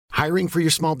Hiring for your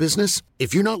small business?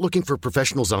 If you're not looking for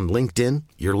professionals on LinkedIn,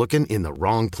 you're looking in the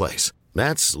wrong place.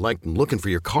 That's like looking for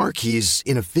your car keys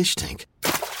in a fish tank.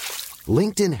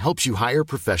 LinkedIn helps you hire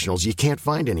professionals you can't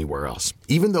find anywhere else,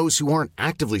 even those who aren't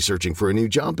actively searching for a new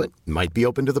job but might be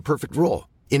open to the perfect role.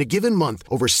 In a given month,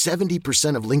 over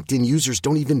 70% of LinkedIn users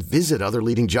don't even visit other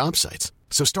leading job sites.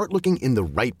 So start looking in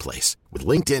the right place. With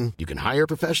LinkedIn, you can hire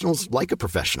professionals like a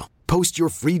professional. Post your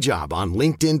free job on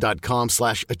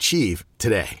linkedin.com/achieve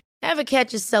today. Ever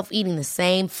catch yourself eating the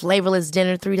same flavorless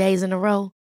dinner 3 days in a row?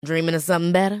 Dreaming of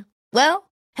something better? Well,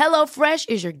 HelloFresh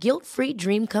is your guilt-free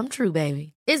dream come true,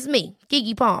 baby. It's me,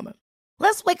 Keke Palmer.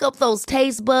 Let's wake up those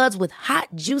taste buds with hot,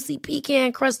 juicy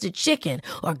pecan-crusted chicken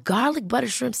or garlic butter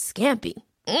shrimp scampi.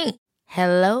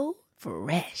 Hello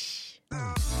Fresh.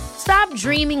 Stop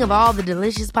dreaming of all the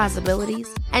delicious possibilities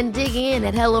and dig in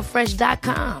at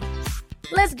HelloFresh.com.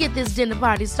 Let's get this dinner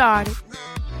party started.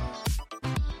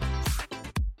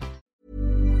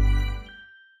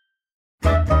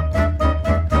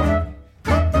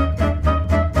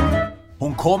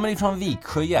 Hon kommer ifrån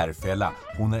Viksjö, Järfälla.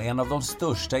 Hon är en av de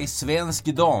största i svensk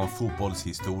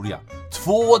damfotbollshistoria.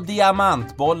 2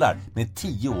 diamantbollar med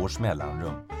 10 års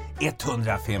mellanrum.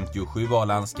 157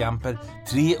 A-landskamper,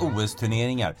 3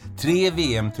 OS-turneringar, 3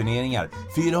 VM-turneringar,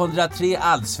 403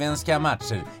 allsvenska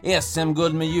matcher,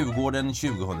 SM-guld med Djurgården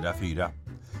 2004.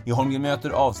 I Holmgren möter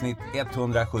avsnitt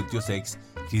 176,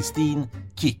 Kristin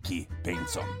Kikki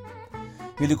Bengtsson.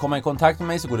 Vill du komma i kontakt med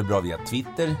mig så går det bra via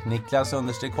Twitter,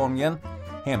 Niklas_Holmgren,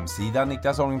 hemsidan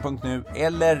niklasholmgren.nu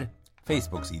eller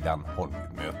Facebook-sidan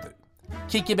Holmgren möter.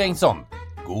 Kikki Bengtsson,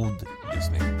 god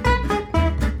lyssning.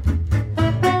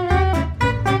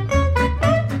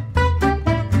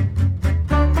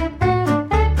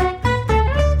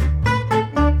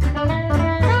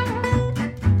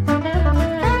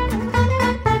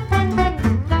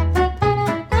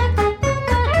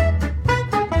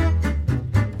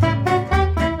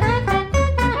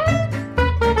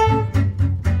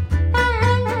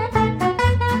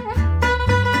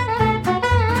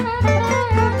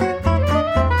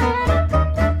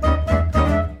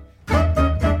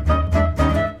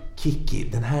 Kikki,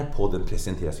 den här podden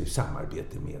presenteras i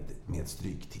samarbete med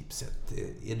Stryktipset.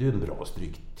 Är du en bra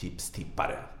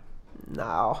stryktipstippare?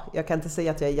 Nå, jag kan inte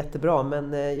säga att jag är jättebra,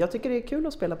 men jag tycker det är kul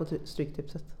att spela på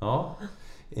Stryktipset. Ja.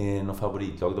 Någon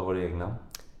favoritlag du har i England?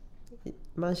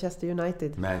 Manchester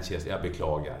United. Manchester, jag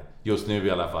beklagar. Just nu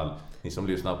i alla fall. Ni som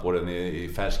lyssnar på den i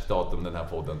färsk datum, den här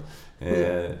podden.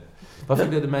 Varför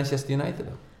blev det Manchester United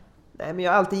då? Nej, men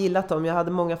jag har alltid gillat dem. Jag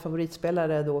hade många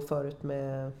favoritspelare då förut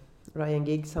med Ryan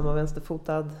Giggs, han var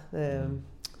vänsterfotad.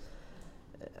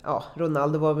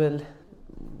 Ronaldo var väl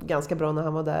ganska bra när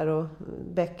han var där och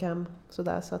Beckham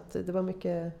sådär, så att det var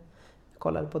mycket, jag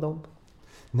kollade på dem.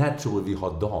 När tror vi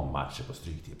har dammatcher på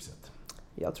Stryktipset?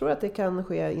 Jag tror att det kan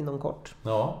ske inom kort.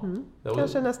 Ja.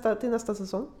 Kanske till nästa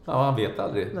säsong. Ja, man vet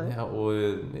aldrig. Ja, och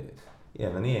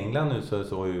även i England nu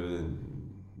så har ju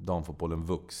damfotbollen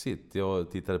vuxit.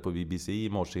 Jag tittade på BBC i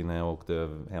morse innan jag åkte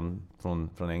hem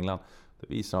från England.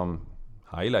 Det visar de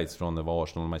highlights från det var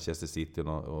Arsenal och Manchester City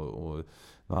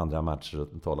och andra matcher och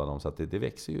talade om, så att det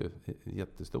växer ju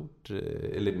jättestort,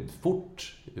 eller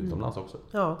fort utomlands också.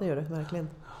 Ja, det gör det verkligen.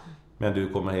 Men du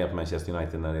kommer heja på Manchester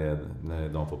United när det är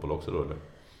damfotboll också då, eller?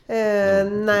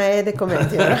 Nej, det kommer jag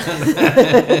inte göra.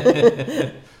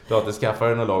 Du har inte skaffat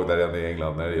dig någon lag där än i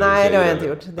England? Nej, det har jag inte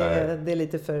gjort. Det är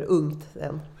lite för ungt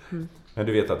än. Men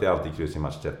du vet att det är alltid kryss i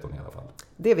match 13 i alla fall?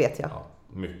 Det vet jag. Ja,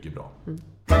 mycket bra.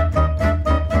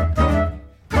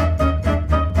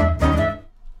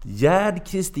 Gerd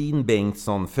Kristin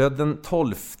Bengtsson, född den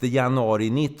 12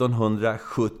 januari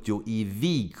 1970 i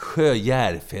Viksjö,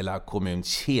 Järfälla kommun.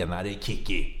 Tjenare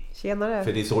Kikki. Tjenare.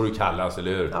 För det är så du kallas,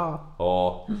 eller hur?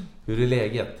 Ja. Hur är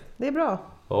läget? Det är bra.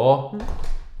 Ja.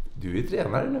 Du är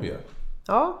tränare nu ju.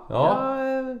 Ja.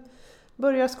 Jag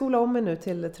börjar skola om mig nu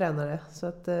till tränare. Så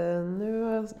att nu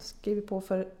har jag skrivit på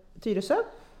för Tyresö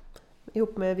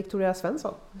ihop med Victoria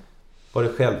Svensson. Var det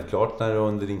självklart när du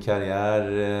under din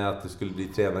karriär att du skulle bli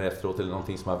tränare efteråt, eller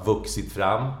någonting som har vuxit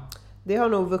fram? Det har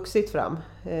nog vuxit fram.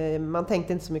 Man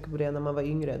tänkte inte så mycket på det när man var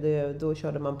yngre. Då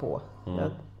körde man på.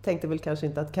 Jag tänkte väl kanske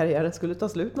inte att karriären skulle ta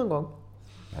slut någon gång.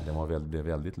 Ja, den blev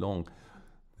väldigt lång.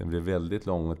 Den blev väldigt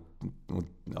lång.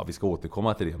 Ja, vi ska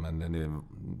återkomma till det, men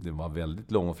det var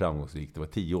väldigt lång och framgångsrik. Det var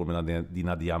 10 år mellan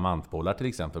dina diamantbollar till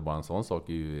exempel. Bara en sån sak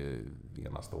är ju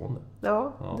enastående.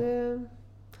 Ja.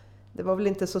 Det var väl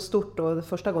inte så stort då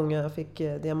första gången jag fick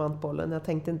diamantbollen. Jag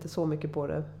tänkte inte så mycket på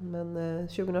det. Men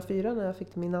 2004 när jag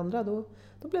fick min andra, då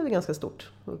blev det ganska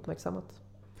stort och uppmärksammat.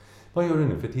 Vad gör du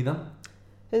nu för tiden?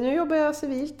 Nu jobbar jag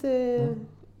civilt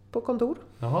på kontor.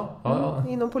 Jaha, ja.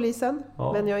 Inom polisen.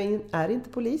 Ja. Men jag är inte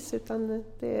polis utan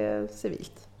det är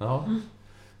civilt. Ja.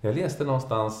 Jag läste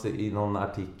någonstans i någon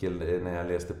artikel när jag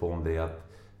läste på om det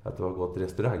att du har gått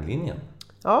restauranglinjen.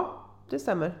 Ja, det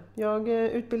stämmer. Jag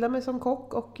utbildade mig som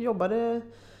kock och jobbade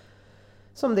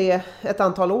som det ett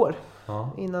antal år.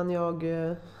 Innan jag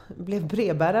blev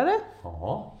brevbärare.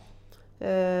 Jaha.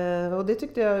 Och det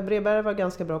tyckte jag, brevbärare var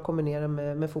ganska bra att kombinera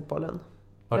med fotbollen.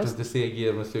 Var det inte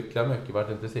seg med cykla mycket? Var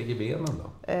det inte seg i benen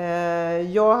då?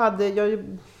 Jag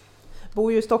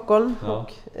bor ju i Stockholm Ja.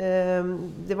 och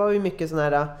det var ju mycket sådana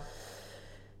här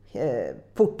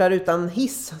portar utan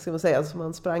hiss, ska man säga, så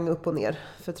man sprang upp och ner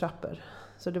för trappor.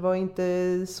 Så det var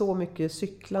inte så mycket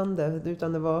cyklande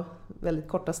utan det var väldigt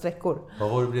korta sträckor. Var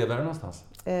var du brevbärare någonstans?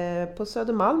 På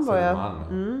Södermalm var jag.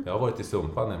 Södermalm, Jag har varit i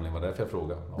Sumpan nämligen, var därför jag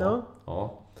frågade.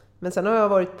 Ja. Men sen har jag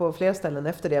varit på fler ställen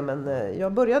efter det, men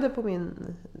jag började på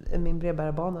min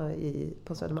brevbärarbana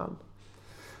på Södermalm.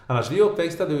 Annars är vi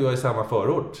uppväxta, du och jag i samma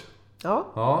förort. Ja.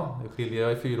 Ja,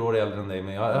 jag är 4 år äldre än dig,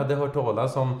 men jag hade hört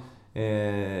talas om,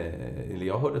 eller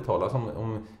jag hörde talas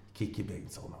om Kikki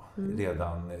Bengtsson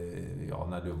redan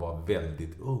när du var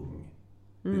väldigt ung.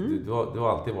 Du har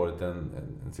alltid varit en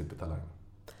supertalang.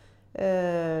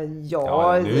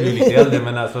 Ja, nu är du lite äldre,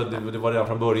 men alltså, det var redan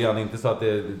från början, inte så att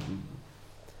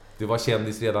du var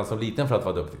kändis redan som liten för att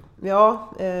vara duktig. Ja,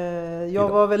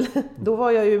 då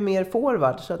var jag ju mer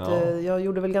forward så att jag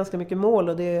gjorde väl ganska mycket mål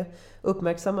och det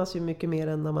uppmärksammas ju mycket mer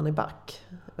än när man är back,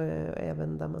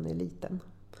 även där man är liten.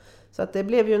 Så att det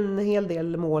blev ju en hel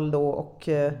del mål då och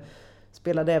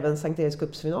spelade även Sankt Eriks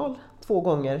cupsfinal 2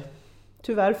 gånger.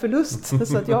 Tyvärr förlust,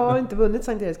 så att jag har inte vunnit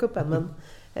Sankt Eriks cupen,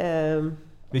 men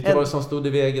vilka var det som stod i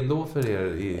vägen då för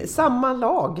er? Samma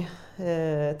lag,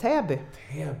 Täby.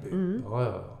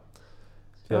 Ja.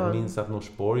 Jag minns att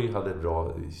Norsborg hade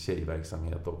bra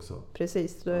tjejverksamhet också.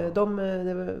 Precis, det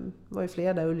var ju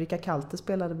fler där. Ulrika Kalte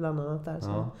spelade bland annat där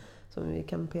som vi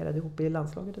kamperade ihop i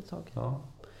landslaget ett tag. Ja.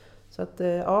 Så att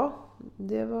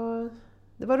det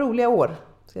var roliga år,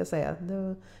 ska jag säga. Det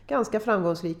var ganska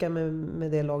framgångsrika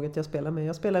med det laget jag spelade med.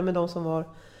 Jag spelade med de som var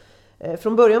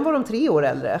från början var de 3 år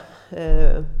äldre.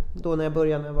 Då när jag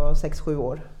började när jag var 6-7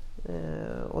 år.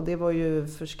 Och det var ju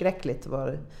förskräckligt.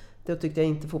 Då tyckte jag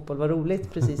inte fotboll var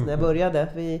roligt precis när jag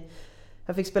började.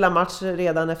 Jag fick spela match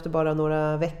redan efter bara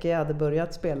några veckor jag hade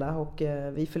börjat spela. Och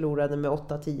vi förlorade med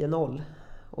 8-10-0.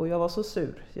 Och jag var så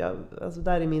sur. Alltså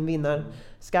där är min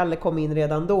vinnarskalle kom in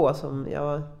redan då. Som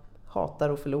jag hatar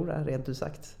att förlora, rent ut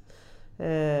sagt.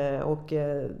 Och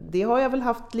det har jag väl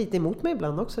haft lite emot mig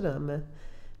ibland också. Där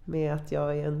med att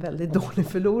jag är en väldigt dålig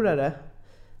förlorare.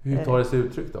 Hur tar det sig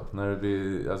uttryck då? När du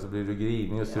blir du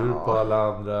grinig och sur på alla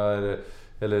andra?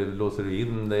 Eller låser du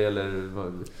in dig? Eller?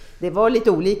 Det var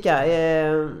lite olika.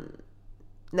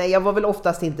 Nej, jag var väl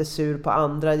oftast inte sur på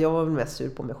andra. Jag var väl mest sur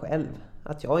på mig själv.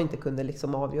 Att jag inte kunde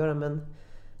liksom avgöra. Men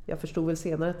jag förstod väl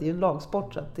senare att det är en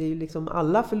lagsport. Så att det är ju liksom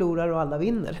alla förlorar och alla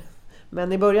vinner.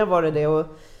 Men i början var det. Och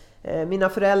mina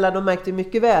föräldrar, de märkte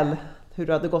mycket väl hur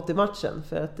det hade gått i matchen.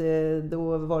 För att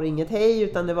då var det inget hej,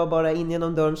 utan det var bara in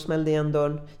genom dörren, smällde igen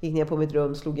dörren, gick ner på mitt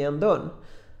rum, slog igen dörren.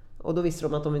 Och då visste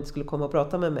de att de inte skulle komma och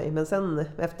prata med mig. Men sen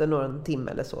efter någon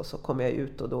timme eller så kom jag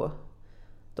ut och då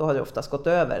hade det oftast gått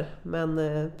över. Men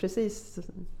precis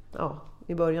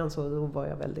i början så då var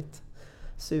jag väldigt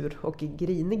sur och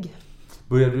grinig.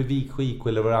 Började du Viksjö IK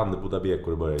eller var det Anderboda BK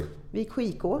du började i? Viksjö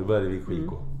IK. Du började i Viksjö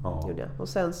IK. Gjorde jag. Och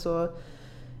sen så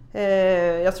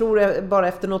jag tror bara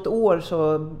efter något år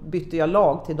så bytte jag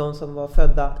lag till de som var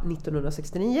födda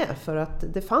 1969. För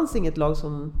att det fanns inget lag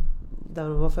där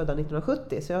de var födda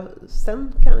 1970. Så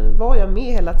sen var jag med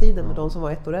hela tiden med de som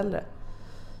var 1 år äldre.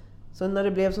 Så när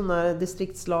det blev sådana här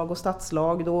distriktslag och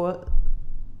stadslag, då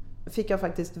fick jag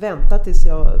faktiskt vänta tills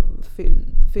jag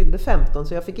fyllde 15.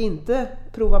 Så jag fick inte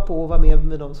prova på att vara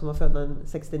med de som var födda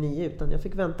 69, utan jag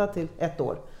fick vänta till 1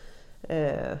 år.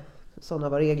 Sådana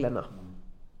var reglerna.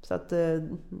 Så att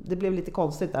det blev lite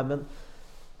konstigt där, men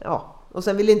ja. Och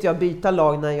sen ville inte jag byta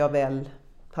lag när jag väl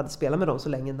hade spelat med dem så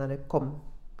länge, när det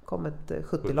kom ett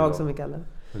 70-lag som vi kallar det.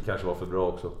 Det kanske var för bra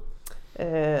också.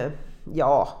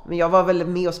 Ja, men jag var väl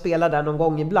med och spelade där någon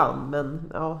gång ibland,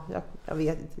 men ja, jag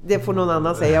vet inte. Det får någon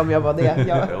annan säga om jag var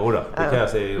det. Jodå, det kan jag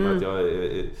säga att jag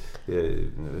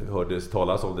hörde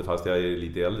talas om det fast jag är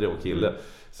lite äldre och kille.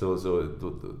 Så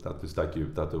att du stack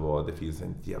ut att det finns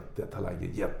en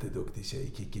jätteduktig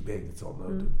tjej, Kikki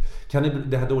Bengtsson. Kan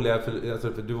det här dåliga,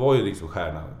 för du var ju liksom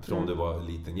stjärna från du var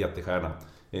liten, jättestjärna.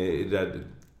 Det där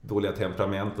dåliga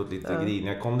temperamentet, lite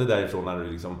griniga, kom det därifrån när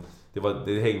du liksom,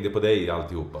 det hängde på dig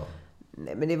alltihopa?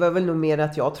 Nej, men det var väl nog mer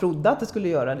att jag trodde att det skulle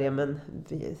göra det, men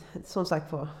som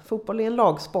sagt var, fotboll är en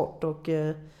lagsport och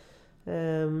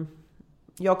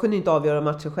Jag kunde inte avgöra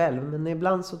matcher själv, men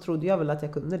ibland så trodde jag väl att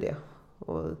jag kunde det.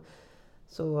 Och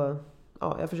så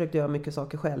jag försökte göra mycket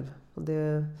saker själv. Och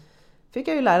det fick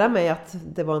jag ju lära mig att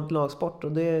det var en lagsport,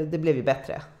 och det blev ju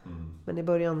bättre. Men i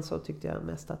början så tyckte jag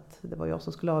mest att det var jag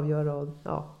som skulle avgöra. Och,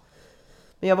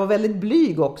 Men jag var väldigt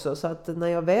blyg också, så att när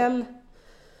jag väl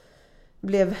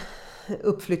blev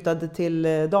uppflyttad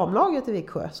till damlaget i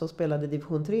Viksjö, som spelade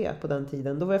division 3 på den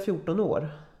tiden, då var jag 14 år.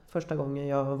 Första gången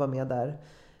jag var med där.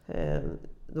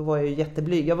 Då var jag ju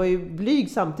jätteblyg. Jag var ju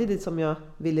blyg samtidigt som jag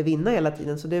ville vinna hela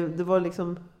tiden. Så det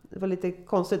var lite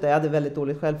konstigt. Jag hade väldigt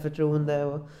dåligt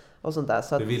självförtroende och sånt där.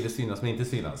 Så du ville synas men inte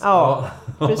synas. Ja,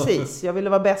 precis. Jag ville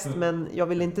vara bäst, men jag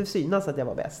ville inte synas att jag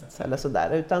var bäst. Eller sådär.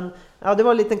 Utan det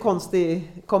var en liten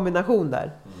konstig kombination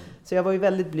där. Så jag var ju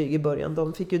väldigt blyg i början.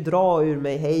 De fick ju dra ur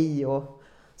mig hej och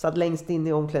satt längst in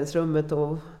i omklädningsrummet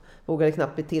och vågade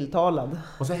knappt bli tilltalad.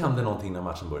 Och så hände någonting när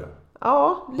matchen började.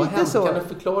 Ja, lite så. Kan du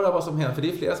förklara vad som händer? För det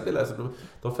är flera spelare som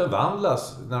de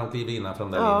förvandlas när de kliver innanför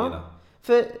de där linjerna.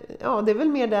 För det är väl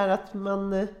mer där att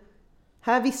man...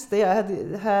 Här visste jag,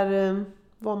 här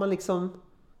var man liksom...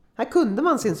 Här kunde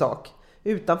man sin sak.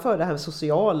 Utanför det här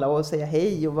sociala och säga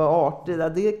hej och vara artig.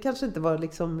 Det kanske inte var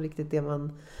liksom riktigt det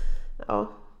man...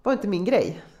 var inte min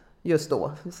grej just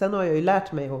då. Sen har jag ju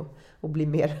lärt mig att bli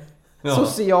mer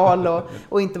social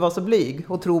och inte vara så blyg.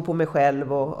 Och tro på mig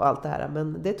själv och allt det här.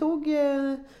 Men det tog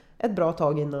ett bra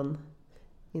tag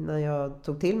innan jag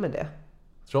tog till mig det.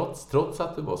 Trots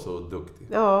att du var så duktig?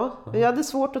 Ja, jag hade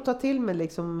svårt att ta till mig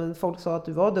liksom. Folk sa att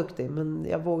du var duktig, men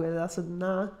jag vågade,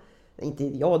 inte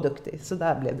jag duktig. Så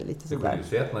där blev det lite sådär. Du kunde ju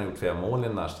se att man har gjort 5 mål i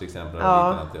en match till exempel.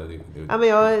 Ja, men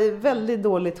jag har väldigt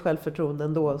dåligt självförtroende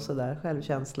ändå, sådär,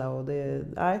 självkänsla. Och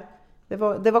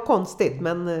det var konstigt,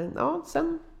 men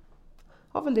sen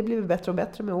har väl det blivit bättre och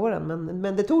bättre med åren.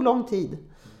 Men det tog lång tid.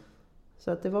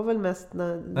 Så att det var väl mest...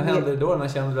 När hände det då? När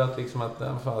kände du att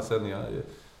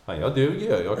jag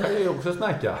duger, jag kan ju också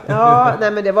snacka.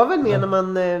 Nej, men det var väl mer när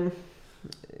man...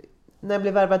 När jag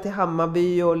blev värvad till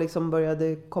Hammarby och liksom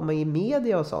började komma i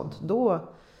media och sånt.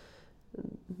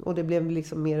 Och det blev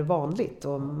liksom mer vanligt.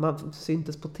 Och man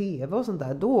syntes på tv och sånt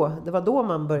där. Det var då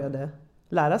man började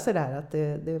lära sig det här. Att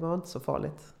det var inte så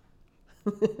farligt.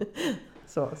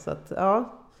 så att,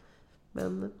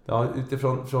 Men... Ja,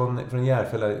 utifrån från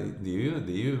Järfälla, det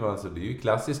är ju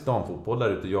klassisk damfotboll där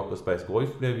ute. Jakobsbergs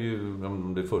Goif blev ju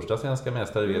det första svenska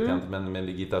mästare, vet jag inte, men med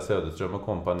Birgitta Söderström och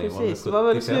kompani. Precis,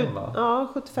 var det 75, va? Ja,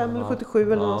 75 eller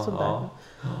 77 eller något sånt där.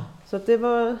 Så att det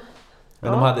var...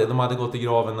 Men de hade gått i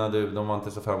graven när de var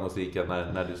inte så framgångsrika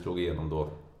när du slog igenom då?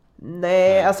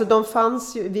 Nej, alltså de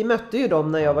fanns ju, vi mötte ju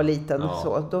dem när jag var liten.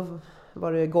 Så, då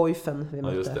var det Goifen vi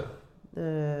mötte. Just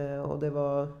det. Och det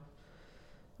var...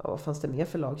 vad fanns det mer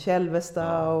för lag?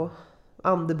 Kälvesta och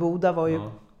Andeboda var ju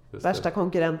värsta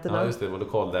konkurrenterna. Ja, just det, var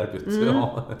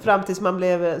lokalderbyt. Fram tills man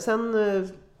blev... Sen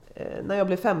när jag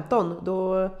blev 15,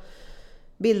 då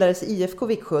bildades IFK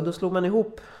Viksjö. Då slog man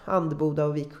ihop Andeboda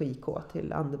och Viksjö IK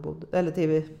till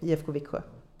IFK Viksjö.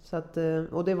 Så att,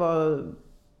 och det var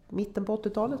mitten på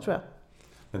 80-talet, tror jag.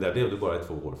 Men där blev du bara i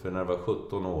 2 år, för när du var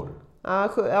 17 år. Jag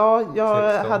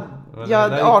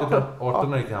hade 18. 18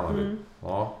 när du gick till Hammarby.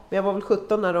 Ja. Men jag var väl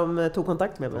 17 när de tog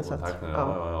kontakt med mig.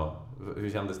 Hur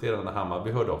kändes det när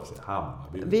Hammarby hörde av sig?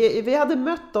 Vi hade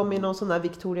mött dem i någon sån här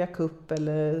Victoria Cup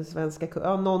eller Svenska Cup,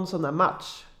 någon sån här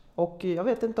match. Och jag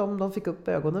vet inte om de fick upp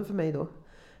ögonen för mig då.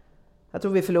 Jag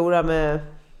tror vi förlorade med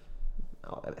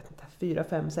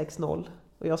 4-5-6-0.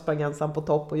 Och jag sprang ensam på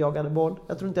topp och jagade boll.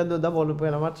 Jag tror inte jag nuddade bollen på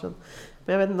hela matchen.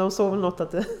 Men jag vet inte, de såg väl något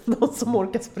att det är någon som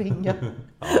orkar springa.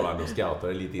 De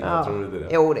scoutade lite innan, tror du det?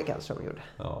 Jo, det kanske de gjorde.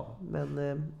 Ja. Men,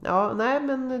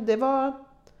 men det var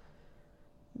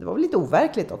väl lite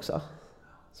overkligt också.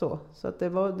 Så att det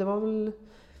var väl...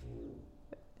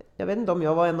 Jag vet inte om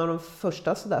jag var en av de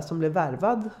första sådär som blev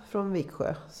värvad från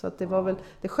Viksjö. Så att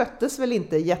det sköttes väl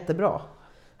inte jättebra.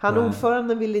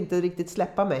 Ordföranden ville inte riktigt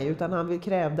släppa mig, utan han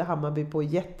krävde Hammarby på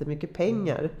jättemycket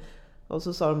pengar. Och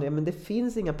så sa de det, men det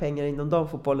finns inga pengar inom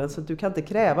damfotbollen, så du kan inte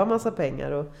kräva massa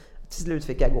pengar. Och till slut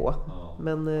fick jag gå.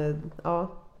 Men det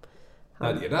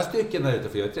är några stycken där ute,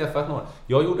 för jag har träffat några.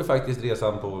 Jag gjorde faktiskt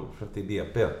resan till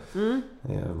DP.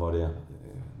 Var det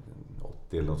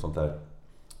 80 eller något sånt där.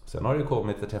 Sen har det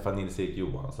kommit att träffa Nils-Erik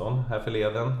Johansson här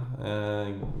förleden.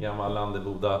 Gammal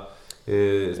Andeboda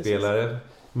spelare.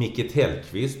 Micke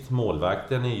Tellqvist,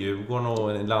 målvakten i Djurgården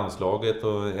och landslaget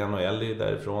och NHL är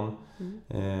därifrån.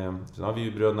 Sen har vi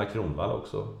ju bröderna Kronvall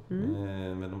också.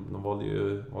 Men de valde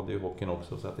ju hockeyn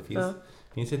också, så att det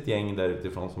finns ett gäng där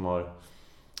utifrån som har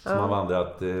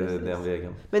vandrat den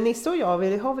vägen. Men Nisse och jag,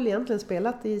 vi har väl egentligen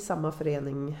spelat i samma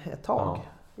förening ett tag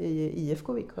i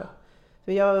IFK Viksjö.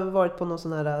 För jag har varit på någon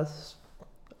sån här,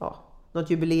 något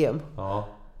jubileum. Ja.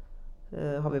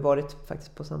 Har vi varit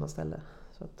faktiskt på samma ställe.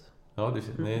 Så att,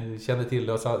 Ni känner till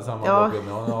det och samma Ja. bakgrund.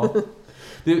 Ja.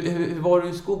 Hur var du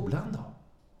i skolan då?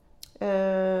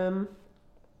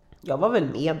 Jag var väl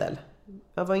medel.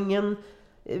 Jag var ingen...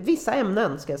 Vissa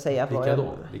ämnen ska jag säga. Vilka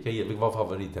då? Vilka var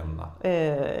favoritämnena?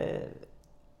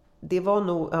 Det var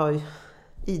nog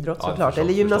idrott Ja, såklart.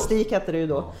 Eller gymnastik förstås. hette det ju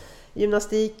då. Ja.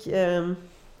 Gymnastik.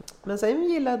 Men sen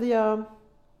gillade jag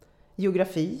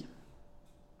geografi.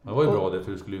 Det var ju bra det,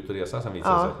 för du skulle ut och resa sen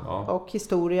visade sig. Ja. Och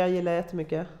historia gillar jag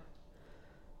jättemycket.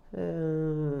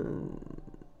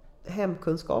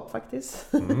 Hemkunskap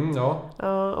faktiskt. Ja.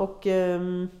 Ja, och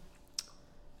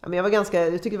men jag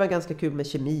tycker det var ganska kul med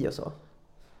kemi och så.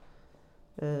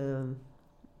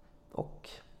 Och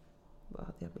vad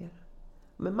hade jag mer?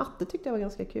 Men matte tyckte jag var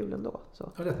ganska kul ändå. Så.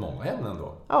 Det var rätt många ämnen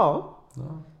då. Ja,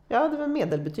 det var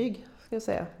medelbetyg ska jag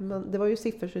säga. Men det var ju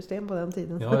siffersystem på den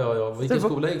tiden. Ja. Vilken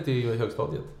skola gick du i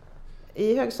högstadiet?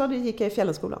 I högstadiet gick jag i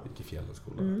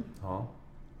Fjällenskolan. Ja.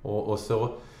 Och så...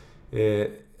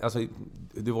 alltså,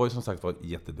 du var ju som sagt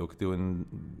jätteduktig.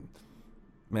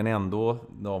 Men ändå,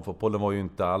 damfotbollen var ju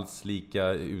inte alls lika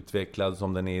utvecklad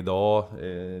som den är idag.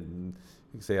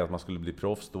 Jag säger att man skulle bli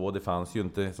proffs då. Det fanns ju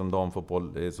inte som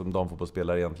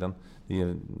damfotbollsspelare egentligen.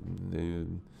 Det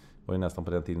var ju nästan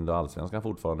på den tiden då allsvenskan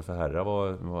fortfarande för herrar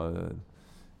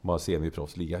var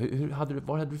semiproffsliga.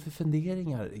 Vad hade du för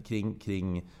funderingar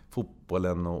kring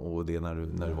fotbollen och det när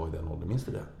du var i den åldern? Minns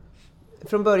du det?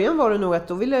 Från början var det nog att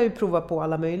då ville jag ju prova på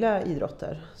alla möjliga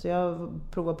idrotter. Så jag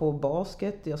provade på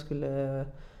basket, jag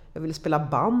ville spela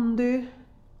bandy.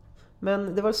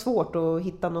 Men det var svårt att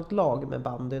hitta något lag med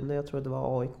bandy. Jag tror det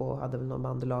var AIK hade väl någon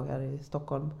bandylag här i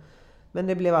Stockholm. Men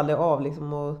det blev aldrig av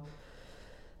liksom. Och,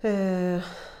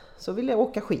 så ville jag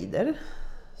åka skidor.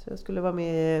 Så jag skulle vara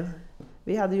med.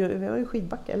 Vi har ju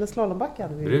skidbacka, eller slalombacka.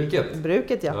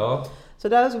 Bruket, ja. Så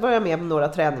där så var jag med på några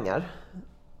träningar.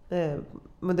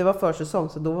 Men det var försäsong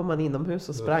så då var man inomhus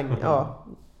och sprang. Ja.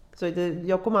 Så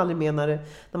jag kom aldrig med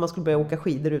när man skulle börja åka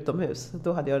skidor utomhus.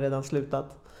 Då hade jag redan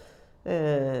slutat.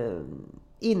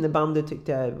 Innebandy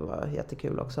tyckte jag var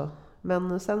jättekul också.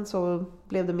 Men sen så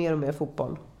blev det mer och mer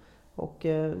fotboll. Och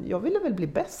jag ville väl bli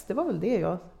bäst, det var väl det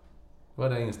jag... Vad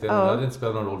var det inställningen? Det hade inte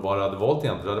spelat någon roll vad du hade valt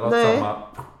egentligen. Det hade varit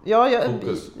samma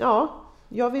fokus.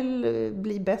 Jag vill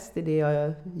bli bäst i det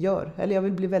jag gör. Eller jag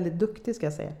vill bli väldigt duktig ska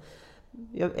jag säga.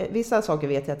 Vissa saker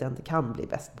vet jag att jag inte kan bli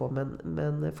bäst på.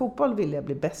 Men fotboll vill jag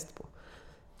bli bäst på.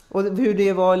 Och hur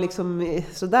det var liksom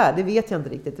sådär, det vet jag inte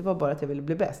riktigt. Det var bara att jag ville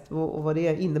bli bäst. Och vad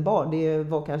det innebar, det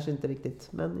var kanske inte riktigt.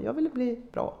 Men jag ville bli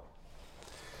bra.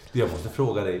 Jag måste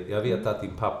fråga dig, jag vet att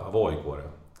din pappa var AIK-are.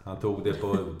 Han tog det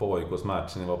på AIKs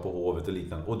match när ni var på Hovet och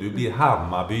liknande. Och du blir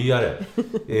Hammarbyare.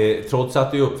 Trots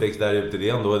att du är uppväxt där ute, det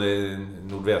är ändå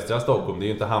nordvästra Stockholm. Det är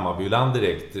ju inte Hammarbyland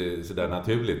direkt sådär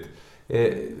naturligt.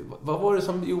 Vad var det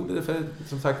som gjorde det? För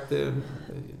som sagt...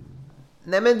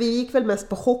 Nej men vi gick väl mest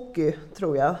på hockey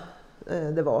tror jag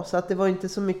det var. Så att det var inte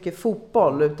så mycket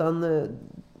fotboll utan...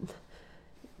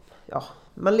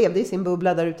 man levde i sin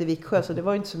bubbla där ute i Viksjö så det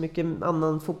var inte så mycket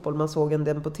annan fotboll man såg än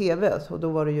den på tv. Och då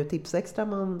var det ju Tipsextra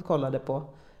man kollade på.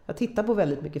 Jag tittade på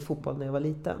väldigt mycket fotboll när jag var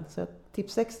liten. Så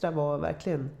Tipsextra var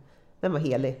verkligen... Den var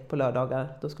helig på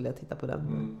lördagar. Då skulle jag titta på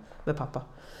den med pappa.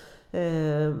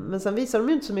 Men sen visade de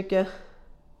ju inte så mycket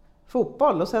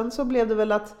fotboll. Och sen så blev det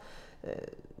väl att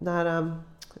den här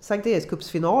Sankt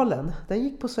Erikscupsfinalen, den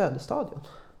gick på Söderstadion.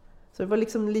 Så det var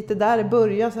liksom lite där det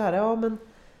började så här,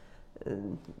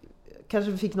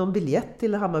 kanske vi fick någon biljett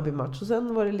till Hammarby-match. Och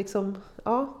sen var det liksom,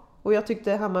 och jag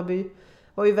tyckte Hammarby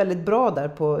var ju väldigt bra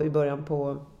där i början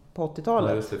på 80-talet.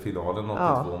 Ja, just det, finalen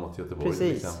 82 mot Göteborg precis.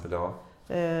 Till exempel. Ja.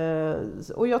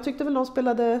 Och jag tyckte väl de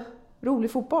spelade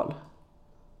rolig fotboll.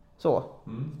 Så.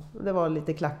 Det var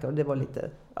lite klackar och det var lite,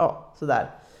 sådär.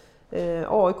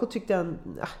 AIK tyckte jag,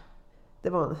 det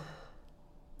var...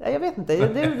 Jag vet inte,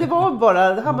 det var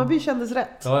bara, Hammarby kändes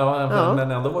rätt.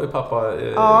 Men ändå var ju pappa...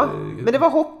 men det var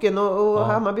hockeyn och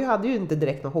Hammarby hade ju inte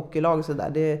direkt något hockeylag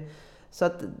sådär. Så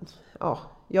att,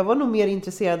 jag var nog mer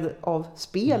intresserad av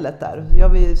spelet där.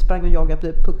 Jag sprang och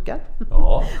jagade puckar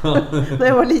när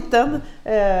jag var liten.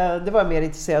 Det var jag mer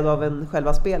intresserad av än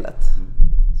själva spelet.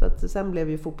 Så att sen blev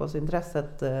ju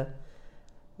fotbollsintresset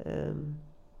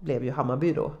blev ju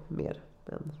Hammarby då mer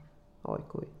än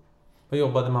AIK. Vad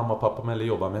jobbade mamma och pappa med eller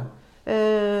jobbar med?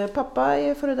 Pappa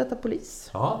är före detta polis.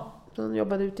 Ja. Han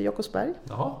jobbade ute i Jakobsberg.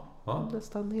 Ja.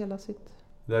 Nästan hela sitt...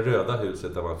 Det röda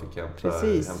huset där man fick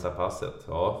hämta passet.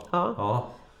 Ja.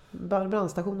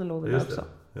 Brandstationen låg där också.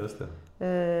 Just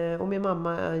det. Och min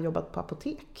mamma har jobbat på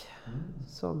apotek.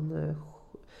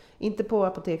 Inte på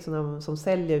apotek som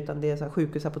säljer, utan det är så här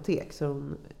sjukhusapotek. Så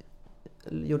hon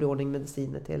gjorde ordning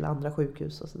mediciner till andra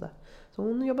sjukhus och sådär. Så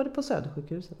hon jobbade på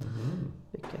Södersjukhuset.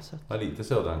 Mycket, så. Ja, lite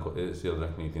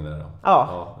söderanknytning där då.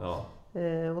 Ja.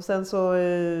 Och sen så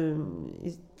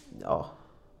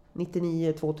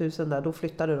 99-2000 där, då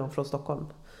flyttade de från Stockholm.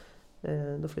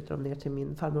 Då flyttade de ner till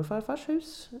min farmor och farfars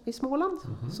hus i Småland,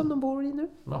 som de bor i nu.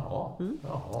 Jaha.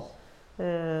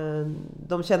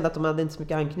 De kände att de hade inte så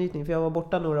mycket anknytning, för jag var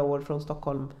borta några år från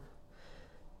Stockholm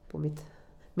på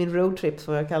min roadtrip,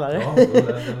 som jag kallar det. Ja,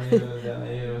 den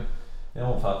är ju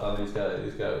omfattande.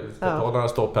 Vi ska ta några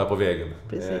stopp här på vägen.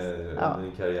 Precis.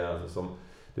 Din karriär som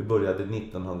du började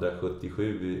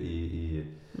 1977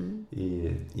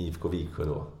 i IFK Viksjö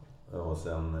då. Och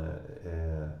sen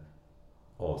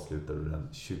avslutade du den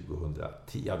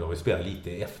 2010. Ja, du har ju spelat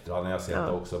lite efter när jag sett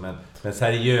det också. Men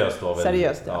seriöst var väl...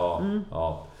 Seriöst, ja.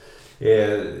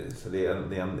 Så det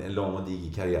är en lång och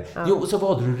diger karriär. Jo, så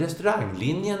var du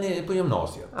restauranglinjen på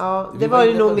gymnasiet. Ja, det var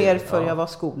ju nog mer för jag var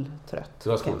skoltrött. Du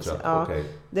var skoltrött, ja. okej.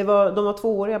 De var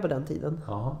 2-åriga på den tiden.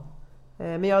 Jaha.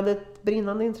 Men jag hade ett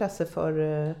brinnande intresse för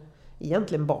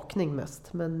egentligen bakning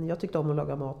mest. Men jag tyckte om att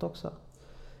laga mat också.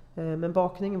 Men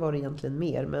bakning var det egentligen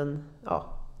mer. Men ja,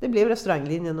 det blev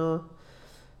restauranglinjen och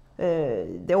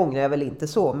det ångrar jag väl inte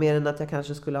så. Mer än att jag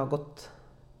kanske skulle ha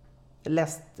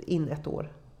läst in 1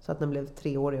 år. Så att den blev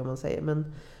 3-årig om man säger.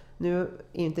 Men nu är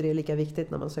inte det lika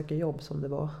viktigt när man söker jobb som det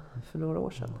var för några år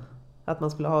sedan. Att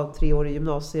man skulle ha 3-årig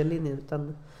gymnasielinje,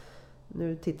 utan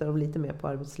nu tittar de lite mer på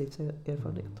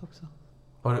arbetslivserfarenhet också.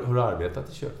 Har du arbetat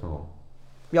i kök någon gång?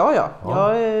 Ja.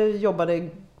 Jag jobbade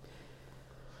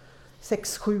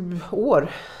 6-7 år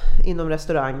inom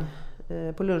restaurang.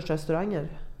 På lunchrestauranger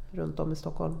runt om i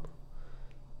Stockholm.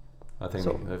 Jag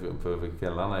tänkte, för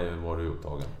kvällarna var du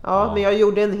upptagen. Ja, men jag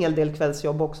gjorde en hel del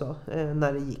kvällsjobb också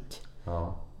när det gick.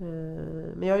 Ja.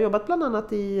 Men jag har jobbat bland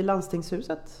annat i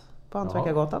Landstingshuset på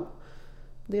Hantverkargatan.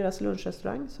 Deras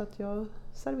lunchrestaurang, så att jag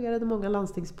serverade många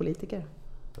landstingspolitiker.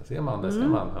 Det ser man,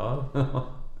 Ja.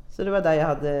 Så det var där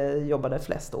jag jobbade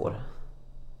flest år.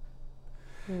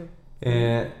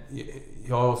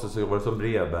 Jag har också jobbat som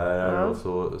brevbärare och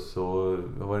så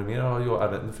var det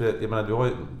mer för jag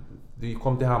menar, du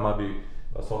kom till Hammarby,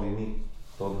 vad sa vi,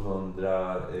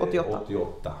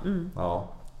 1988. Ja.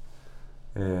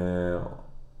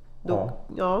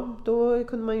 Då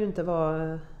kunde man ju inte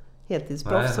vara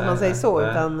heltidsproffs som man säger så,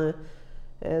 utan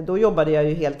då jobbade jag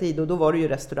ju heltid och då var det ju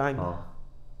restaurang. Ja.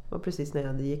 Det var precis när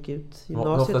jag gick ut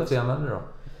gymnasiet. Vad ofta tränade du då?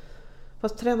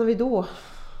 Fast tränade vi då?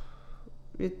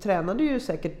 Vi tränade ju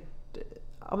säkert...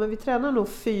 Ja, men vi tränade nog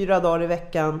 4 dagar i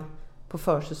veckan på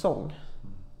försäsong.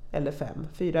 Eller 5.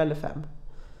 4 eller 5.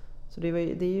 Så det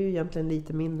är ju egentligen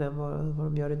lite mindre än vad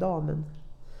de gör idag. Men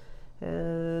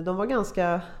de var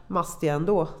ganska mastiga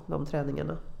ändå, de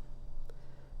träningarna.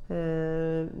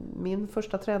 Min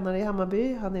första tränare i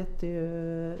Hammarby, han hette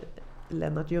ju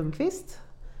Lennart Ljungqvist.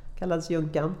 Kallades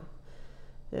Junkan.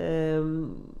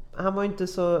 Han var inte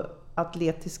så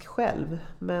atletisk själv,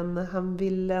 men han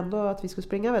ville ändå att vi skulle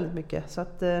springa väldigt mycket. Så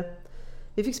att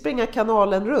vi fick springa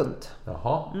kanalen runt.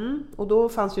 Jaha. Och då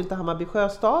fanns ju inte Hammarby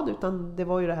sjöstad, utan det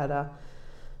var ju det här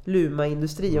Luma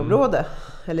industriområde.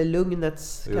 Eller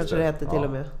Lugnets kanske det hette till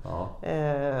och med. Ja.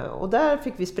 Och där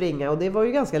fick vi springa och det var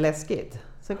ju ganska läskigt.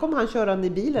 Sen kom han körande i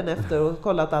bilen efter och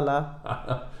kollade att alla...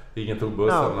 Ingen tog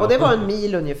bussen. Ja, och det var 1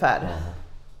 mil ungefär.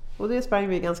 Och det sprang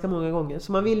vi ganska många gånger.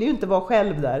 Så man ville ju inte vara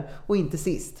själv där och inte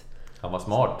sist. Han var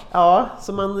smart. Ja,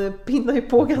 så man pinnar ju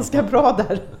på ganska bra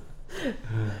där.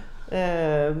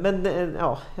 Men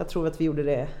ja, jag tror att vi gjorde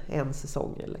det 1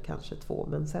 säsong eller kanske 2.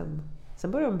 Men sen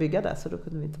började de bygga där, så då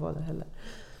kunde vi inte vara där heller.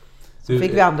 Så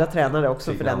fick vi andra tränare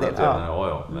också för den delen.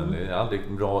 Ja. Men det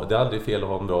är aldrig fel att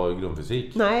ha en bra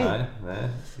grundfysik. Nej.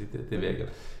 Sitter i vägen.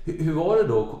 Hur var det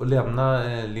då att lämna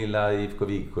lilla IFK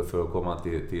Viksjö för att komma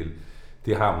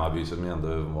till Hammarby, som ändå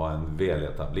var en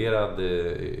väletablerad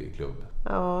klubb?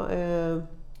 Ja,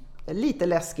 lite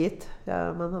läskigt.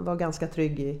 Ja, man var ganska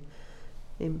trygg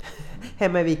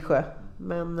hemma i Viksjö.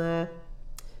 Men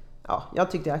ja,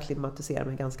 jag tyckte jag akklimatiserade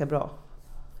mig ganska bra.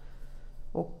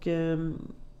 Och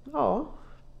ja,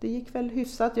 det gick väl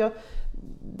hyfsat.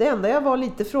 Det enda jag var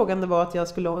lite frågande var att jag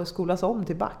skulle skolas om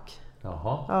till back.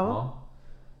 Jaha. Ja.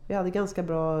 Vi hade ganska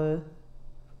bra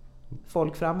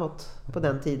folk framåt på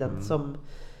den tiden som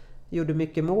gjorde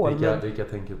mycket mål. Vilka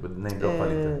tänker på? Nej, droppa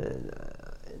lite.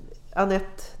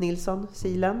 Anette Nilsson,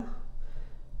 Silen.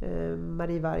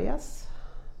 Marie Vargas.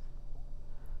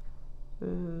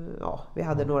 Ja, vi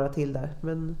hade några till där.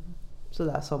 Men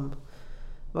sådär som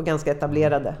var ganska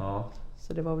etablerade. Ja.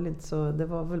 Så det var väl inte så, det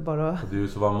var väl bara... Du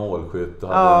som var målskytt.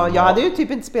 Ja, jag hade ju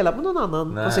typ inte spelat på någon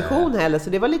annan position heller, så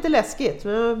det var lite läskigt.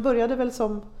 Men jag började väl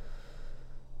som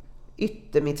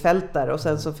yttermittfältare och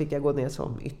sen så fick jag gå ner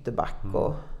som ytterback.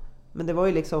 Men det var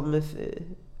ju liksom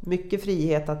mycket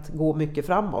frihet att gå mycket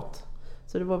framåt.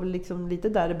 Så det var väl liksom lite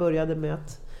där det började med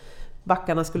att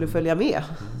backarna skulle följa med.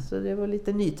 Så det var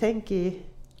lite nytänk i...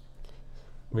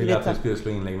 Ville att du skulle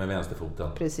slå inlägg med vänsterfoten.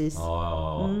 Precis.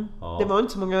 Ja. Det var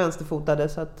inte så många vänsterfotade,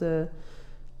 så att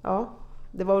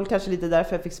det var väl kanske lite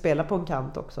därför jag fick spela på en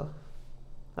kant också.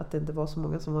 Att det inte var så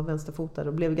många som var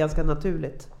vänsterfotade. Det blev ganska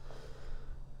naturligt.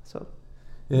 Så.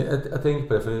 Jag tänkte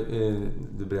på det, för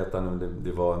du berättade nu,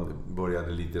 det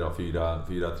började lite då,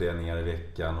 fyra träningar i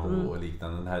veckan och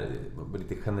liknande. Den här,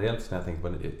 lite generellt så jag tänkte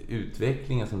på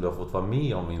utvecklingen som du har fått vara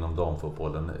med om inom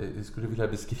damfotbollen. Hur skulle du vilja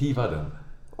beskriva den?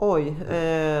 Oj.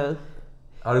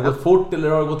 Har det gått fort eller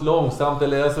har det gått långsamt?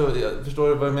 Eller, alltså, jag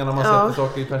förstår vad jag menar, man sätter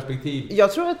saker i perspektiv.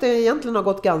 Jag tror att det egentligen har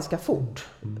gått ganska fort.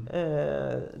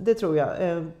 Det tror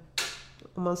jag.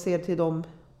 Om man ser till de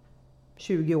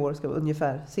 20 år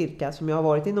ungefär, cirka, som jag har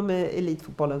varit inom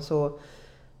elitfotbollen,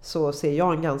 så ser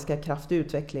jag en ganska kraftig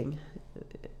utveckling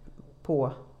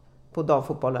på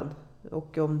damfotbollen.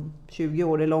 Och om 20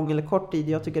 år är lång eller kort tid,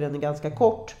 jag tycker den är ganska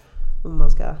kort. Om man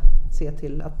ska se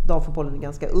till att damfotbollen är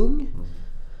ganska ung,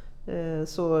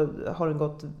 så har den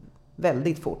gått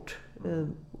väldigt fort.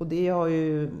 Och det är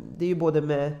ju både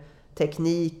med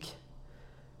teknik,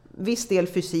 viss del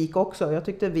fysik också. Jag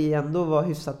tyckte vi ändå var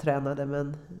hyfsat tränade,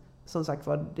 men som sagt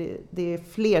var, det är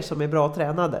fler som är bra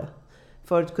tränade.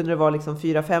 Förut kunde det vara liksom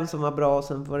 4-5 som var bra och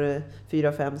sen var det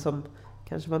 4-5 som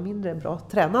kanske var mindre bra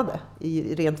tränade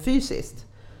i rent fysiskt.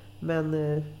 Men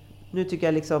nu tycker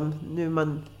jag liksom, nu är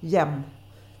man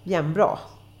jämnbra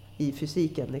i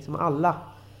fysiken, liksom alla.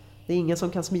 Det är ingen som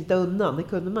kan smita undan, det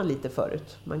kunde man lite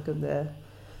förut. Man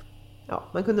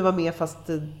kunde vara med fast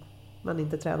man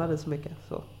inte tränade så mycket.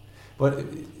 Så.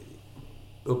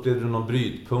 Upplevde du någon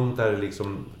brytpunkt där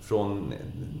liksom från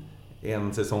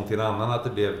en säsong till en annan att det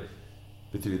blev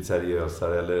betydligt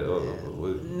seriösare? Eller,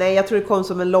 Nej, jag tror det kom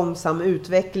som en långsam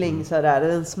utveckling. Sådär.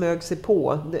 Den smög sig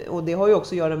på. Och det har ju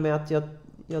också att göra med att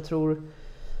jag tror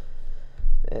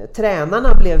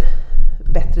tränarna blev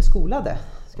bättre skolade,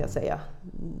 ska jag säga.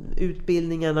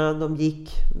 Utbildningarna de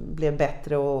blev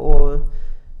bättre och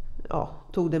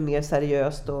tog det mer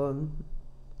seriöst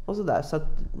och sådär.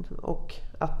 Och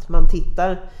att man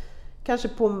tittar kanske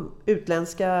på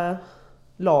utländska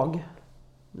lag,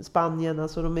 Spanien,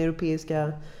 alltså de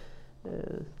europeiska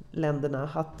länderna,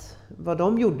 att vad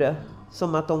de gjorde,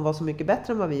 som att de var så mycket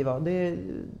bättre än vad vi var,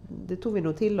 det tog vi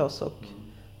nog till oss och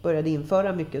började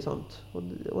införa mycket sånt.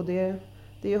 Och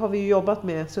det har vi ju jobbat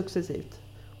med successivt.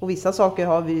 Och vissa saker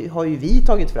har ju vi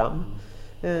tagit fram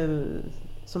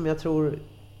som jag tror,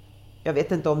 jag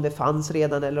vet inte om det fanns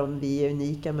redan eller om vi är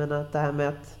unika, men att det här med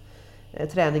att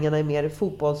träningarna är mer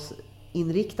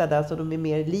fotbollsinriktade, alltså de är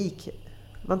mer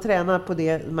man tränar på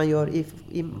det man gör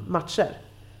i matcher.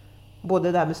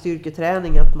 Både det här med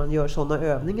styrketräning, att man gör sådana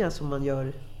övningar som man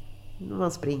gör när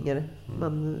man springer.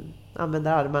 Man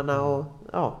använder armarna och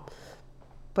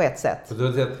på ett sätt. Så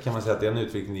då kan man säga att den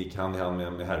utvecklingen gick hand i hand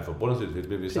med herrfotbollens utveckling. Det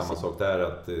blev ju samma sak där,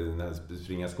 att när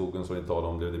springa skogen så inte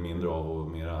av blev det mindre av och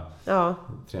mera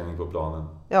träning på planen.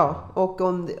 Ja, och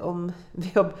om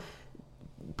vi har,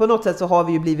 på något sätt så har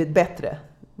vi ju blivit bättre.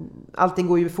 Allting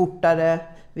går ju fortare.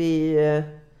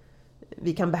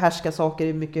 Vi kan behärska saker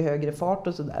i mycket högre fart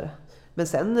och sådär. Men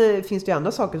sen finns det ju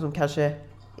andra saker som kanske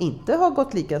inte har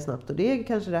gått lika snabbt. Och det är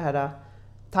kanske det här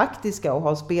taktiska och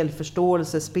ha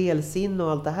spelförståelse, spelsinne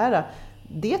och allt det här.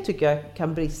 Det tycker jag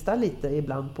kan brista lite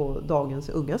ibland på dagens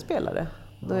unga spelare.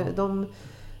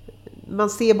 Man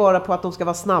ser bara på att de ska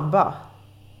vara snabba.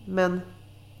 Men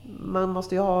man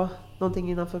måste ju ha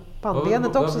någonting innanför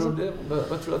pannbenet också.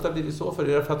 Vad tror du att det har blivit så för?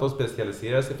 Är det för att de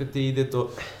specialiserar sig för tidigt?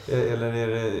 Eller är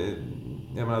det...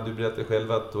 Jag menar, du berättade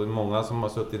själv att det är många som har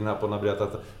suttit i den här podden har berättat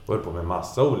att de håller på med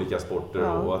massa olika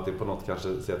sporter och att det på något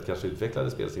sätt kanske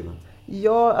utvecklade spelsinnen.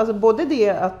 Ja, alltså både det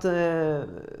att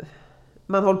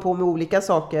man håller på med olika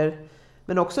saker,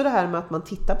 men också det här med att man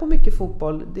tittar på mycket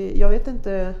fotboll. Jag vet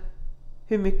inte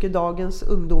hur mycket dagens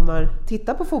ungdomar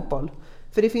tittar på fotboll.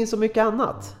 För det finns så mycket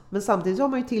annat. Men samtidigt har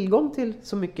man ju tillgång till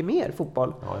så mycket mer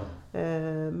fotboll. Ja.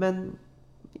 Men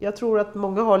jag tror att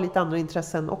många har lite andra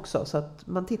intressen också. Så att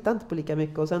man tittar inte på lika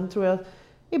mycket. Och sen tror jag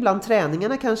ibland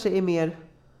träningarna kanske är mer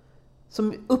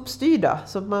som uppstyrda.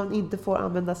 Så att man inte får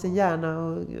använda sin hjärna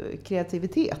och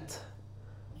kreativitet.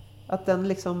 Att den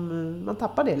liksom, man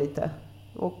tappar det lite.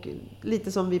 Och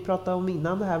lite som vi pratade om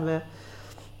innan, det här med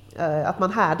att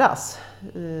man härdas.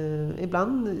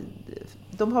 Ibland,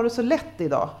 de har det så lätt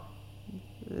idag.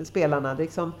 spelarna.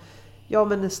 Liksom, ja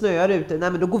men det snöar ute,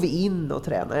 nej men då går vi in och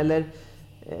tränar. Eller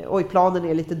oj, planen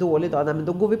är lite dålig idag, nej men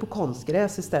då går vi på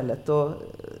konstgräs istället. Och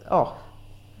ja,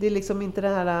 det är liksom inte det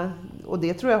här, och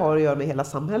det tror jag har att göra med hela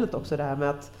samhället också, det här med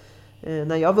att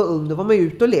när jag var ung då var man ju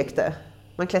ute och lekte.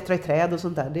 Man klättrar i träd och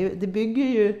sånt där. Det bygger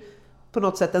ju på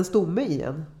något sätt en stomme i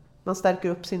en. Man stärker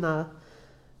upp sina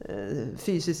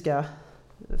fysiska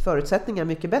förutsättningar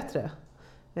mycket bättre.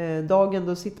 Dagen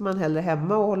då sitter man hellre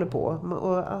hemma och håller på.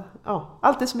 Och, ja,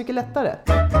 allt är så mycket lättare.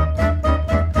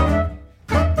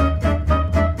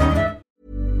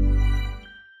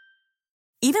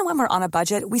 Even when we're on a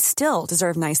budget, we still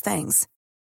deserve nice things.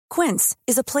 Quince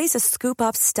is a place to scoop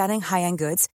up stunning high-end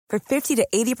goods for 50 to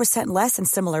 80% less than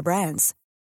similar brands.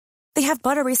 They have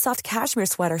buttery soft cashmere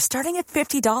sweaters starting at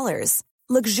 $50,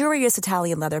 luxurious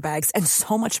Italian leather bags, and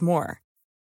so much more.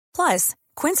 Plus,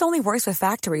 Quince only works with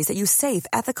factories that use safe,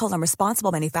 ethical, and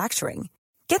responsible manufacturing.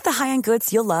 Get the high-end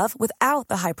goods you'll love without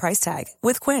the high price tag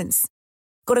with Quince.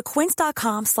 Go to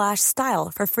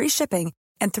quince.com/style for free shipping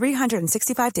and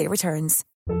 365-day returns.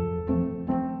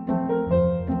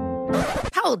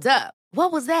 Hold up.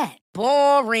 What was that?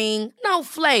 Boring. No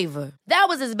flavor. That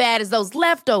was as bad as those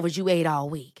leftovers you ate all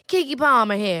week. Keke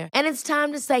Palmer here, and it's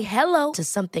time to say hello to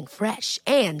something fresh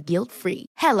and guilt-free.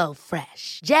 Hello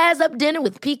Fresh. Jazz up dinner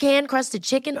with pecan-crusted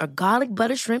chicken or garlic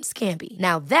butter shrimp scampi.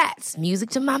 Now that's music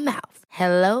to my mouth.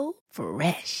 Hello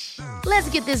Fresh. Let's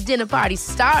get this dinner party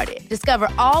started. Discover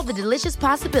all the delicious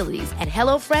possibilities at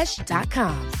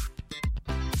hellofresh.com.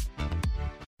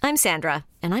 I'm Sandra,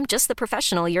 and I'm just the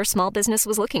professional your small business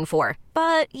was looking for.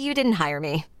 But you didn't hire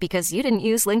me because you didn't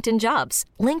use LinkedIn Jobs.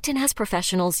 LinkedIn has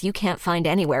professionals you can't find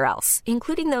anywhere else,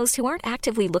 including those who aren't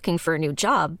actively looking for a new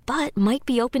job, but might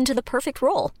be open to the perfect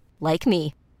role, like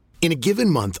me. In a given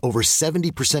month, over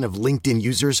 70% of LinkedIn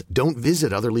users don't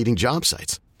visit other leading job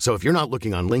sites. So if you're not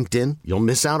looking on LinkedIn, you'll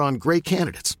miss out on great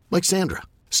candidates like Sandra.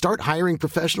 Start hiring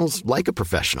professionals like a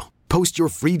professional. Post your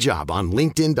free job on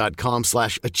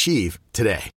linkedin.com/achieve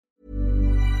today.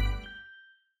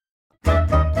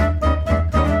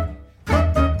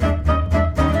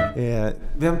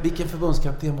 Vilken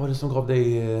förbundskapten var det som gav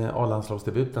dig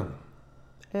A-landslagsdebuten?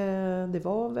 Det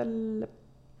var väl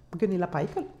Gunilla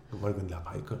Pajkull. Var det Gunilla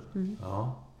Pajkull? Mm.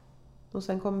 Ja. Och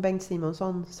sen kom Bengt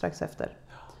Simonsson strax efter.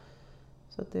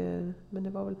 Så att men det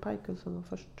var väl Pajkull som var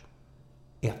först.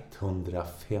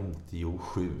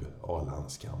 157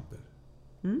 A-landskamper.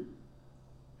 Mm.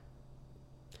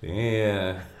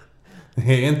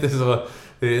 Det är inte så...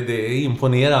 Det är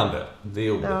imponerande. Det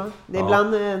är det är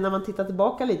ibland när man tittar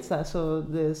tillbaka lite så här, så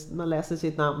man läser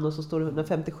sitt namn och så står det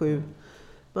 157.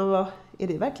 Man bara, är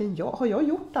det verkligen jag? Har jag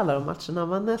gjort alla de matcherna?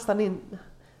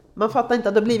 Man fattar inte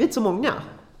att det har blivit så många.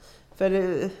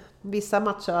 För vissa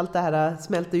matcher, allt det här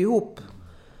smälter ihop.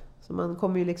 Så man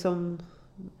kommer ju liksom...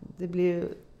 Det blir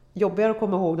jobbigare att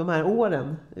komma ihåg de här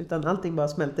åren. Utan allting bara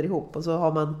smälter ihop. Och så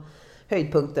har man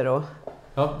höjdpunkter och...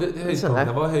 Ja,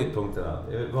 höjdpunkterna. Vad är höjdpunkterna?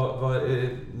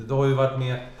 Du har ju varit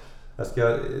med... Jag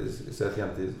ska säga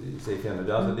till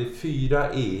nu. Alltså det är 4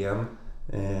 EM.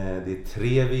 Det är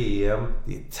 3 VM.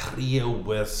 Det är 3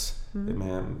 OS.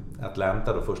 Med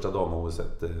Atlanta då, första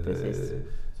dam-OSet.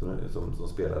 Som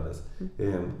spelades.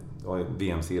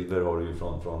 VM-silver har du ju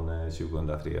från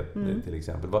 2003 till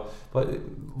exempel.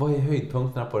 Vad är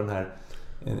höjdpunkterna på den här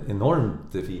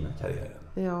enormt fina karriären?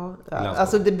 Ja,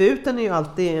 alltså debuten är ju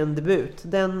alltid en debut.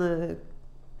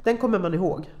 Den kommer man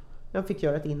ihåg. Jag fick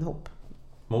göra ett inhopp.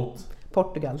 Mot?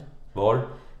 Portugal. Var?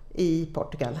 I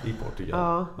Portugal. I Portugal.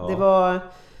 Ja, det var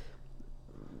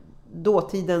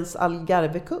dåtidens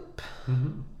Algarve Cup.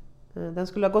 Den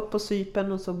skulle ha gått på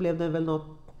Cypern och så blev det väl något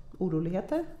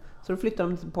oroligheter. Så då flyttade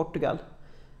de till Portugal.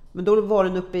 Men då var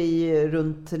den uppe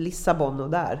runt Lissabon och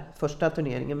där, första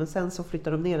turneringen. Men sen så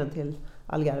flyttade de ner den till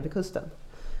Algarvekusten.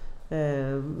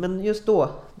 Men just då,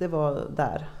 det var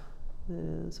där.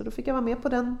 Så då fick jag vara med på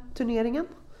den turneringen.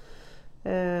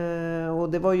 Och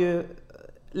det var ju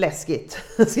läskigt,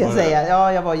 ska jag säga.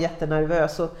 Ja, jag var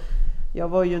jättenervös och jag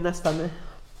var ju nästan...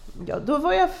 Ja, då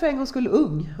var jag för en gång skulle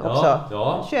ung också.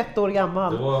 Ja. 21 år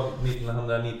gammal. Det var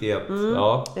 1991.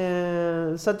 Ja.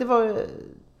 Så att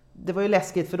det var ju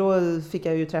läskigt, för då fick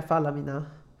jag ju träffa alla mina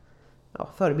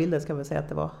förebilder, ska man säga att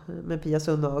det var. Med Pia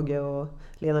Sundhage och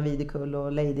Lena Videkull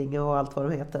och Leidinge och allt vad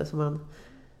de heter. Som man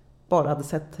bara hade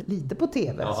sett lite på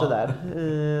tv.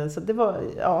 Sådär. Så det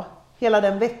var, hela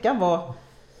den veckan var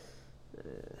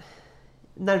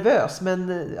nervös. Men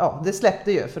det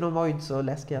släppte ju, för de var ju inte så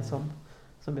läskiga som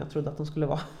jag trodde att de skulle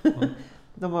vara.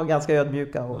 De var ganska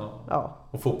ödmjuka.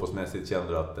 Och fotbollsmässigt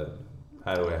kände du att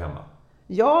här är jag hemma?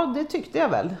 Ja, det tyckte jag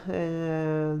väl.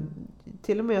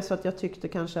 Till och med så att jag tyckte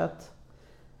kanske att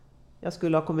jag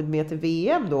skulle ha kommit med till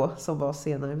VM då, som var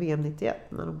senare, VM 91,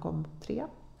 när de kom 3.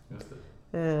 Just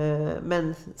det.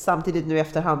 Men samtidigt nu i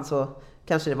efterhand så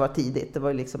kanske det var tidigt. Det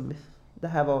var liksom, det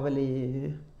här var väl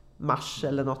i mars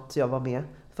eller något jag var med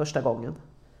första gången.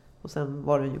 Och sen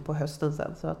var det ju på hösten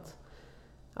sen, så att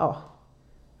ja,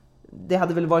 det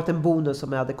hade väl varit en bonus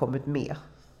om jag hade kommit med.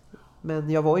 Men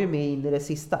jag var ju med in i det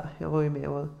sista. Jag var ju med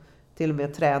och till och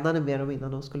med tränade med dem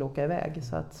innan de skulle åka iväg.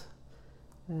 Så att,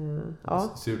 ja.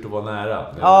 Surt att vara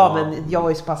nära. Ja, men jag var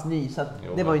ju så pass ny så att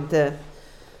det var inte...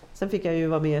 Sen fick jag ju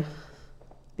vara med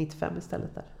 95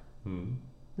 istället där.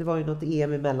 Det var ju något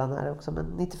EM emellan här också. Men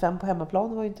 95 på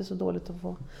hemmaplan var ju inte så dåligt att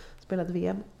få spela ett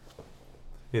VM.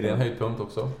 Är det en höjdpunkt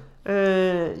också?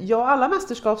 Ja, alla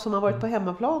mästerskap som har varit på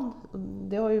hemmaplan,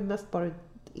 det har ju mest varit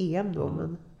EM då,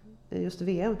 men just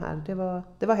VM här,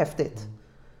 det var häftigt.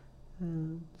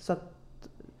 Så att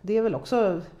det är väl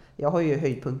också, jag har ju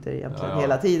höjdpunkter egentligen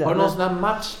hela tiden. Har du någon sån här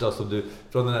match då som du,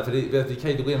 från den här, för vi kan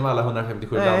ju inte gå igenom alla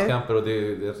 157 landskamper och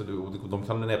de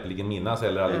kan du näppeligen minnas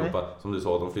eller allihopa, som du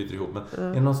sa, de flyter ihop, men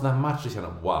är det någon sån här match du känner,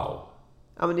 wow?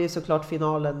 Ja, men det är såklart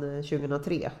finalen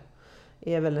 2003.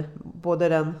 Det är väl både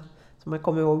den som jag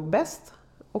kommer ihåg bäst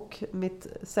och mitt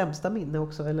sämsta minne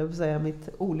också, eller vad säga, mitt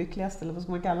olyckligaste, eller vad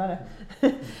ska man kalla det,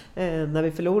 när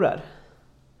vi förlorar.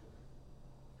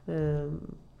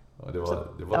 Ja, det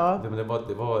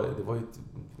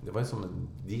var ju som en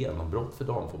genombrott för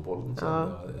damfotbollen. Ja.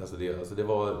 Det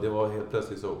var helt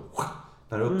plötsligt så,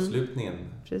 den här uppslutningen.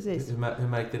 Precis. Hur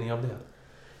märkte ni av det?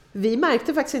 Vi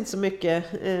märkte faktiskt inte så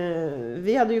mycket.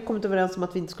 Vi hade ju kommit överens om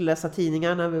att vi inte skulle läsa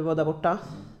tidningar när vi var där borta.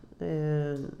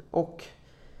 Och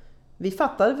vi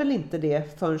fattade väl inte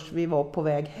det förrän vi var på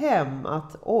väg hem,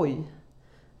 att oj,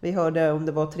 vi hörde om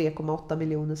det var 3,8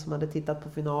 miljoner som hade tittat på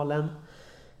finalen.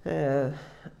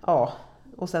 Ja,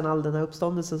 och sen all den här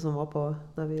uppståndelsen som var på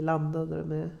när vi landade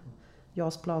med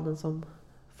JAS-planen som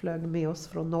flög med oss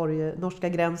från norska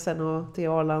gränsen och till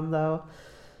Arlanda. Och,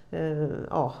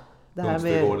 ja, det här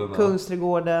med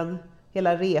Kungsträdgården,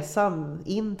 hela resan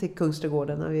in till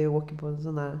Kungsträdgården när vi åker på en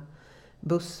sån här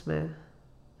buss med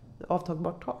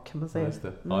avtagbart tak, kan man säga. Just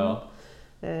det. Ja.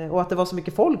 Och att det var så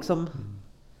mycket folk som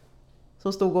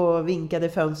stod och vinkade i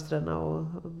fönstren och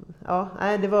ja,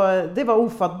 nej, det var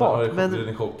ofattbart. Ja, men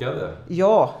ni chockade?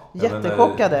 Ja,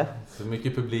 jättechockade. Så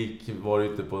mycket publik var det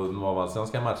inte på de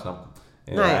allsvenska matcherna.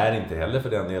 Nej. Är inte heller för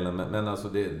den delen, men alltså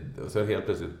det så helt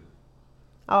plötsligt.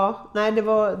 Ja, nej, det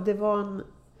var en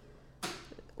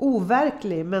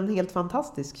overklig men helt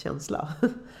fantastisk känsla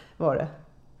var det.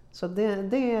 Så det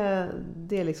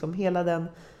är liksom hela den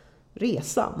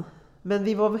resan. Men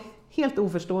vi var helt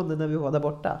oförstående när vi var där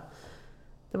borta.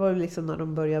 Det var liksom när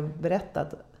de började berätta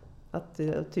att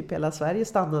typ hela Sverige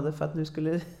stannade för att nu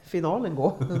skulle finalen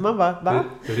gå. Man bara, va?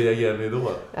 Hur reagerade ni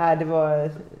då? Nej, det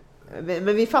var... Men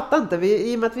vi fattade inte.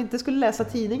 I och med att vi inte skulle läsa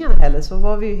tidningarna heller så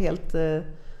var vi ju helt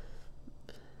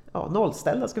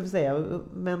nollställda, ska vi säga.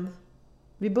 Men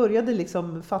vi började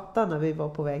liksom fatta när vi var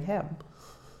på väg hem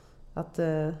att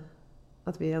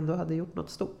vi ändå hade gjort något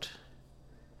stort.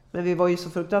 Men vi var ju så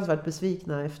fruktansvärt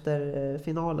besvikna efter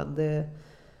finalen. Det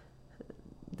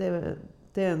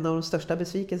är en av de största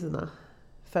besvikelserna.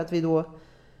 För att vi då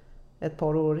ett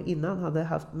par år innan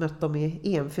hade mött dem i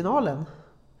EM-finalen.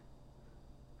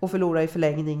 Och förlorade i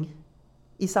förlängning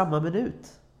i samma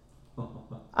minut.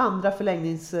 Andra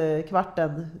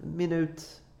förlängningskvarten,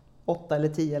 minut 8 eller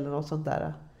 10 eller något sånt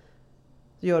där.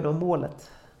 Gör de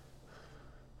målet.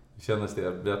 Kändes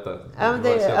det? Berätta.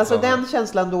 Alltså den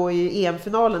känslan då i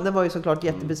EM-finalen, den var ju såklart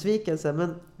jättebesvikelse.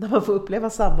 Men när man får uppleva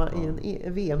samma i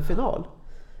en VM-final.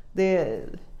 Det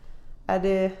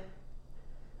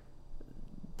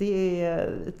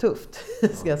är tufft,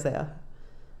 ska jag säga.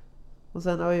 Och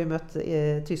sen har jag ju mött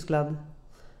Tyskland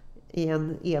i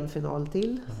en EM-final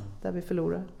till, där vi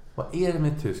förlorar. Vad är det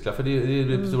med Tyskland? För det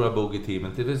är stora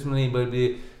bogey-teamet. Det är som när ni börjar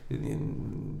bli...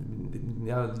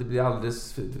 det blir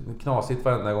alldeles knasigt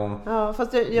varenda gång. Ja,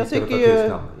 fast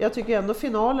jag tycker ändå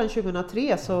finalen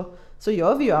 2003 så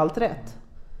gör vi ju allt rätt.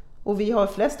 Och vi har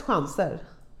flest chanser.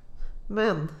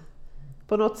 Men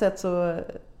på något sätt så...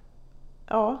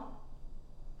 Ja,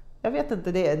 jag vet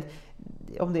inte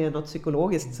om det är något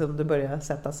psykologiskt som det börjar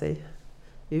sätta sig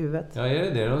i huvudet. Ja,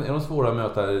 är det? Är de svåra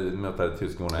att möta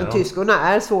tyskorna? Tyskorna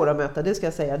är svåra att möta, det ska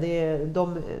jag säga.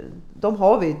 De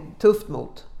har vi tufft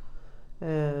mot.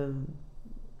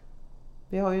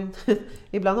 Vi har ju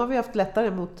ibland har vi haft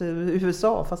lättare mot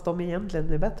USA, fast de egentligen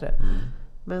är bättre.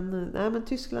 Men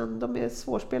Tyskland, de är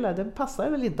svårspelare. Den passar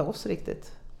väl inte oss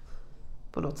riktigt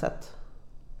på något sätt.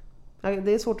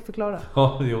 Det är svårt att förklara.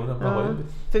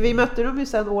 För vi mötte dem ju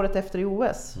sen året efter i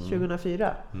OS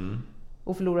 2004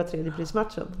 och förlorade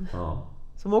tredjeprismatchen.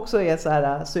 Som också är så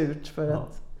här surt för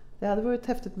att det hade varit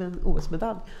häftigt med en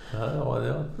OS-medalj. Ja,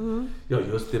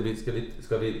 just det.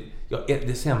 Ska vi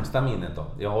det sämsta minnet då.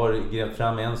 Jag har grävt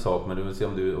fram en sak, men du vill se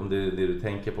om det är det du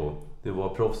tänker på. Det var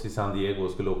proffs i San Diego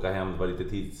och skulle åka hem. Det var lite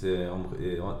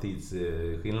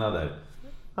tidsskillnader.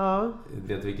 Ja.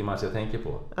 Vet du vilken match jag tänker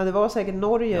på? Ja, det var säkert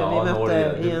Norge vi mötte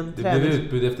Norge. i en det blev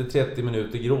utbud efter 30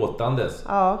 minuter gråtandes.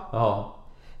 Ja.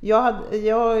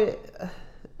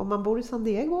 Om man bor i San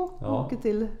Diego och åker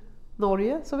till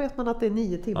Norge så vet man att det är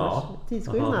 9 timmars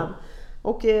tidsskillnad.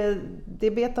 Och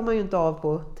det betar man ju inte av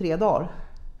på 3 dagar,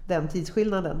 den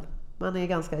tidsskillnaden. Man är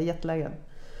ganska jetlaggad.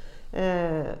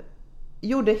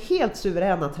 Gjorde helt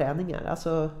suveräna träningar.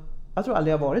 Alltså, jag tror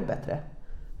aldrig jag varit bättre.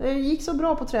 Det gick så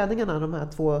bra på träningarna de här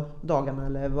 2 dagarna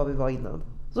eller vad vi var innan.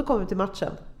 Så kom vi till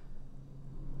matchen.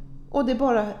 Och det är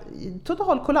bara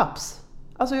total kollaps.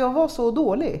 Alltså jag var så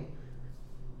dålig.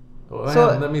 Vad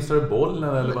hände? Missade du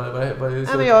bollen eller vad är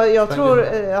så? Nej, men jag tror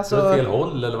alltså fel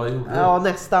håll eller vad gjorde du? Ja,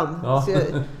 nästan. Ja.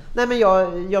 Nej, men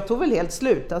jag tog väl helt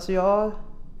slut. Alltså jag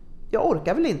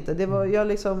orkar väl inte. Det var jag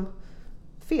liksom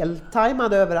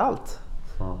feltajmade överallt.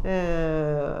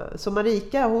 Så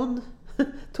Marika, hon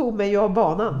tog mig av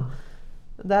banan.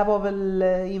 Det här var väl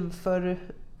inför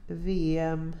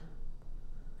VM.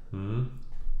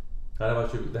 Det här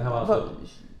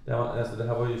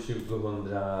var ju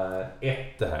 2001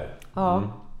 det här. Ja.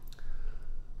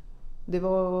 Det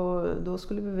var då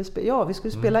skulle vi spela. Vi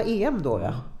skulle spela EM då,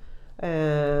 ja.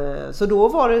 Så då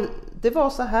var det var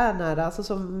så här nära, alltså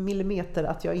som millimeter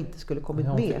att jag inte skulle kommit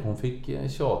med. Hon fick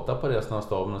tjata på resten av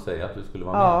staben och säga att du skulle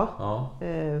vara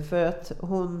med. För att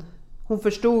hon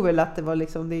förstod väl att det var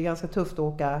liksom, det är ganska tufft att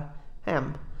åka hem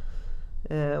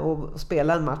och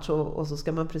spela en match och så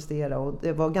ska man prestera, och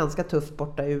det var ganska tufft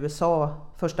borta i USA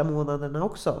första månaderna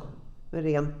också.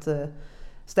 Rent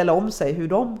ställa om sig hur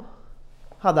de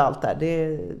hade allt där. Det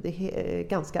är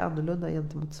ganska annorlunda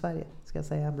gentemot Sverige, ska jag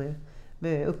säga,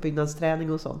 med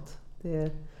uppbyggnadsträning och sånt.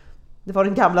 Det var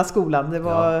den gamla skolan. Det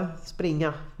var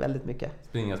springa väldigt mycket.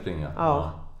 Springa.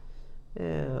 Ja.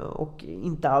 Och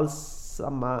inte alls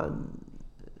samma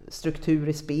struktur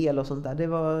i spel och sånt där.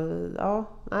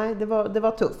 Det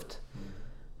var tufft.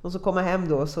 Och så kom jag hem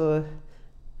då, så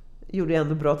gjorde jag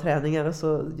ändå bra träningar och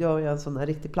så gör jag en sån här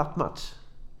riktig plattmatch.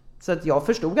 Så att jag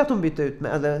förstod att de bytte ut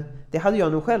mig, eller det hade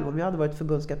jag nog själv. Om jag hade varit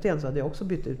förbundskapten så hade jag också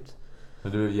bytt ut.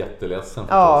 Men du är jätteledsen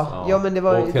förstås. Ja, men det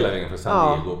var och hela vägen från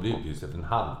San Diego och blev just efter en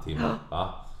halvtimme.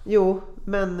 Va? Jo,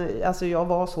 men alltså jag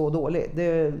var så dålig.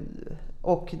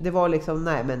 Och det var liksom,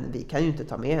 nej men vi kan ju inte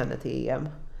ta med henne till EM.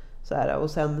 Så här,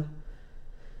 och sen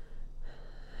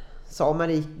sa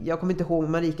Marika, jag kommer inte ihåg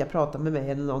om Marika pratade med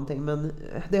mig eller någonting, men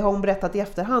det har hon berättat i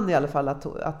efterhand i alla fall,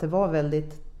 att det var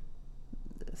väldigt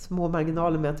små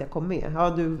marginaler med att jag kom med. Ja,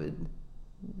 du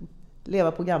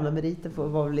leva på gamla meriter för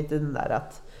var lite den där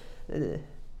att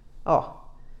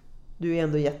du är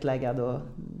ändå jetlaggad och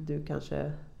du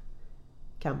kanske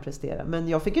kan prestera. Men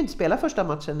jag fick ju inte spela första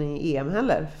matchen i EM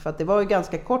heller, för att det var ju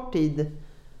ganska kort tid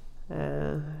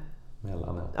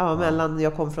mellan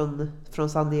jag kom från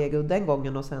San Diego den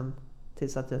gången och sen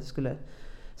tills att jag skulle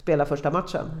spela första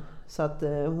matchen. Så att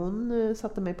hon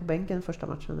satte mig på bänken första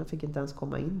matchen. Jag fick inte ens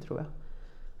komma in, tror jag.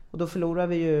 Och då förlorade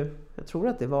vi ju, jag tror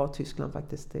att det var Tyskland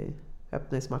faktiskt i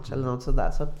öppningsmatch eller något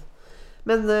sådär. Så att,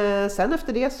 men sen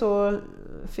efter det så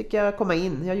fick jag komma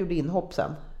in. Jag gjorde inhopp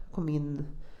sen. Kom in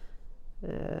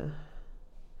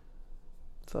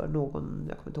för någon,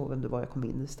 jag kommer inte ihåg vem det var jag kom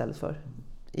in istället för.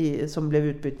 Som blev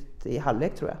utbytt i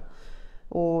halvlek, tror jag.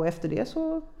 Och efter det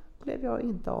så blev jag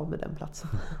inte av med den platsen.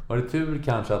 Var det tur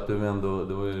kanske att du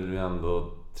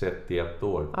ändå 31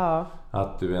 år. Ja.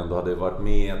 Att du ändå hade varit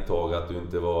med ett tag, att du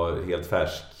inte var helt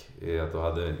färsk, att du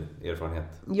hade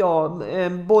erfarenhet? Ja,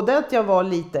 både att jag var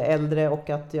lite äldre och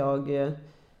att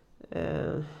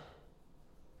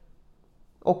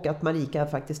och att Marika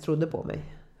faktiskt trodde på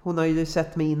mig. Hon har ju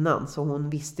sett mig innan, så hon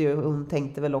visste ju, hon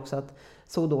tänkte väl också att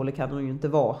så dålig kan hon ju inte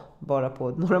vara bara på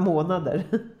några månader.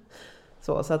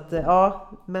 Så att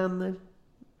men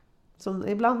så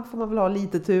ibland får man väl ha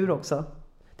lite tur också.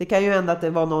 Det kan ju hända att det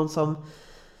var någon som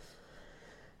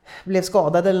blev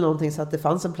skadad eller någonting, så att det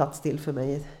fanns en plats till för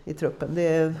mig i truppen.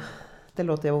 Det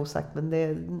låter jag osagt,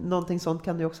 men någonting sånt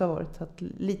kan det också ha varit. Så att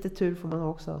lite tur får man ha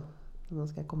också när man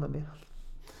ska komma med.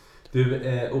 Du,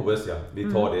 OS,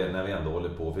 vi tar det när vi ändå håller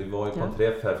på. För vi var ju på en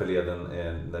träff här förleden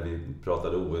när vi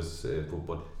pratade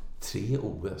OS-fotboll. 3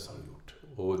 OS har du gjort.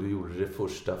 Och du gjorde det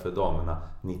första för damerna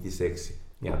 96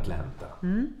 i Atlanta.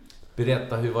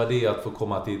 Berätta, hur var det att få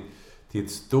komma till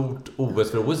ett stort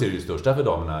OS? För OS är det ju största för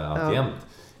damerna alltjämt.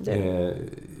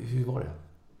 Hur var det?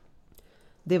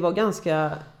 Det var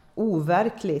ganska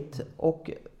overkligt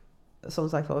och som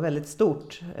sagt var väldigt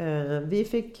stort. Vi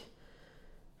fick...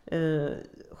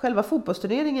 Själva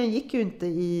fotbollsturneringen gick ju inte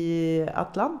i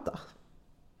Atlanta.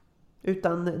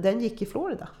 Utan den gick i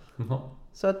Florida. Mm.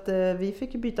 Så att vi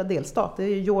fick ju byta delstat. Det är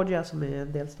ju Georgia som är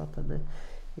delstaten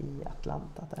i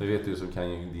Atlanta. Där. Det vet du som kan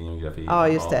din geografi. Ja,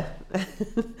 just det.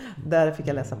 Där fick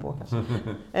jag läsa på kanske.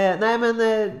 Nej,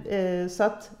 men så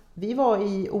att vi var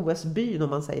i OS-byn, om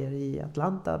man säger, i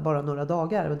Atlanta bara några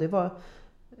dagar. Och det var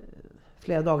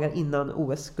flera dagar innan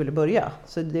OS skulle börja.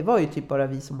 Så det var ju typ bara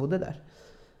vi som bodde där.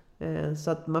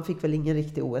 Så att man fick väl ingen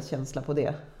riktig OS-känsla på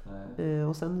det.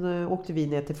 Och sen åkte vi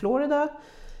ner till Florida.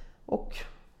 Och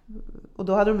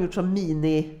då hade de gjort som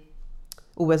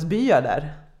mini-OS-byar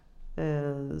där.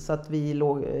 Så att vi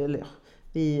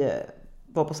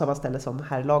var på samma ställe som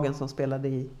herrlagen som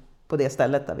spelade på det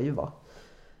stället där vi var.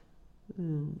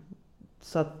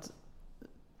 Så att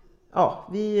ja,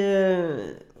 vi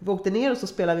åkte ner och så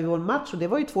spelade vi vår match. Och det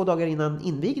var ju 2 dagar innan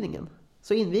invigningen.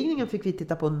 Så invigningen fick vi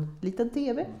titta på en liten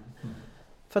tv.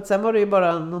 För att sen var det ju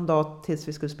bara någon dag tills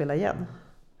vi skulle spela igen.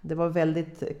 Det var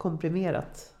väldigt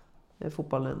komprimerat,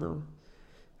 fotbollen och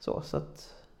så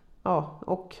att ja,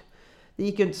 och det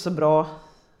gick ju inte så bra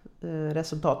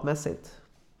resultatmässigt.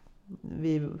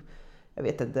 Jag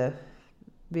vet inte.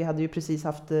 Vi hade ju precis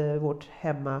haft vårt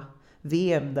hemma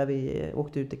VM där vi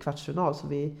åkte ut i kvartsfinal, så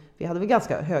vi hade väl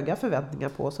ganska höga förväntningar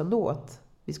på oss ändå att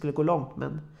vi skulle gå långt,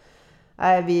 men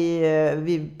nej,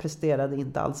 vi presterade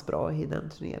inte alls bra i den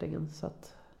turneringen, så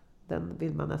att den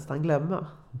vill man nästan glömma.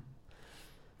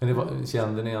 Men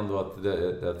kände ni ändå att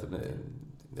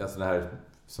alltså det här,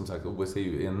 som sagt, OS är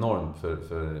ju enormt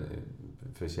för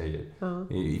tjejer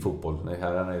i fotboll. Nej,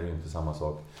 herrarna är det ju inte samma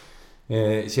sak.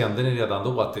 Kände ni redan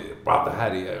då att det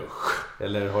här är...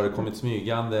 Eller har det kommit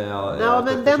smygande? Ja,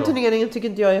 men den turneringen tycker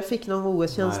inte jag fick någon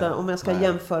OS-känsla om jag ska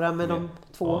jämföra med de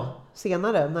 2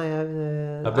 senare. När jag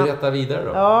berättar vidare då.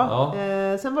 Ja.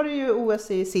 Sen var det ju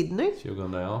OS i Sydney.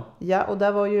 2000, ja. Ja, och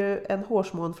där var ju en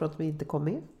hårsmån för att vi inte kom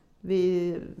med.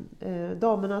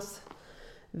 Damernas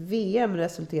VM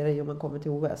resulterar i om man kommer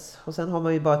till OS. Och sen har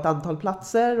man ju bara ett antal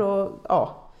platser. Och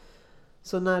ja,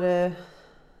 så när det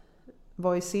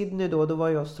var i Sydney då var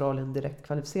ju Australien direkt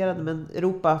kvalificerade, men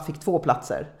Europa fick 2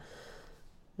 platser.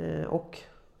 Och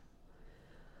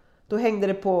då hängde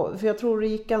det på, för jag tror det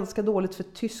gick ganska dåligt för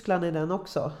Tyskland i den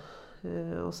också.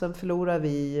 Och sen förlorade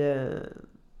vi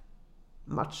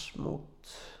match mot,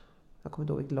 jag kommer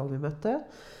inte ihåg vilket lag vi mötte.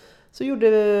 Så gjorde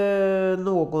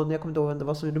någon, jag kommer inte ihåg vem det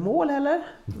var som gjorde mål heller.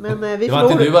 Men vi det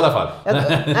var inte du i alla fall.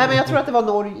 Nej, men jag tror att det var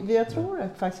Norge. Jag tror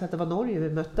faktiskt att det var Norge vi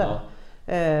mötte.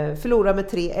 Förlorade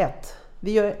med 3-1.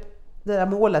 Vi gör det där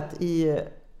målet i,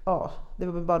 det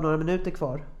var bara några minuter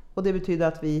kvar. Och det betyder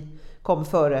att vi kom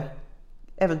före,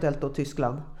 eventuellt då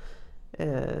Tyskland.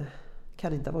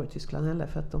 Kan inte ha varit Tyskland heller,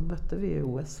 för att de mötte vi i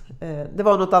OS. Det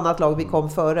var något annat lag vi kom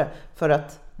före, för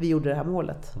att vi gjorde det här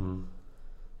målet.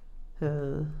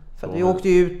 För att vi åkte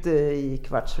ju ut i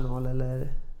kvartsfinal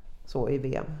eller så i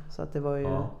VM. Så att det var ju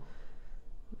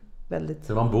väldigt...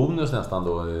 Det var en bonus nästan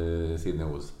då i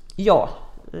Sydney-OS. Ja,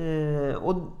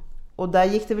 och där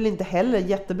gick det väl inte heller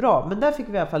jättebra. Men där fick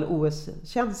vi i alla fall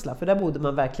OS-känsla. För där bodde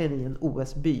man verkligen i en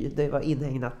OS-by. Det var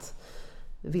inhägnat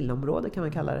villaområde kan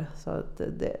man kalla det. Så att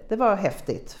det var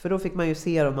häftigt. För då fick man ju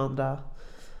se de andra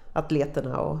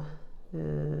atleterna och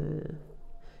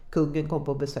kungen kom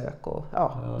på besök. Och,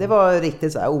 det var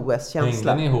riktigt så här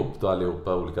OS-känsla. Hängde ni ihop då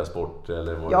allihopa, olika sporter?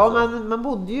 Eller var man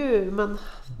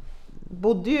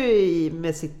bodde ju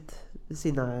med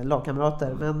sina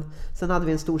lagkamrater, men sen hade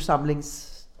vi en stor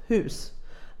samlingshus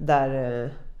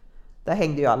där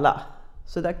hängde ju alla.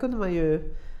 Så där kunde man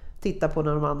ju titta på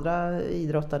när de andra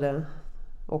idrottade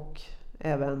och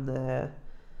även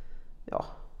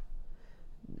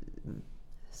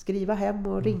skriva hem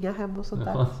och ringa hem och sånt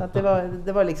där. Så att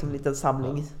det var liksom en liten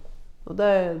samling. Och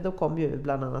då kom ju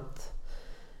bland annat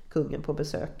kungen på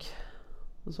besök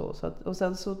och så att, och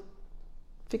sen så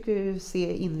fick vi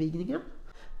se invigningen.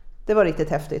 Det var riktigt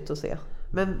häftigt att se.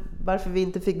 Men varför vi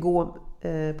inte fick gå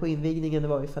på invigningen, det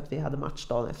var ju för att vi hade match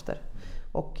dagen efter.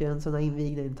 Och en sån här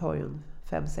invigning tar ju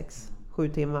 5, 6, 7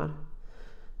 timmar.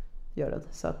 Gör den.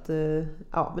 Så att,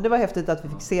 men det var häftigt att vi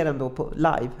fick se den då på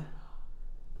live.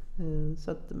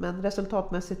 Så att, men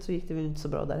resultatmässigt så gick det väl inte så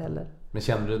bra där heller. Men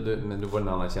kände du, men det var en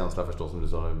annan känsla förstås som du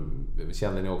sa,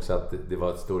 kände ni också att det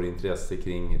var ett stort intresse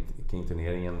kring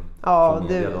turneringen? Ja,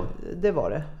 det var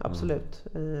det, absolut.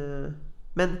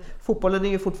 Men fotbollen är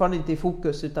ju fortfarande inte i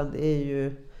fokus, utan det är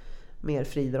ju mer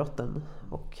friidrotten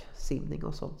och simning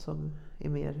och sånt som är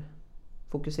mer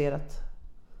fokuserat.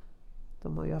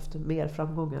 De har ju haft mer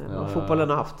framgångar än vad fotbollen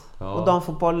har haft. Ja. Och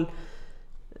damfotboll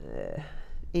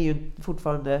är ju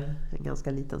fortfarande en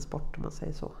ganska liten sport om man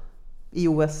säger så. I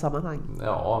OS-sammanhang.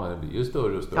 Ja, men det blir ju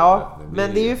större och större. Ja,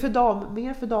 men det är ju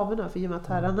mer för damerna. För i och med att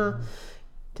herrarna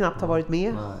knappt har varit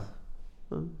med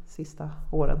de sista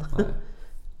åren.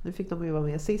 Nu fick de ju vara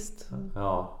med sist.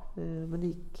 Ja. Men det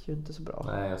gick ju inte så bra.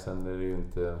 Nej, och sen är det ju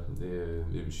inte... Det är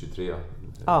U23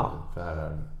 för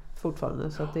herrar.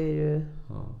 Fortfarande, så att det är ju...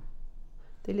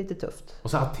 Det är lite tufft.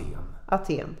 Och så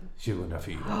Aten.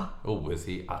 2004. OS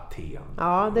i Aten.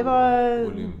 Ja, det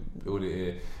var...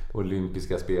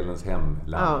 Olympiska spelens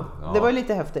hemland. Ja, det var ju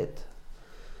lite häftigt.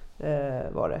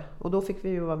 Var det. Och då fick vi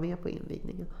ju vara med på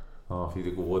invigningen. Ja, fick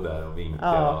du gå där och vinka.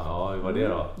 Ja, hur var det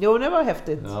då? Jo, det var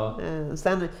häftigt. Ja.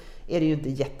 Sen är det ju inte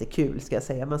jättekul, ska jag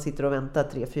säga. Man sitter och väntar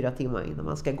 3-4 timmar innan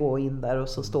man ska gå in där. Och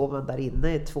så står man där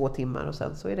inne i 2 timmar och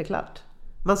sen så är det klart.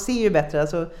 Man ser ju bättre,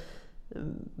 alltså...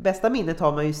 Bästa minnet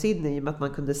har man ju i Sydney i och med att man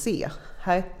kunde se.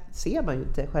 Här ser man ju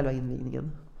inte själva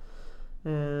invigningen.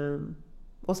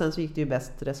 Och sen så gick det ju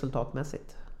bäst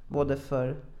resultatmässigt. Både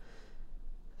för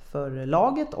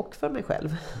laget och för mig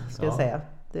själv, ska jag säga.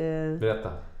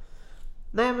 Berätta.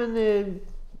 Nej, men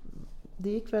det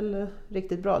gick väl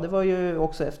riktigt bra. Det var ju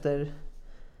också efter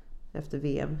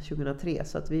VM 2003.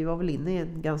 Så att vi var väl inne i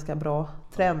en ganska bra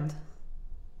trend.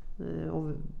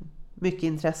 Och mycket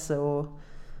intresse och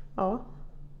ja,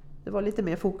 det var lite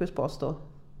mer fokus på oss då.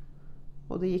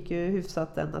 Och det gick ju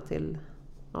hyfsat ända till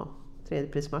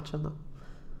tredjeprismatchen då.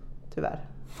 Tyvärr.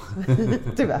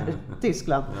 Tyvärr.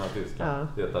 Tyskland. Ja, Tyskland.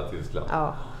 Ja. Detta Tyskland.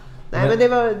 Ja. Nej, men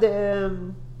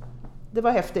det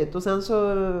var häftigt. Och sen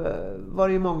så var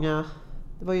det ju många...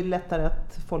 Det var ju lättare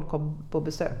att folk kom på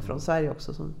besök från Sverige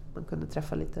också, som man kunde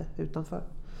träffa lite utanför.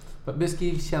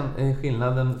 Beskriv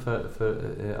skillnaden för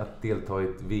att delta i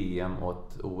ett VM och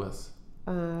ett OS.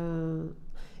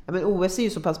 Ja, men OS är ju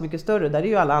så pass mycket större. Där är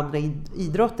ju alla andra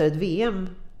idrotter. Ett VM,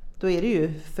 då är det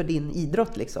ju för din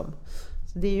idrott liksom.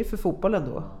 Så det är ju för fotbollen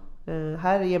då.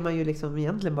 Här är man ju liksom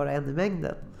egentligen bara en i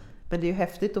mängden. Men det är ju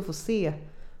häftigt att få se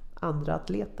andra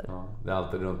atleter. Ja, det är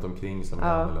alltid runt omkring som är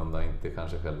annorlunda, inte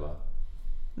kanske själva.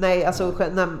 Nej, alltså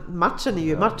matchen är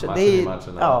ju matchen. Matchen det är ju,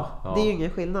 matchen, det är ju ingen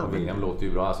skillnad. Och VM låter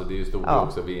ju bra, alltså det är ju stort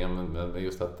också VM, men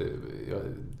just att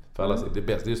för alla det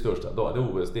bästa, det är största. Då är det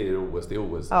OS, det är OS, det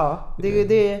är OS. Ja,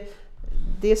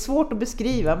 det är svårt att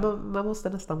beskriva, man måste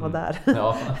nästan vara där.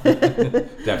 Ja,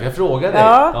 därför jag frågar dig.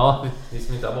 Ja, ni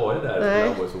som inte har varit där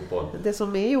för OS-fotboll. Det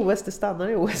som är i OS, det stannar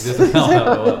i OS.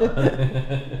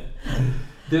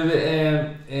 Du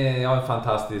har en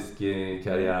fantastisk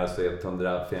karriär, så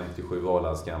 157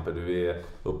 A-landskamper. Du är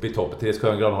uppe i toppen. Therese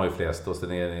Sjögran har ju flest. Och sen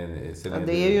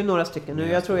det är ju några stycken nu.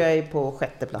 Jag tror jag är på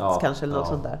 6:e plats kanske eller något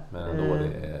sånt där.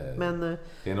 Men ändå,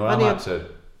 det är några matcher.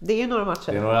 Det är ju några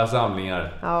matcher. Det är några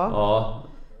samlingar. Ja.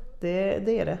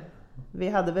 Det är det. Vi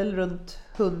hade väl runt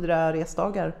 100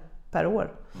 resdagar per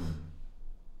år.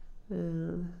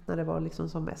 När det var liksom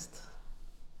som mest.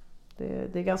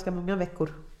 Det är ganska många veckor.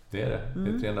 Det är det. Det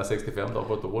är 365 dagar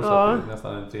på ett år, så det är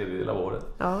nästan en tredjedel av året.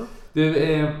 Ja.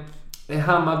 Du,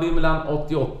 Hammarby mellan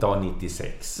 88 och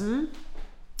 96.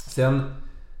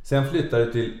 Sen flyttade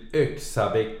du till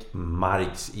Öxabäck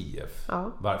Marks IF.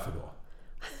 Ja. Varför då?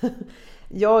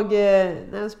 Jag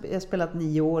spelat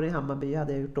 9 år i Hammarby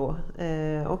hade jag gjort då.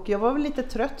 Och jag var väl lite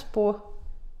trött på...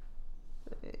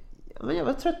 Jag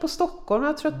var trött på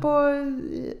Stockholm.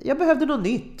 Jag behövde något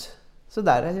nytt.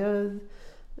 Sådär.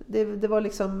 Det var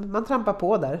liksom, man trampade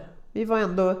på där. Vi var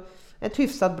ändå ett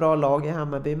hyfsat bra lag i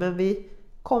Hammarby, men vi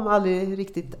kom aldrig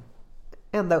riktigt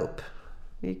ända upp.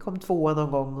 Vi kom 2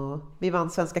 någon gång och vi vann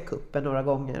Svenska cupen några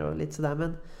gånger och lite sådär,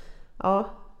 men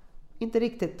inte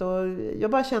riktigt. Och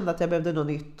jag bara kände att jag behövde något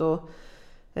nytt, och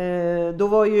då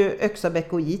var ju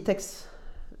Öxabäck och Jitex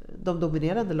de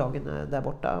dominerande lagen där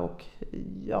borta, och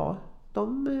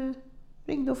de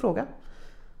ringde och frågade.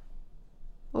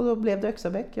 Och då blev det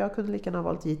Öxabäck. Jag kunde lika gärna ha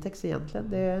valt Jitex egentligen.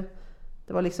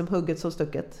 Det var liksom hugget som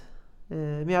stucket.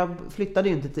 Men jag flyttade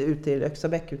ju inte ut till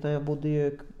Öxabäck, utan jag bodde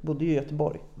ju i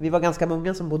Göteborg. Vi var ganska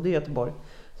många som bodde i Göteborg,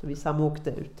 så vi samåkte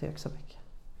ut till Öxabäck.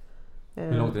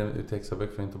 Hur långt är det ut till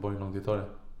Öxabäck från Göteborg? Hur långt det tar det?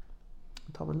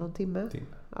 Det tar väl någon timme.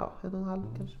 Ja, 1,5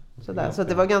 kanske. Sådär. Så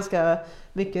det var ganska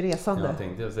mycket resande. Jag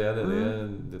tänkte säga det.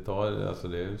 Det tar, alltså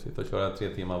det sitter och köra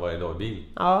 3 timmar varje dag i bil.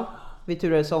 Ja. Vi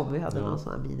turades om, vi hade någon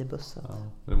sån här minibuss. Ja,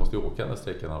 men du måste ju åka den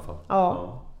sträckan i alla fall.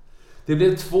 Ja. Det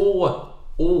blev 2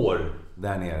 år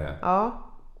där nere. Ja.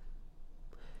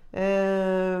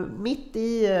 Mitt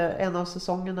i en av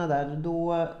säsongerna där,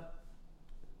 då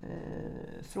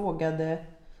frågade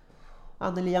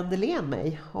Anneli Andelén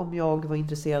mig om jag var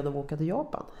intresserad av att åka till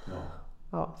Japan.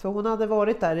 Ja, för hon hade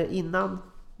varit där innan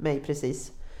mig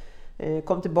precis.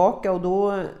 Kom tillbaka, och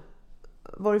då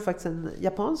var det faktiskt en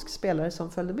japansk spelare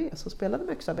som följde med, som spelade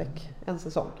med Öxabäck en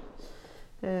säsong.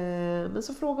 Men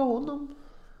så frågade hon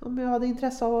om jag hade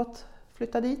intresse av att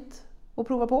flytta dit och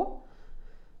prova på.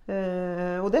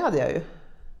 Och det hade jag ju.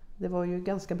 Det var ju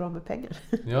ganska bra med pengar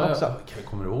också.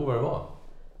 Kommer du ihåg vad det var?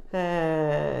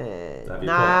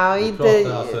 Nej, inte... Vi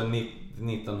pratar alltså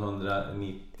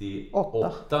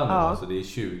 1998 nu, alltså det är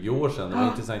 20 år sedan. Det var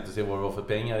intressant att se vad det var för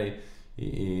pengar i...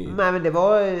 Nej, men det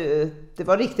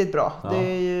var riktigt bra. Ja.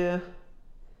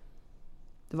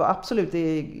 Det var absolut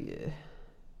i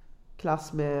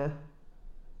klass med...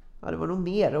 Ja, det var nog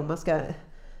mer. Om man ska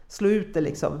slå ut det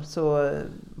liksom, så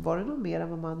var det nog mer än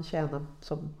vad man tjänar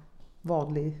som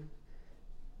vanlig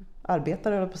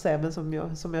arbetare, eller på att säga, men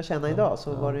som jag tjänar idag,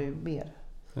 så var det ju mer.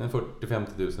 40-50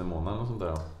 000 i månaden och sånt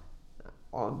där.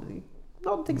 Ja,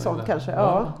 någonting sånt kanske.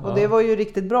 Ja. Och det var ju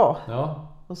riktigt bra. Ja.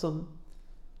 Och som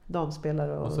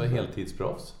damspelare. Och så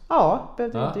heltidsproffs. Ja,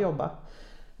 behövde ju inte jobba.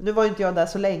 Nu var inte jag där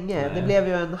så länge. Nej. Det blev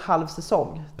ju en halv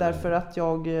säsong. Därför att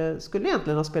jag skulle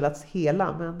egentligen ha spelat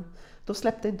hela, men då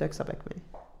släppte inte Öxabäck mig.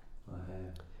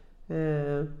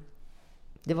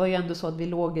 Det var ju ändå så att vi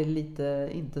låg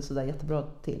inte så där jättebra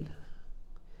till.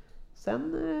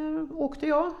 Sen åkte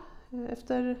jag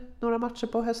efter några matcher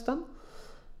på hösten.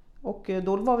 Och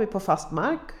då var vi på fast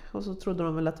mark. Och så trodde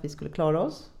de väl att vi skulle klara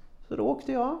oss. Så då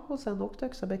åkte jag, och sen åkte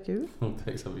Öxabäck ur. Ja,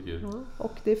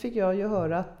 och det fick jag ju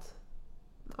höra att...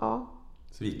 Ja.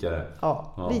 Svikare.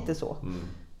 Ja, lite så.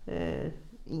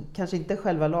 Kanske inte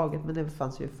själva laget, men det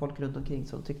fanns ju folk runt omkring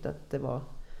som tyckte att det var...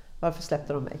 Varför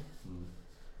släppte de mig?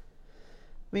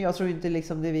 Men jag tror inte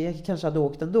liksom vi kanske hade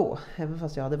åkt ändå, även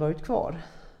fast jag hade varit kvar.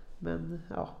 Men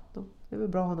ja, det är väl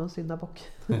bra att ha någon syndabock.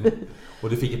 Och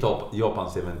du fick ett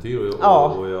Japans äventyr och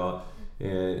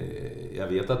jag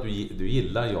vet att du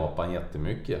gillar Japan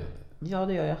jättemycket. Ja,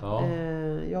 det gör jag. Ja.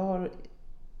 Jag har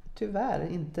tyvärr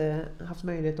inte haft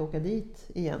möjlighet att åka dit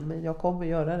igen, men jag kommer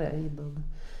göra det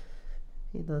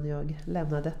innan jag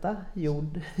lämnar detta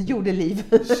jordeliv.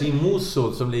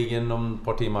 Shimizu som ligger någon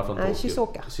par timmar från Tokyo.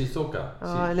 Shizuoka.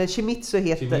 Ja, eller Shimizu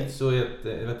heter. Shimizu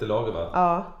heter laget, va?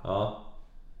 Ja.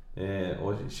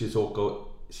 Och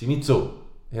Shimizu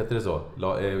heter det så?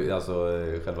 Alltså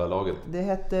själva laget.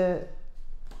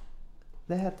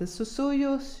 Det hette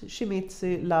Susuyu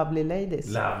Shimizu Lovely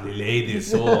Ladies. Lovely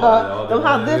Ladies, så. De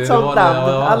hade ett sånt namn.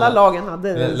 Alla lagen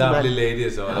hade det. Lovely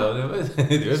Ladies, så.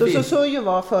 Så Susuyu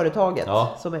var företaget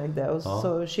som ägde. Och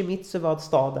så Shimizu var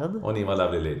staden. Och ni var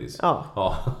Lovely Ladies?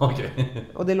 Ja, okej.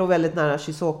 Och det låg väldigt nära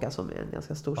Shizuoka, som är en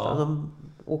ganska stor stad. De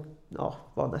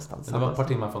var nästan samma. Det var ett par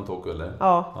timmar från Tokyo, eller?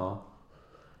 Ja.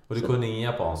 Och du kunde ingen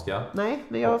japanska. Nej,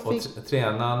 men jag fick... Och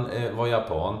tränaren var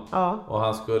japan. Ja. Och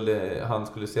han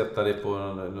skulle sätta dig på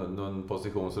någon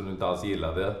position som du inte alls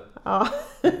gillade. Ja,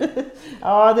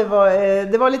 ja det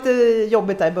var lite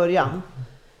jobbigt där i början.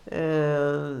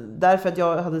 Därför att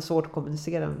jag hade svårt att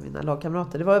kommunicera med mina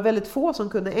lagkamrater. Det var väldigt få som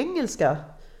kunde engelska.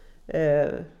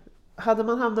 Hade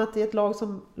man hamnat i ett lag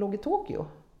som låg i Tokyo,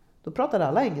 då pratade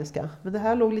alla engelska. Men det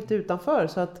här låg lite utanför,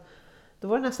 så att då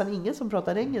var det nästan ingen som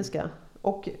pratade engelska.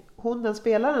 Och den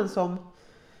spelaren som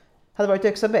hade varit i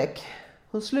Öxabäck,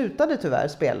 hon slutade tyvärr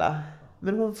spela.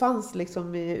 Men hon fanns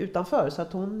liksom utanför, så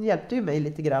att hon hjälpte ju mig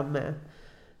lite grann med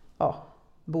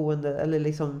boende, eller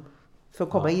liksom för att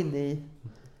komma in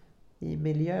i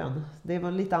miljön. Det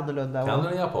var lite annorlunda. Kan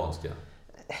du japanska?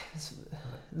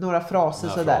 Några fraser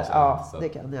sådär. Ja, det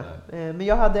kan jag. Men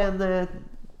jag hade en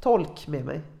tolk med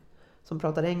mig som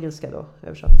pratade engelska då,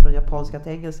 översatt från japanska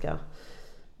till engelska.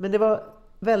 Men det var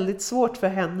väldigt svårt för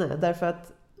henne, därför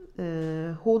att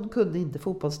hon kunde inte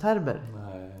fotbollstermer.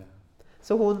 Nej.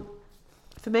 Så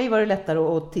för mig var det lättare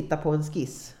att titta på en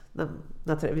skiss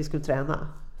när vi skulle träna.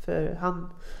 För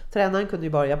tränaren kunde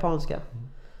ju bara japanska.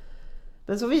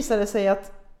 Men så visade det sig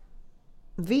att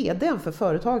vdn för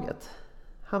företaget,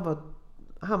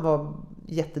 han var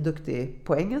jätteduktig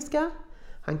på engelska.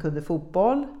 Han kunde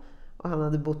fotboll och han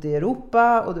hade bott i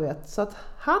Europa, och du vet, så att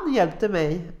han hjälpte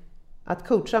mig att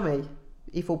coacha mig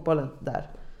i fotbollen där.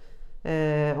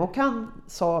 Och han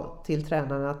sa till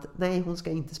tränaren att nej, hon ska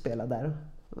inte spela där.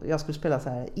 Jag skulle spela så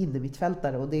här inne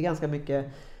mittfältare, och det är ganska mycket,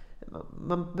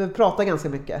 man behöver prata ganska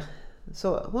mycket.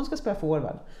 Så hon ska spela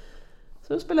forward.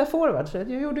 Så då spelade jag forward, så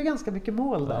jag gjorde ganska mycket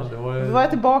mål där. Då var jag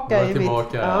tillbaka i mitt.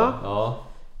 Ja.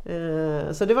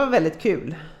 Så det var väldigt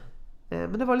kul.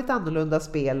 Men det var lite annorlunda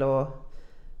spel, och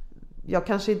jag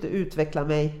kanske inte utvecklar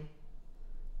mig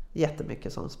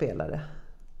jättemycket som spelare.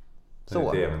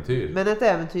 Så. Men ett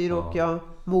äventyr, och jag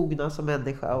mognar som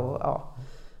människa och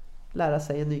lära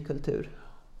sig en ny kultur.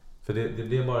 För det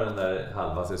blev bara den där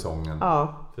halva säsongen.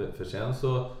 Ja. För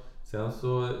sen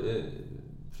så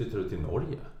flyttade du till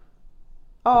Norge.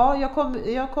 Ja,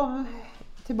 jag kom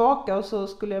tillbaka och så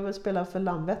skulle jag väl spela för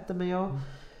Landvetter, men jag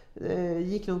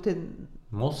gick nog till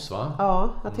Moss, va?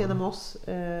 Ja, Athena Moss.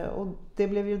 Och det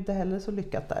blev ju inte heller så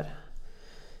lyckat där.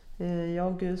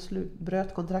 Jag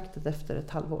bröt kontraktet efter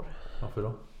ett halvår. Varför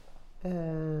då?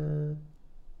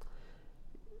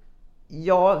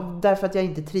 Ja, därför att jag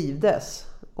inte trivdes.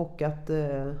 Och att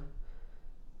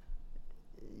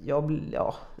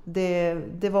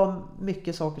det var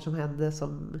mycket saker som hände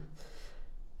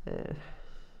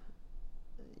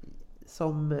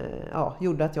som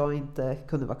gjorde att jag inte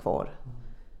kunde vara kvar.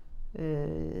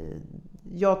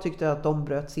 Jag tyckte att de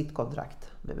bröt sitt kontrakt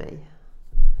med mig.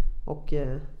 Och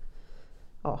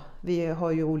vi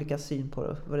har ju olika syn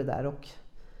på det där. Och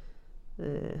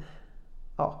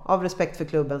av respekt för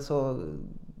klubben så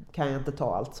kan jag inte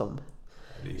ta allt som...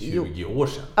 Det är 20 år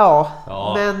sedan.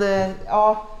 Ja. Men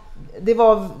det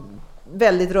var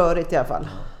väldigt rörigt i alla fall.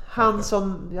 Han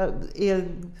som...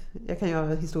 Jag kan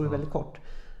göra historien väldigt kort.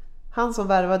 Han som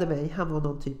värvade mig, han var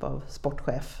någon typ av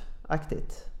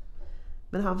sportchef-aktigt.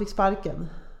 Men han fick sparken.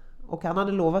 Och han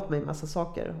hade lovat mig en massa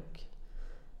saker.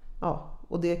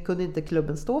 Och det kunde inte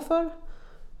klubben stå för.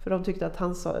 För de tyckte att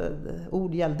hans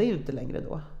ord gällde ju inte längre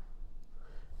då.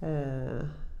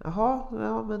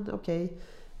 Men okej.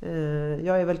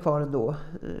 Jag är väl kvar ändå.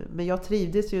 Men jag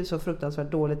trivdes ju så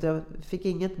fruktansvärt dåligt. Jag fick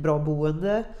inget bra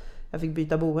boende. Jag fick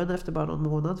byta boende efter bara någon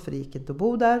månad, för det gick inte att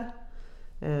bo där.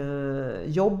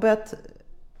 Jobbet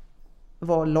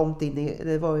var långt in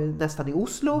det var ju nästan i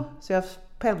Oslo, så jag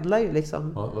pendlade ju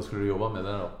liksom. Vad skulle du jobba med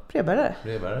där då?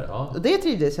 Brevbärare, ja. Och det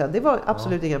trivdes jag. Det var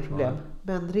absolut inga problem.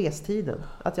 Men restiden,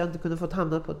 att jag inte kunde få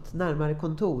hamna på ett närmare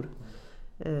kontor,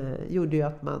 gjorde ju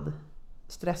att man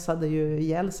stressade ju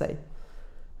ihjäl sig.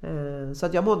 Så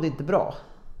att jag mådde inte bra.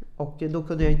 Och då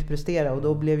kunde jag inte prestera, och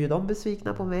då blev ju de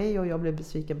besvikna på mig och jag blev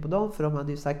besviken på dem, för de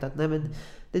hade ju sagt att nej, men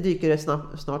det dyker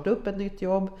snart upp ett nytt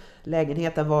jobb.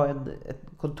 Lägenheten var en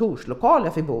kontorslokal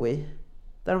jag fick bo i,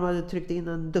 där de hade tryckt in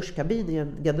en duschkabin i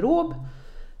en garderob.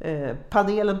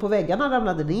 Panelen på väggarna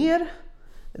ramlade ner.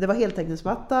 Det var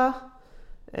heltäckningsmatta.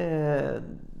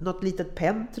 Något litet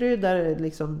pentry där det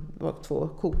liksom var 2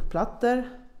 kokplattor.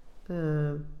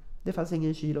 Det fanns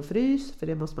ingen kyl och frys, för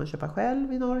det måste man köpa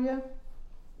själv i Norge.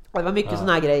 Och det var mycket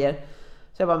såna här grejer.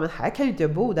 Så jag bara, men här kan ju inte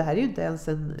jag bo. Det här är ju inte ens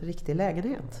en riktig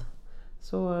lägenhet.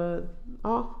 Så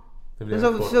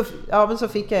men så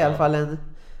fick jag i alla fall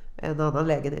en annan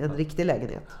lägenhet, en riktig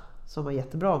lägenhet, som var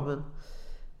jättebra, men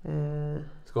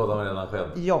skadan var redan skedd.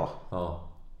 Ja.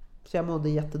 Så jag mådde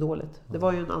jättedåligt. Det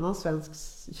var ju en annan svensk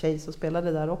tjej som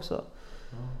spelade där också.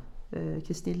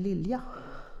 Kristin Lilja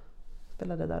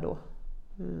spelade där då.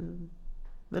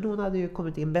 Men hon hade ju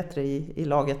kommit in bättre i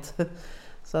laget.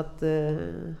 Så att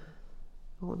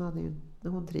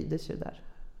hon trivdes ju där.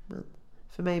 Men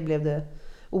för mig blev det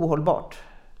ohållbart.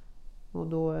 Och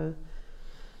då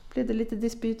blev det lite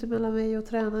dispyter mellan mig och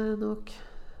tränaren och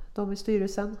de i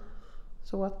styrelsen.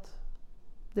 Så att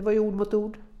det var ju ord mot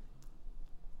ord.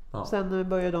 Sen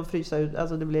började de frysa ut.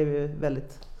 Alltså det blev ju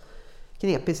väldigt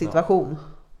knepig situation.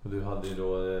 Och du hade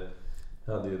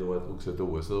ju då också ett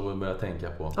OS, så då började jag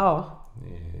tänka på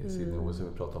i Sydney-OS som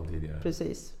vi pratade om tidigare.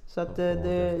 Precis. Så att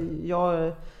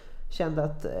jag kände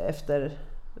att efter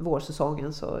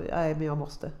vårsäsongen så men jag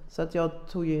måste. Så att jag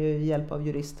tog ju hjälp av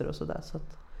jurister och sådär, så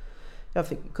att jag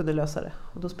kunde lösa det.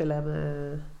 Och då spelade jag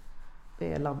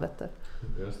med Landvetter.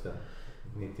 Just det.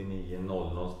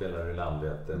 99-00 spelade du i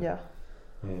Landvetter. Ja.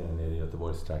 Nere i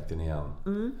Göteborgstrakten igen.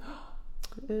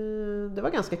 Det var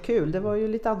ganska kul. Det var ju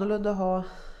lite annorlunda att ha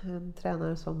en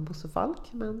tränare som Bosse Falk,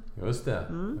 men... Just det.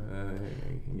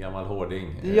 Gammal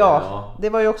hårding. Det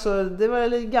var ju också, det var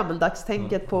lite gammeldags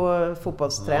tänket på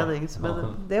fotbollsträning, men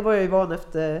det var jag ju van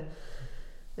efter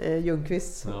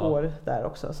Ljungqvists år där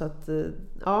också, så att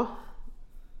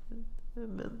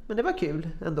men det var kul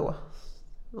ändå.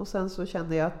 Och sen så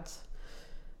kände jag att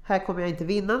här kommer jag inte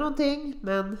vinna någonting,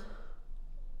 men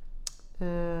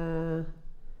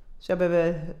så jag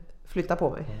behöver flytta på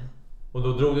mig. Och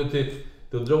då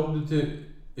drog du till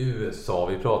USA.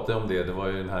 Vi pratade om det. Det var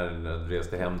ju den här när du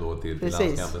reste hem då till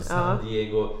landskampen. San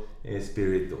Diego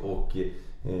Spirit och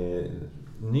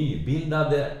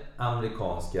nybildade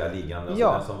amerikanska ligan.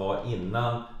 Alltså den som var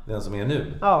innan den som är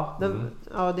nu.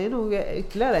 Det är nog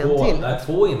ytterligare en till. Nej,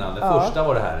 2 innan. Den första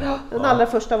var det här. Den allra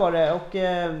första var det. Och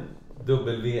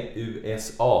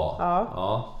WUSA.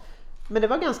 Men det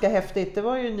var ganska häftigt. Det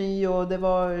var ju ny, och det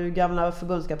var ju gamla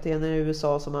förbundskaptener i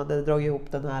USA som hade dragit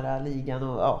ihop den här ligan,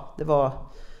 och den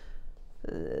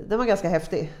var ganska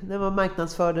häftig. Den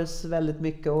marknadsfördes väldigt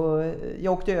mycket, och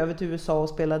jag åkte över till USA och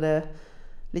spelade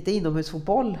lite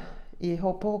inomhusfotboll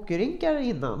på hockeyrinkar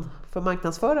innan, för att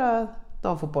marknadsföra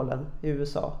damfotbollen i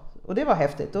USA. Och det var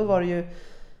häftigt. Då var det ju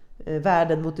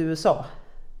världen mot USA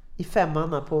i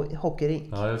 5-manna på hockeyrink.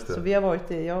 Ja, just det. Så jag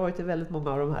har varit i väldigt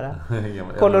många av de här.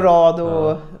 Colorado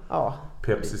och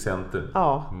Pepsi Center.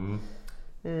 Ja.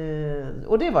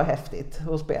 Och det var häftigt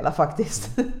att spela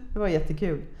faktiskt. Det var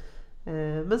jättekul.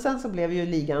 Men sen så blev ju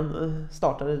ligan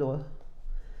startade då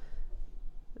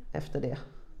efter det.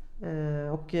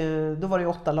 Och då var det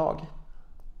 8 lag.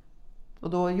 Och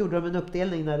då gjorde de en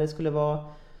uppdelning där det skulle vara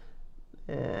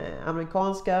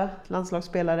amerikanska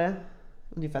landslagsspelare,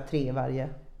 ungefär 3 varje.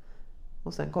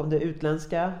 Och sen kom det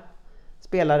utländska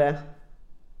spelare,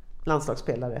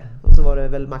 landslagsspelare. Och så var det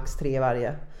väl max 3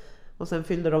 varje. Och sen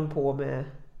fyllde de på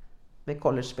med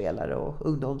college-spelare och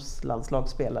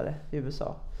ungdomslandslagsspelare i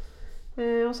USA.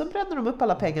 Och sen brände de upp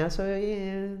alla pengar. Så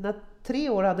när 3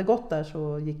 år hade gått där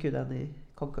så gick ju den i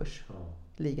konkurs,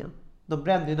 ligan. De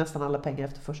brände ju nästan alla pengar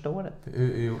efter första året.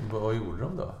 Vad gjorde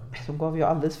de då? De gav ju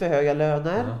alldeles för höga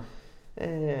löner.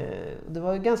 Det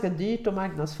var ganska dyrt att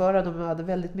marknadsföra. De hade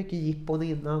väldigt mycket jippon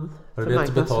innan. Har du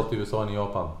bättre betalt i USA än i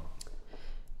Japan?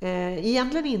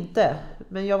 Egentligen inte.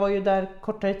 Men jag var ju där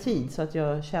kortare tid så att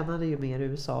jag tjänade ju mer i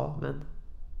USA.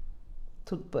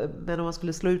 Men om man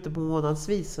skulle slå ut det på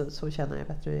månadsvis så tjänade jag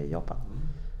bättre i Japan.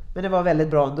 Men det var väldigt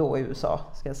bra ändå i USA,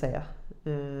 ska jag säga.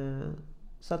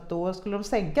 Så att då skulle de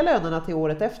sänka lönerna till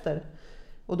året efter.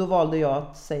 Och då valde jag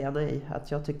att säga nej.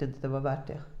 Att jag tyckte inte det var värt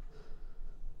det.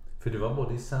 För du var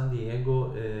både i San Diego,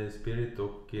 Spirit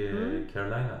och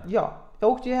Carolina. Ja, jag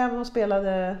åkte ju hem och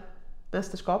spelade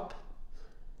mästerskap.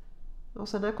 Och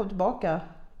sen när jag kom tillbaka,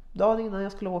 dagen innan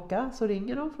jag skulle åka, så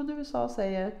ringer de från USA och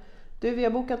säger: du, vi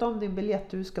har bokat om din biljett,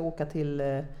 du ska åka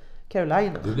till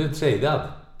Carolina. Du blev tradad.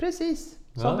 Precis,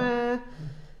 som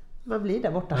man blir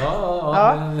där borta.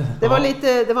 Det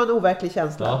var en overklig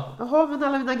känsla. Jaha, men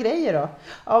alla mina grejer då?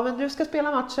 Ja, men du ska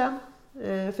spela matchen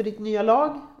för ditt nya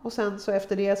lag. Och sen så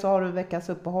efter det så har du en veckas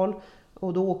uppehåll.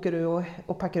 Och då åker du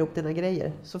och packar upp dina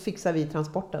grejer. Så fixar vi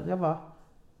transporten. Jag bara,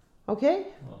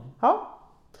 okej. Ja.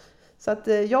 Så att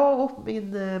jag och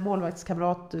min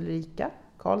målvaktskamrat Ulrika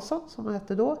Karlsson, som hon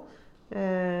hette då,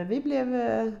 vi blev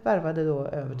värvade då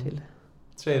över till...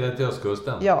 Tradade till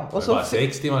östkusten. Ja, och så... Bara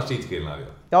 6 timmars tidsskillnad.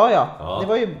 Ja, det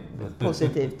var ju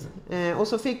positivt. Och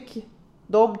så fick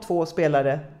de 2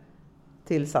 spelare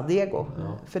till San Diego.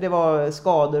 Ja. För det var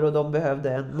skador och de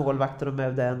behövde en målvakt och de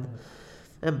behövde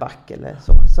en back eller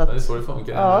så. Så att, det är så det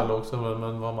funkar också.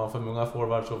 Men var man för många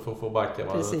forwards så får backa.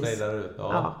 Precis.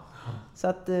 Så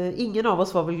att ingen av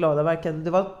oss var väl glada. Varken,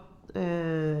 det var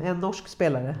en norsk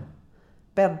spelare,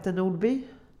 Bente Nordby,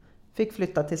 fick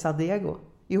flytta till San Diego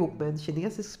ihop med en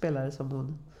kinesisk spelare som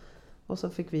hon. Och så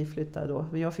fick vi flytta då.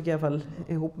 Men jag fick i alla fall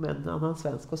ihop med en annan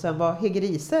svensk. Och sen var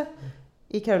Hegerise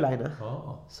i Carolina.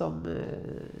 Som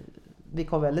vi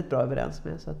kom väldigt bra överens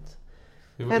med. Så att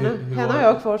henne har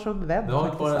jag kvar som vän. Du har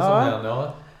kvar henne som vän,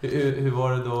 ja. Hur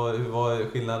var det då? Hur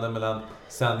var skillnaden mellan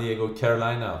San Diego och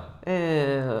Carolina?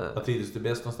 Vad trivdes du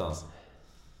bäst någonstans?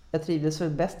 Jag trivdes väl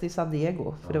bäst i San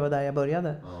Diego. För det var där jag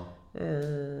började.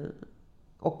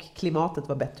 Och klimatet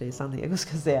var bättre i San Diego,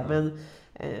 ska jag säga. Men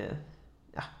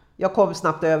jag kom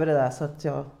snabbt över det där, så att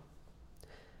jag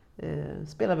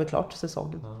spelade väl klart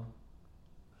säsongen.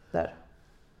 Där.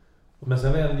 Men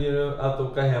sen väljer du att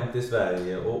åka hem till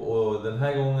Sverige. Och den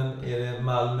här gången är det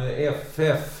Malmö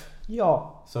FF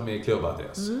som är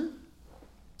klubbadress.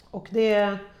 Och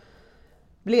det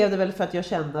blev det väl för att jag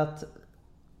kände att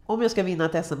om jag ska vinna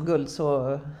ett SM-guld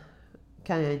så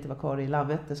kan jag inte vara kvar i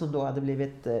Landvetter, som då hade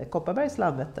blivit Kopparbergs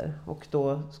Landvetter och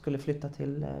då skulle flytta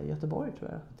till Göteborg,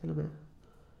 tror jag till och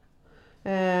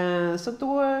med. Så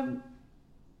då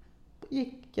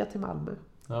gick jag till Malmö.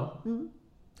 Ja.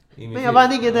 Men jag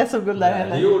vann ingen SM-guld där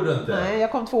heller. Det gjorde du inte. Nej,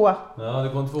 jag kom 2. Ja, du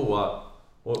kom 2.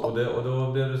 Och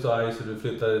då blev du så arg så du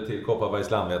flyttade till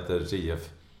Kopparbergs Landvetter IF.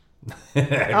 Men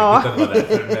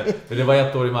det var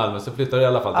 1 år i Malmö, så flyttade du i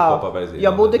alla fall till Kopparbergs.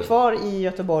 Jag bodde kvar i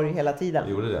Göteborg hela tiden.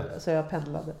 Gjorde det? Så jag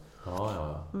pendlade.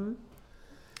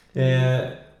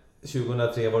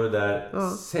 2003 var du där.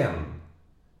 Sen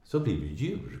så blev du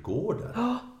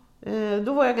Djurgården.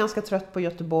 Då var jag ganska trött på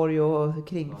Göteborg och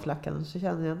kringflackan. Så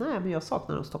kände jag, men jag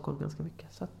saknar nog Stockholm ganska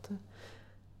mycket. Så att,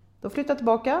 då flyttade jag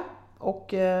tillbaka.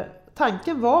 Och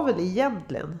tanken var väl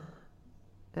egentligen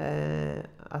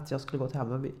att jag skulle gå till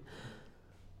Hammarby.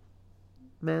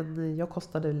 Men jag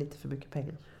kostade lite för mycket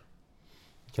pengar.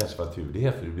 Kanske var tur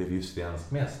det, för du blev ju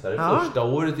svensk mästare första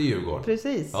året i Djurgården.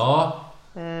 Precis. Ja.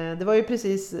 Det var ju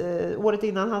precis året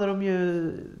innan hade de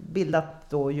ju bildat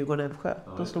då Djurgården-Älvsjö.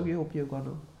 De slog ju ihop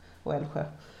Djurgården och Älvsjö.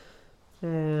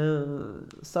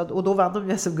 Och då vann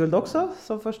de SM-guld också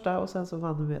som första, och sen så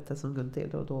vann de ett SM-guld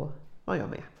till och då var jag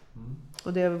med.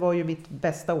 Och det var ju mitt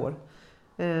bästa år.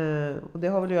 Och det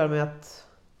har väl att göra med att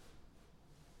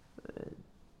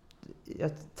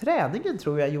träningen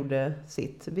tror jag gjorde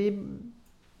sitt.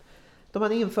 De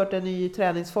hade infört en ny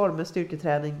träningsform med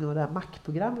styrketräning och det här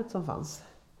MAC-programmet som fanns.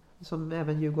 Som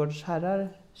även Djurgårdens herrar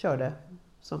körde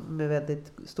med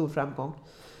väldigt stor framgång.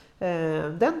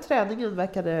 Den träningen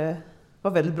verkade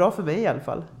vara väldigt bra för mig i alla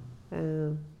fall.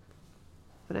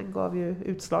 För den gav ju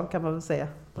utslag kan man väl säga.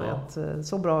 Att,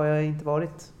 så bra har jag inte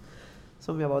varit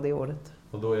som jag var det året.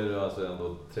 Och då är du alltså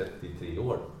ändå 33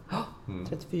 år?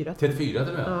 34. 34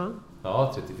 till och med?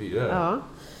 Ja, 34 är det.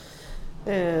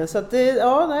 Ja. Så att det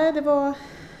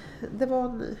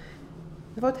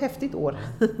var ett häftigt år,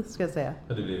 ska jag säga.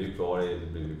 Ja, du blev ju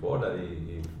kvar där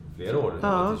i flera år,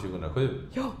 till 2007.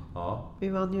 Ja, vi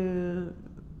vann ju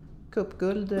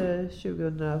cupguld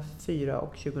 2004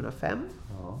 och 2005.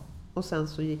 Ja. Och sen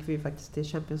så gick vi faktiskt till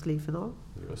Champions League-final.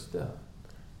 Just det.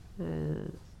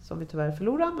 Som vi tyvärr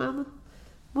förlorade, men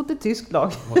mot ett tyskt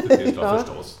lag. Mot ett tyskt lag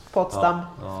förstås. Potsdam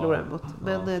förlorade mot.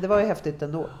 Men det var ju häftigt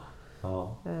ändå.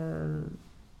 Ja.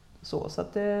 Så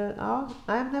att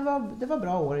men det var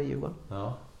bra år i Djurgården.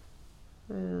 Ja.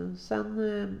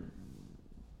 Sen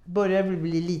började det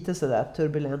bli lite sådär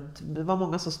turbulent. Det var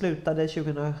många som slutade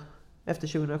efter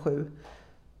 2007.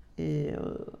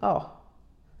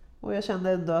 Och jag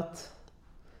kände ändå att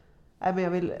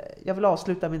jag vill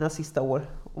avsluta mina sista år.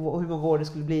 Och hur många år det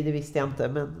skulle bli, det visste jag inte.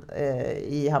 Men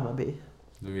i Hammarby.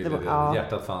 Du ville det.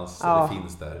 Hjärtat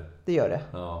finns där. Det gör det.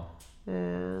 Ja.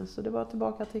 Så det var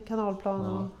tillbaka till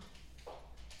Kanalplan.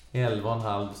 Ja.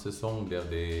 11,5 säsong blev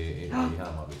det i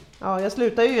Hammarby. Ja, jag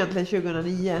slutade ju egentligen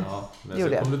 2009. Ja, men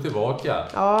så kom du tillbaka.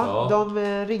 Ja, de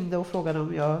ringde och frågade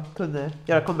om jag kunde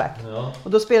göra comeback. Ja.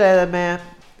 Och då spelade jag med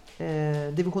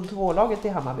division 2-laget i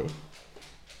Hammarby.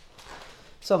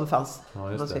 Som fanns, om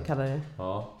man ska kalla det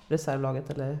reservlaget.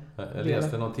 Eller jag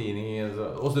läste någon tidning.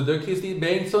 Och så dök Kristin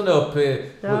Bengtsson upp.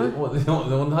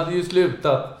 Hon hade ju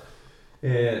slutat.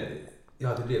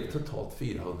 Det blev totalt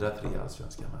 403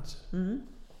 allsvenska matcher.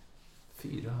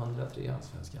 403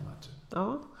 allsvenska matcher.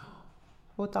 Ja.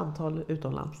 Och ett antal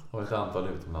utomlands. Också,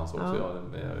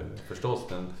 förstås.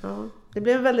 Men... Det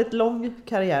blev en väldigt lång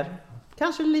karriär.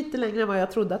 Kanske lite längre än vad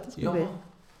jag trodde att det skulle bli.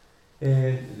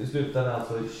 Du slutade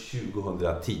alltså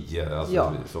 2010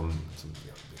 alltså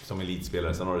som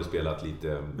elitspelare. Sen har du spelat lite,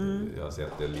 jag har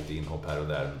sett lite inhopp här och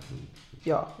där.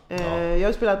 Jag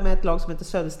har spelat med ett lag som heter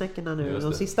Södersnäckarna nu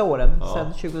de sista åren.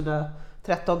 Sen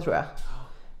 2013 tror jag.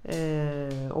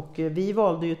 Och vi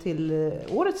valde ju till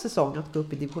årets säsong att gå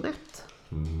upp i division 1.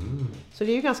 Så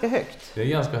det är ju ganska högt. Det är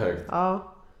ganska högt.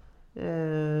 Ja.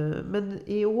 Men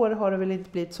i år har det väl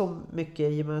inte blivit så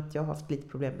mycket i och med att jag har haft lite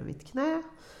problem med mitt knä.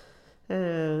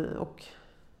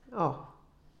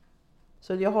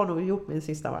 Så jag har nog gjort min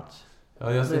sista match.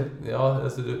 Jag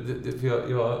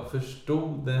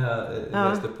förstod det här,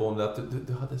 läste på om det att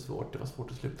du hade svårt, det var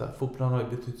svårt att sluta. Fotbollen har ju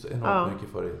betytt så enormt mycket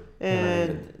för dig.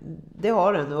 Det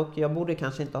har den, och jag borde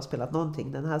kanske inte ha spelat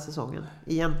någonting den här säsongen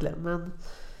egentligen, men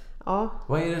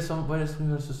Vad är det som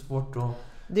gör det så svårt då?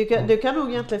 Du kan nog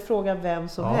egentligen fråga vem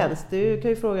som helst. Du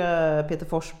kan ju fråga Peter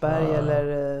Forsberg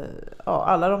eller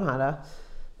alla de här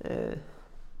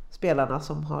spelarna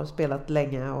som har spelat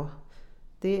länge, och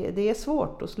det är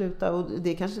svårt att sluta, och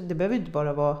det behöver inte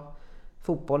bara vara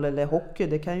fotboll eller hockey,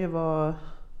 det kan ju vara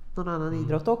någon annan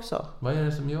idrott också. Vad är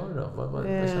det som gör det då? Vad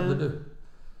kände du?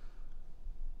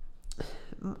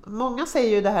 Många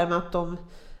säger ju det här med att de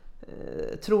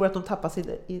tror att de tappar sin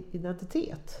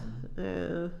identitet.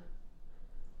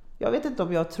 Jag vet inte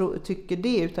om jag tycker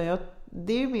det, utan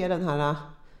det är ju mer den här,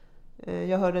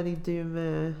 jag hörde en intervju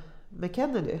med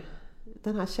Kennedy,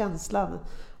 den här känslan,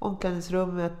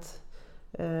 omklädningsrummet,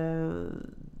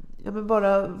 men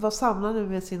bara vara samlad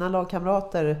med sina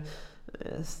lagkamrater,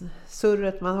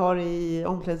 surret man har i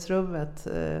omklädningsrummet,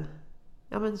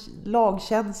 men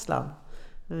lagkänslan,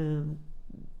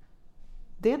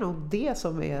 det är nog det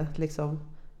som är liksom,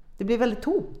 det blir väldigt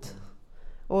tomt.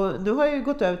 Och nu har jag ju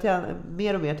gått över till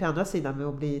mer och mer till andra sidan med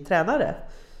att bli tränare,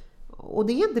 och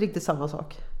det är inte riktigt samma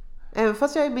sak. Även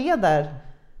fast jag är med där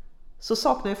så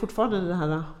saknar jag fortfarande den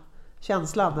här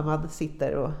känslan när man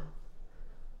sitter och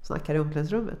snackar i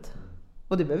omklädningsrummet.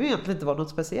 Och det behöver egentligen inte vara något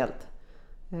speciellt.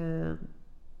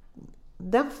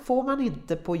 Den får man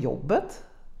inte på jobbet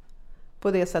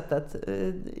på det sättet.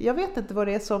 Jag vet inte vad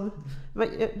det är som...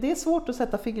 Det är svårt att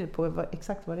sätta fingret på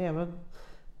exakt vad det är, men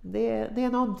det är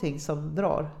någonting som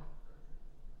drar.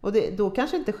 Och då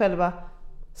kanske inte själva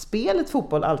spelet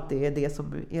fotboll alltid är det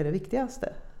som är det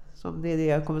viktigaste. Som det är det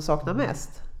jag kommer sakna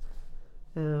mest.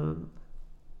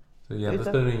 Så egentligen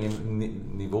spelar ingen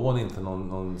nivån inte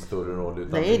någon större roll.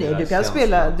 Utan nej,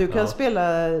 du kan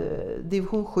spela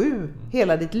division 7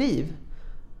 hela ditt liv.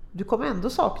 Du kommer ändå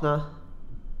sakna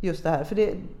just det här. För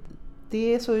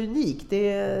det är så unikt.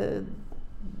 Det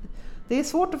är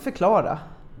svårt att förklara.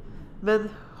 Men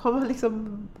har man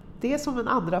liksom, det är som en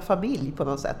andra familj på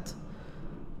något sätt.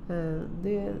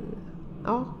 Det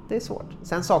är svårt.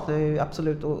 Sen saknar jag ju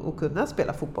absolut att kunna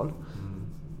spela fotboll.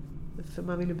 För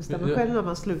man vill ju bestämma själv när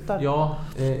man slutar. Ja,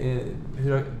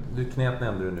 du knät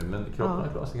nämnde du nu, men kroppen har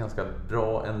klarat sig ganska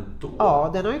bra ändå. Ja,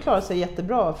 den har ju klarat sig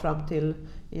jättebra fram till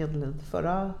egentligen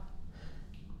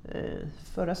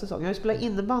förra säsongen. Jag har ju spelat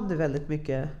innebandy väldigt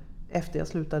mycket efter jag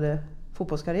slutade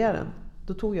fotbollskarriären.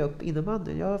 Då tog jag upp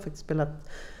innebandy. Jag har faktiskt spelat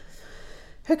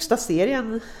högsta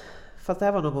serien, fast det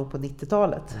här var någon gång på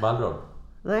 90-talet. Balrog?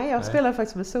 Nej, jag spelade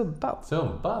faktiskt med Sumpan.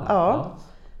 Sumpan? Ja.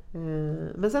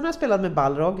 Men sen har jag spelat med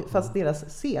Balrog, fast deras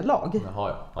C-lag.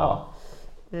 Jaha, ja.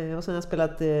 Och sen har jag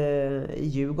spelat i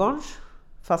Djurgårdens,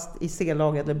 fast i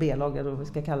C-lag eller B-lag eller vad vi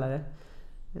ska kalla det.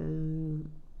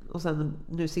 Och sen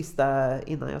nu sista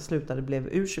innan jag slutade blev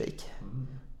Ursvik.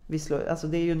 Alltså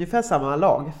det är ju ungefär samma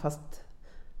lag, fast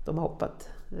de har hoppat.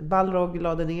 Balrog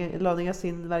lade ner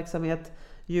sin verksamhet,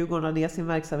 Djurgården lade ner sin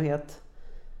verksamhet,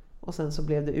 och sen så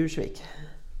blev det Ursvik.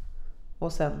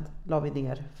 Och sen la vi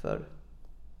ner för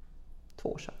 2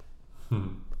 år sedan.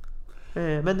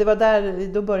 Men det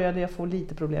var då började jag få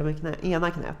lite problem med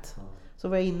ena knät. Så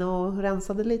var jag inne och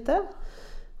rensade lite.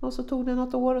 Och så tog det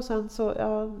något år och sen så,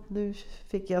 nu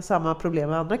fick jag samma problem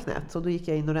med andra knät. Så då gick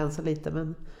jag in och rensade lite,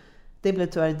 men det blev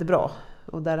tyvärr inte bra.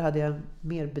 Och där hade jag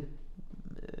mer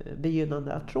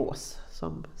begynnande artros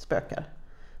som spökar.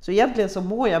 Så egentligen så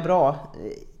mår jag bra,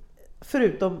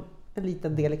 förutom en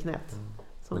liten del i knät.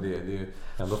 Men det är ju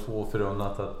ändå få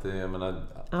förunnat att, jag menar,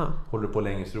 håller du på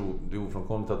länge så det är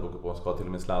ofrånkomligt att åka på en skada. Till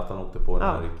och med Zlatan åkte på den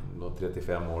här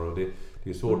 35 år, och det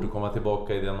är svårt att komma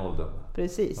tillbaka i den åldern.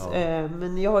 Precis,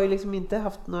 men jag har ju liksom inte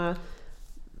haft några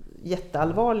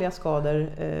jätteallvarliga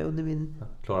skador under min...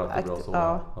 Klarat det bra så.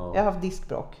 Jag har haft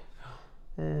diskbråck.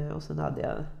 Och sen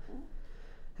hade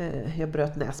jag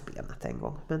bröt näsbenet en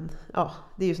gång. Men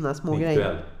det är ju såna här små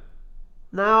grejer.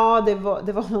 Nej,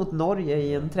 det var mot Norge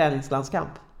i en träningslandskamp.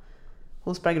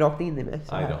 Hon sprang rakt in i mig.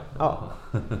 Så här.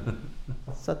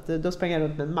 Så att, då sprang jag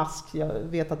runt med en mask. Jag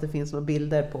vet att det finns några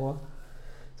bilder på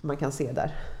som man kan se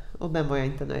där. Och den var jag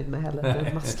inte nöjd med heller.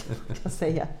 Den masken, kan jag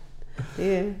säga.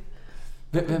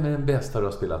 Vem är den bästa du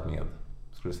har spelat med?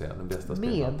 Skulle du säga den bästa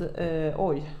spelaren?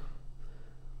 Oj.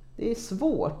 Det är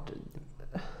svårt.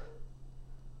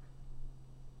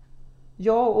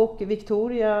 Jag och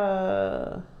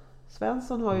Victoria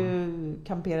Svensson har ju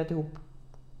kamperat ihop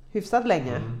hyfsat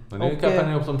länge. Men nu kampar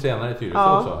ni ihop som tränare i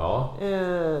Tyresö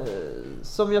också.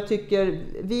 Som jag tycker,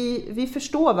 vi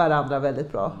förstår varandra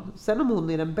väldigt bra. Sen om hon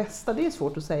är den bästa, det är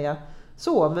svårt att säga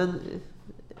så, men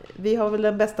vi har väl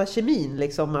den bästa kemin,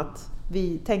 liksom, att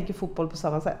vi tänker fotboll på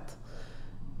samma sätt,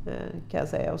 kan jag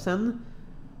säga. Och sen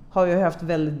har jag haft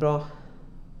väldigt bra, om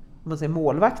man säger,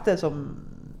 målvakter som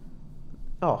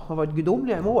har varit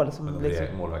gudomliga i mål. Som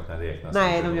målvakterna räknas?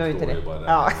 Nej, de gör ju inte det.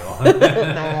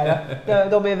 Nej,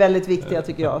 de är väldigt viktiga,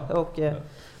 tycker jag. Och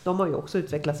de har ju också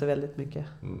utvecklat sig väldigt mycket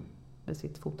med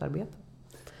sitt fotarbete.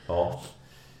 Ja.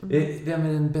 Vem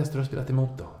är den bästa du har spelat emot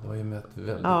då? Du har ju mött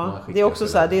väldigt många skickliga. Det är också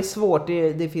så här, det är svårt.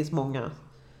 Det finns många.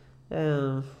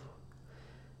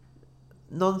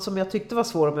 Någon som jag tyckte var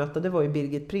svår att möta, det var ju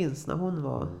Birgit Prins när hon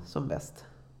var som bäst.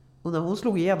 Och när hon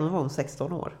slog igenom var hon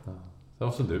 16 år. Det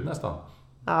var som du nästan.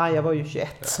 Ja, jag var ju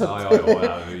 21.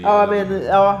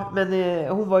 Men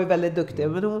hon var ju väldigt duktig.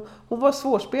 Men hon var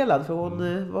svårspelad för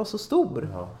hon var så stor.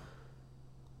 Ja.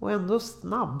 Och ändå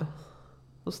snabb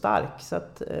och stark. Så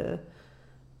att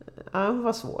hon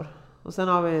var svår. Och sen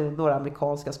har vi några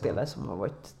amerikanska spelare som har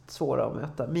varit svåra att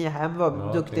möta. Mia Hamm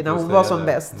var duktig när hon var som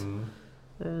bäst.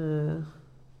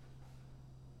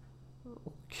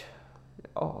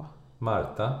 Och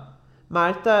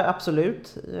Marta,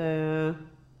 absolut.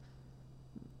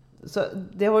 Så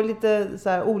det var lite så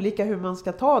här olika hur man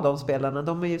ska ta de spelarna.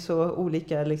 De är ju så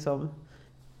olika, liksom.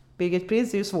 Birgit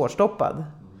Prins är ju svårstoppad.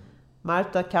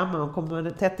 Marta kan man, kommer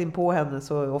man tätt in på henne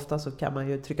så ofta så kan man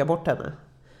ju trycka bort henne.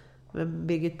 Men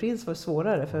Birgit Prins var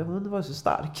svårare för hon var så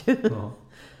stark. Ja.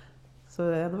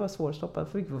 Så henne var svårstoppad,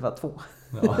 för vi var 2.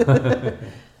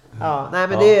 Ja. Nej,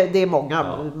 men det är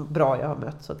många bra jag har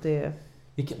mött. Så att det...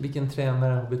 Vilken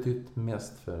tränare har betytt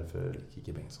mest för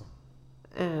Kiki Bengtsson?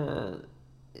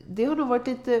 Det har nog varit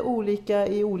lite olika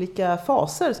i olika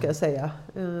faser, ska jag säga.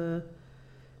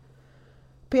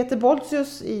 Peter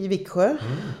Boltius i Viksjö.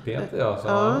 Peter,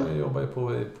 han jobbar ju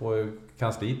på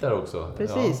kansliet där också.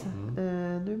 Precis.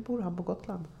 nu bor han på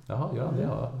Gotland. Jaha, gör han det?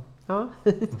 Ja.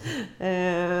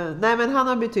 Nej, men han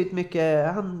har betytt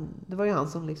mycket. Det var ju han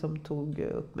som liksom tog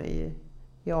upp mig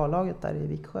i A-laget där i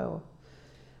Viksjö och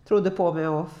trodde på mig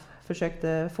och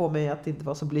försökte få mig att inte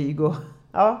vara så blyg. Och,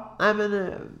 ja, nej, men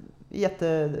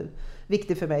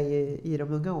jätteviktig för mig i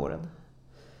de unga åren.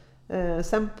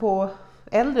 Sen på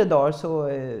äldre dagar så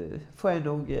får jag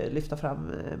nog lyfta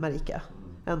fram Marika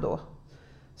ändå.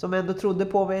 Som ändå trodde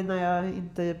på mig när jag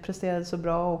inte presterade så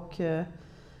bra och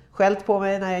skällt på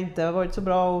mig när jag inte har varit så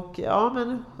bra. Och ja,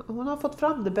 men hon har fått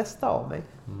fram det bästa av mig.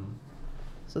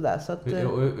 Sådär, så att,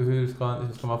 hur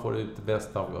ska man få ut det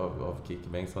bästa av Kikki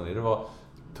Bengtsson? Är det vara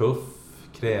tuff,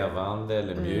 krävande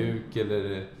eller mjuk?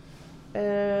 Eller?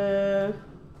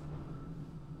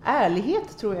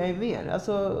 Ärlighet tror jag är mer.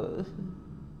 Alltså,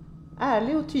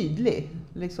 ärlig och tydlig.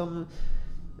 Liksom,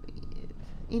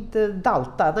 inte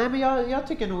dalta. Nej, men jag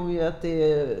tycker nog att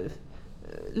det är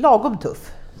lagom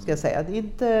tuff, ska jag säga.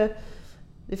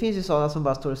 Det finns ju sådana som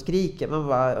bara står och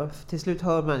skriker. Till slut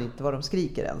hör man inte vad de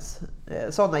skriker ens.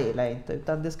 Sådana gillar jag inte.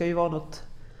 Utan det ska ju vara något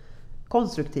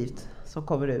konstruktivt som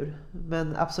kommer ur.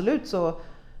 Men absolut så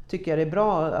tycker jag det är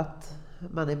bra att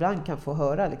man ibland kan få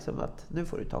höra liksom att nu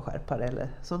får du ta skärpare eller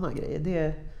sådana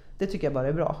grejer. Det tycker jag bara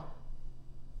är bra.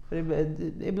 För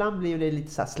ibland blir det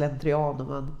lite så här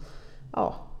slentrian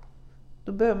och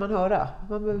då behöver man höra.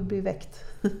 Man behöver bli väckt.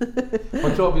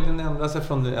 Vad tror vill ni ändra sig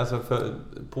från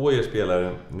på er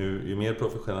spelare nu, ju mer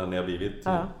professionella ni har blivit,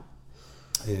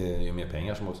 ju mer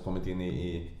pengar som också kommit in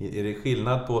är det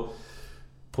skillnad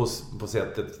på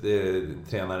sättet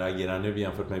tränare agerar nu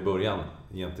jämfört med i början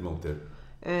gentemot er?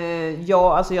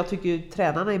 Ja, alltså jag tycker ju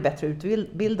tränarna är bättre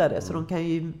utbildade så de kan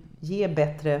ju ge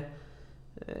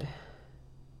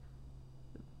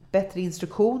bättre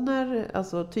instruktioner,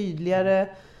 alltså tydligare.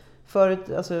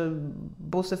 Förut, alltså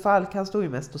Bosse Falk, han stod ju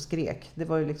mest och skrek. Det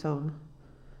var ju liksom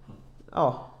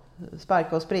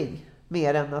sparka och spring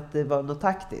mer än att det var något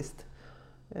taktiskt.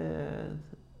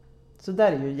 Så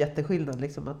där är ju jätteskillnad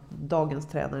liksom, att dagens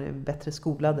tränare är bättre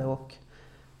skolade och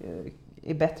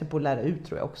är bättre på att lära ut,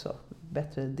 tror jag också.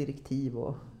 Bättre direktiv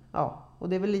och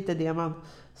det är väl lite det man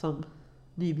som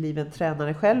nybliven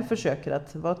tränare själv försöker,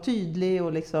 att vara tydlig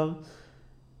och liksom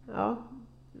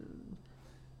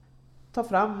ta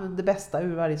fram det bästa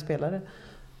ur varje spelare.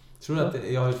 Tror du att,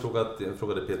 jag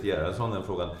frågade Peter Gerhardsson den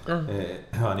frågan.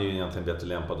 Han är ju egentligen bättre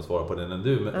lämpad att svara på den än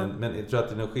du. Men jag tror att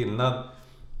det är någon skillnad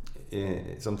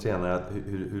som tränare att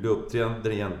hur du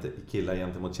uppträder killar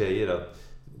gentemot tjejer. Att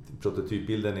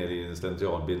prototypbilden är i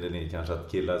slentrianbilden är kanske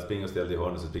att killar springer och ställer i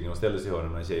hörnet, så springer och ställer sig i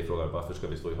hörnet när en tjej frågar varför ska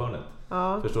vi stå i hörnet.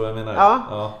 Förstår jag menar?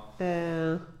 Ja.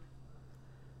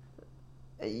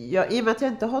 I och med att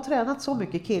jag inte har tränat så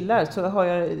mycket killar så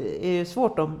är det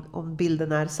svårt om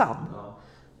bilden är sann.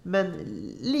 Men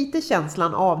lite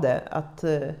känslan av det att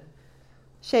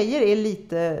tjejer är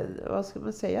lite, vad ska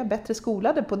man säga, bättre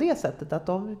skolade på det sättet att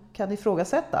de kan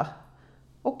ifrågasätta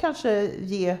och kanske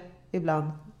ge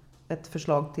ibland ett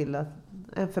förslag till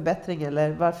en förbättring,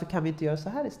 eller varför kan vi inte göra så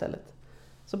här istället.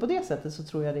 Så på det sättet så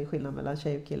tror jag det är skillnad mellan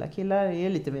tjej och killar. Killar är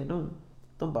lite mer,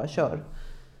 de bara kör.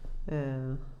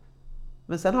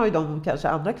 Men sen har ju de kanske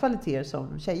andra kvaliteter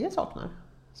som tjejer saknar.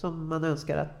 Som man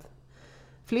önskar att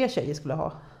fler tjejer skulle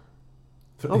ha.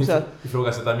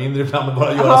 Ifrågasätta mindre ibland och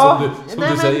bara göra som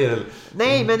du säger.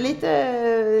 Nej, men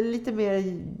lite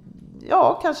mer,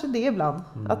 kanske det ibland.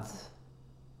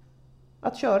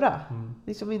 Att köra.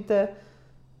 Liksom inte,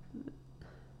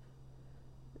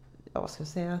 vad ska jag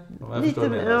säga?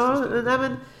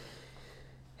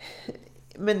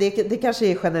 Men det kanske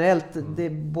är generellt, det är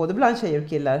både bland tjejer och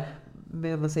killar,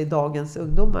 med man säger dagens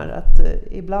ungdomar, att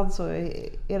ibland så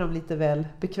är de lite väl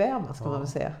bekväma, ska man väl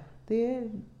säga. Det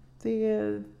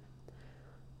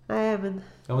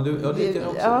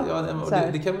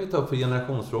kan vi ta upp för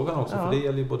generationsfrågan också, för det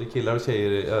gäller ju både killar och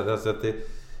tjejer. Alltså att det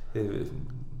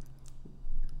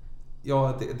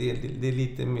är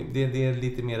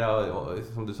lite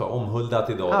mer, som du sa, omhuldat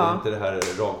idag. Det är inte det här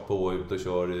rakt på, ut och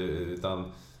kör,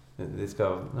 utan det ska,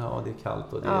 det är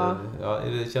kallt och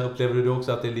upplever du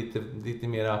också att det är lite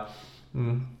mera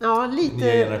lite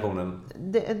nya generationen?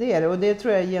 Det är det, och det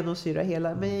tror jag genomsyrar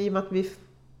hela. Men i och med att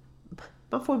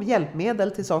man får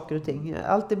hjälpmedel till saker och ting.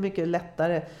 Allt är mycket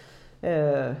lättare.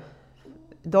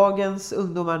 Dagens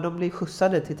ungdomar, de blir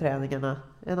skjutsade till träningarna.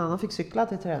 En annan fick cykla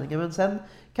till träningen. Men sen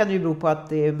kan det ju bero på att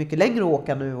det är mycket längre att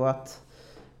åka nu och att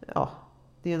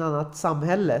det är ett annat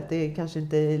samhälle. Det är kanske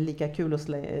inte lika kul att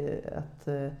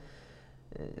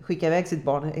skicka iväg sitt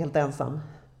barn helt ensam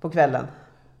på kvällen.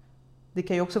 Det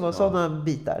kan ju också vara sådana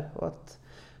bitar. Och att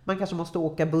man kanske måste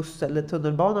åka buss eller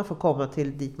tunnelbana för att komma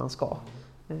till dit man ska.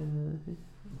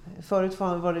 Förut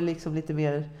var det liksom lite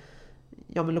mer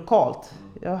lokalt.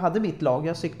 Jag hade mitt lag.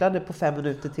 Jag cyklade på 5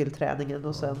 minuter till träningen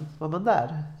och sen var man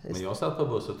där. Men jag satt på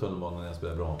buss och tunnelbanan när jag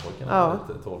spelade Brandfolken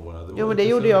 12 år. Jo, men det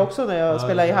gjorde jag också när jag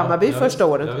spelade i Hammarby första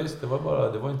året. Ja, visst, det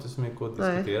var inte så mycket att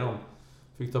diskutera om.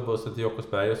 Fick ta bussen till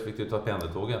Jakobsberg och så fick du ta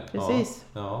pendeltågen. Precis.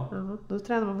 Ja. Då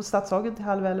tränade man på Stadshagen till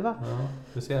 10:30. Ja,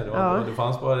 du ser. Det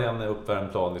fanns bara en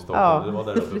uppvärmd plan i Stockholm. Det var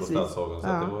där uppe på Stadshagen. Så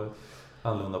att det var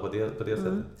annorlunda på det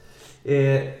sättet.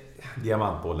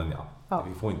 Diamantbollen,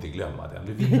 vi får inte glömma den.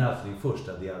 Du vinner alltså din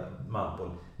första diamantboll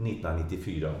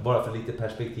 1994. Bara för lite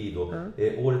perspektiv då.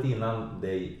 Året innan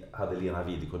dig hade Lena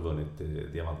Widerkål vunnit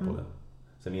diamantbollen.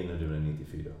 Sen vinner du den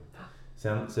 94.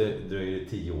 Sen så dröjer det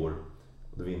 10 år.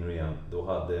 Då vinner du igen. Då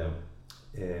hade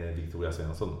Victoria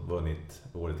Svensson vunnit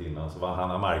året innan. Så var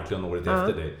Hanna Marklund året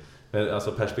efter dig. Men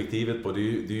alltså perspektivet på det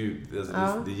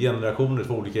är generationer,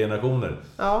 2 olika generationer.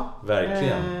 Ja.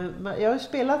 Verkligen. Jag har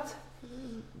spelat,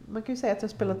 man kan ju säga att jag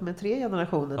har spelat med 3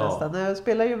 generationer nästan. Jag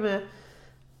spelar ju med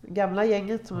gamla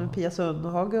gänget som är Pia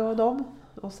Sundhage och dem.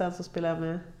 Och sen så spelar jag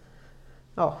med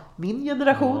min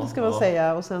generation ska man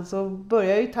säga. Och sen så börjar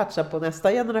jag ju toucha på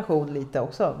nästa generation lite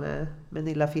också med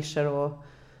Nilla Fischer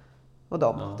och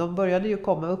dem. Ja. De började ju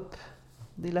komma upp.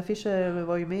 Nilla Fischer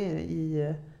var ju med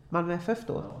i Malmö FF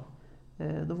då.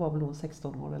 Då var väl hon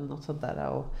 16 år eller något sånt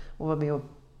där. Och var med och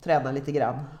tränade lite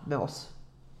grann med oss.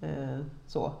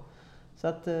 Så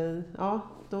att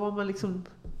då var man liksom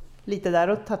lite där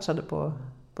och touchade på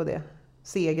det.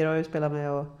 Seger har jag spelat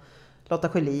med och Lotta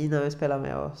Schelin har jag spelat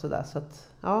med och sådär. Så att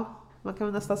man kan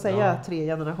väl nästan säga 3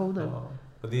 generationer. Ja.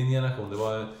 Och din generation, det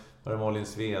var det Malin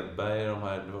Svedberg de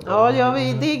här?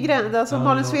 Det är gräns. Alltså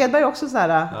Malin Svedberg också så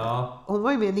här. Hon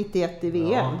var ju med 91 i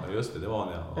VM. Ja, just det var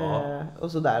hon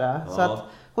och sådär. Så att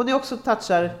hon är också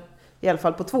touchar i alla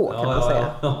fall på 2 kan man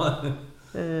säga.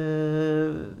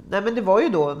 Nej men det var ju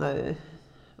då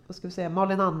vad ska vi säga,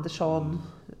 Malin Andersson,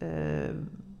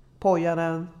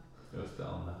 Pojaren. Just det,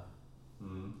 Anna.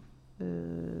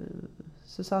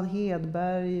 Susanne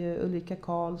Hedberg, Ulrika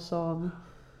Karlsson.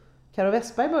 Karo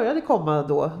Westberg började komma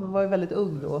då. Hon var ju väldigt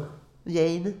ung då.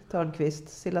 Jane Törnqvist,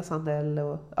 Silla Sandell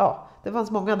och det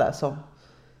fanns många där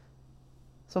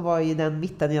som var i den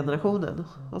mittengenerationen.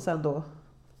 Och sen då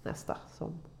nästa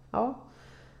som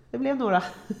det blev några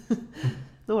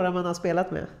några man har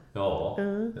spelat med. Ja,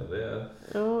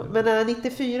 men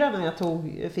 94 när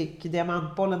jag fick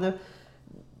diamantbollen,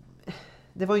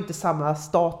 det var ju inte samma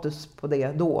status på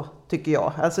det då, tycker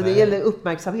jag. Alltså det gäller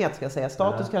uppmärksamhet ska jag säga.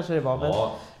 Status kanske det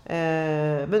var,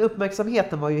 men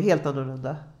uppmärksamheten var ju helt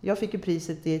annorlunda. Jag fick ju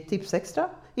priset i Tipsextra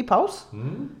i paus.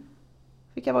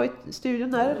 Fick jag vara i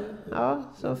studion där. Ja,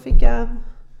 så fick jag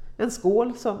en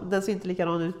skål som den ser inte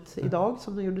likadan ut idag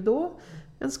som den gjorde då.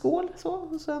 En skål så,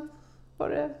 och sen var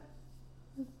det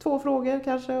 2 frågor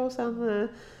kanske och sen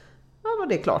var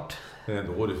det klart.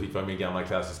 Då du fick vara med gamla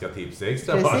klassiska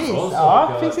Tipsextra. Precis,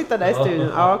 fick sitta där i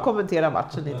studion. Kommentera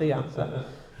matchen lite grann.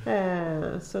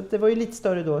 Så det var ju lite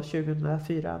större då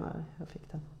 2004 när jag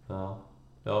fick den.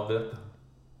 Ja, berätta.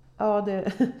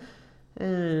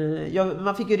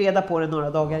 Man fick ju reda på det några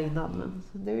dagar innan.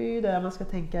 Men det är ju där man ska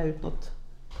tänka ut något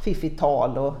fiffigt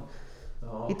tal och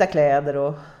hitta kläder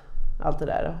och allt det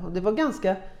där. Och det var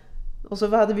ganska... Och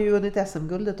så hade vi ju vunnit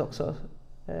SM-guldet också.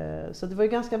 Så det var ju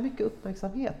ganska mycket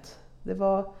uppmärksamhet. Det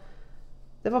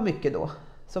var mycket då.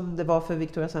 Som det var för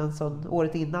Victoria Svensson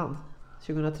året innan.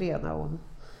 2003 när hon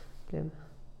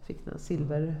fick den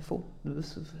silverskon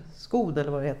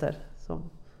eller vad det heter.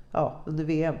 Under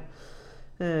VM.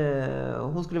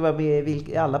 Hon skulle vara med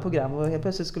i alla program och helt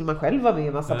plötsligt skulle man själv vara med i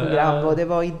en massa program och det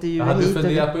var intervjuer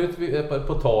hit. Jag hade funderat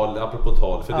på tal, apropå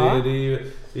tal, för det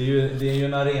är ju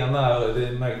en arena,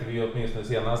 det märkte vi ju åtminstone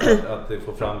senast att det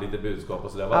får fram lite budskap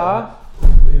och sådär.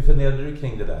 Hur funderade du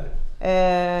kring det där?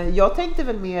 Jag tänkte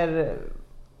väl mer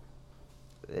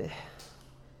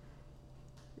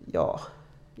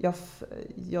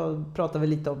jag pratade väl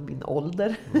lite om min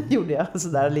ålder gjorde jag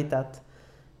sådär lite att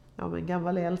men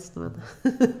gammal är äldst men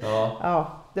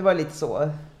det var lite så.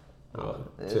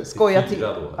 Skoja till.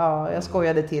 Jag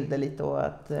skojade till det lite och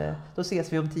att då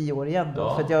ses vi om 10 år igen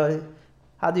då, för att jag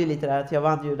hade ju lite där att jag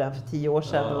vann ju den för 10 år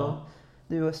sedan och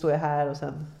nu står jag här och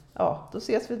sen då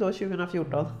ses vi då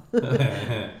 2014. Det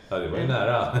var ju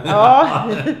nära.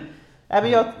 Men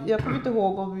jag kommer inte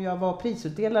ihåg om jag var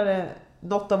prisutdelare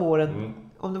något av åren,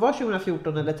 om det var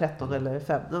 2014 eller 13 eller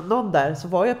 5, någon där så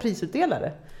var jag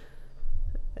prisutdelare.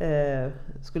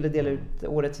 Skulle dela ut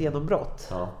årets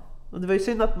genombrott. Och det var ju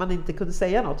synd att man inte kunde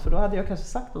säga något, för då hade jag kanske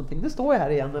sagt någonting. Nu står jag här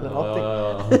igen eller någonting.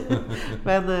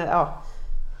 Men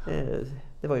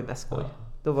det var ju mest skoj.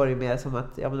 Då var det ju mer som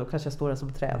att men då kanske jag står där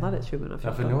som tränare 2014.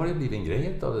 Ja, för nu har det blivit en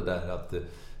grej av det där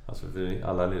Alltså för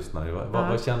alla lyssnare,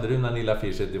 vad kände du när Lilla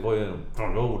Fischer? Det var ju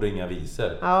ord och inga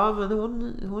visor. Ja, men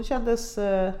hon kändes...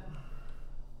 Ja,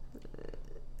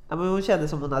 men hon kände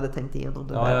som hon hade tänkt igenom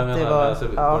det. Ja, jag menar, det var, alltså,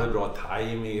 var det bra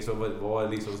timing? Så var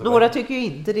liksom så några tycker ju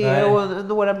inte det. Nej. Och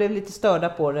några blev lite störda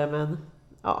på det, men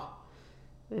ja.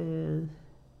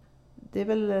 Det är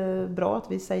väl bra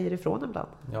att vi säger ifrån ibland.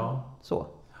 Ja. Så.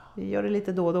 Vi gör det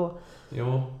lite då och då.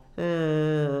 Jo.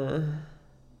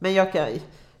 Men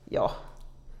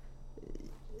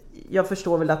jag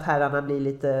förstår väl att herrarna blir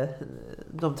lite...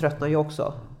 De tröttnar ju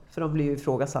också. För de blir ju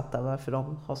ifrågasatta varför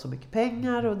de har så mycket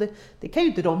pengar. Och det kan ju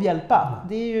inte de hjälpa.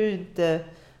 Det är ju inte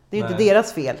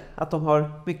deras fel att de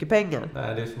har mycket pengar.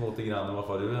 Nej, det är som åt grannen.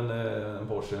 Varför har du en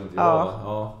Porsche? Inte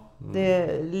ja. Det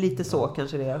är lite så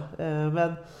kanske det är.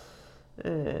 Men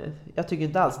jag tycker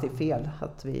inte alls det är fel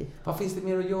att vi... Vad finns det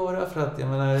mer att göra för att, jag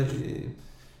menar...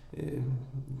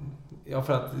 Ja,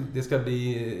 för att det ska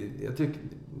bli...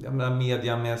 Jag menar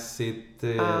mediamässigt...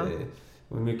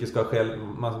 Hur mycket ska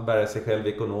man bära sig själv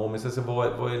ekonomiskt? Alltså vad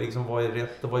är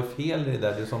rätt och vad är fel i det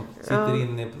där? Du som sitter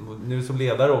inne nu som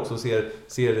ledare också ser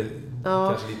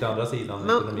kanske lite andra sidan.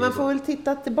 Man får väl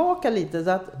titta tillbaka lite. Så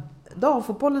att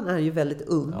damfotbollen är ju väldigt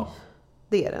ung. Ja.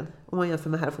 Det är den. Om man jämför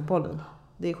med herrfotbollen.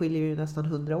 Det skiljer ju nästan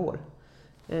 100 år.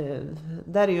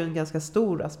 Där är ju en ganska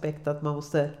stor aspekt att man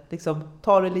måste liksom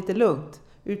ta det lite lugnt.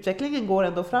 Utvecklingen går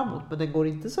ändå framåt, men den går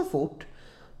inte så fort.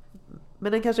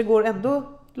 Men den kanske går ändå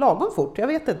lagom fort, jag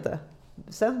vet inte.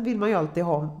 Sen vill man ju alltid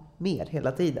ha mer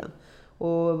hela tiden.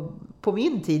 Och på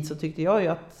min tid så tyckte jag ju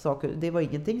att det var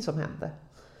ingenting som hände.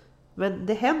 Men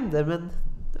det händer, men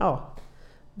ja.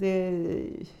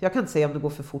 Jag kan inte säga om det går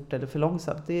för fort eller för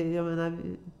långsamt. Jag menar,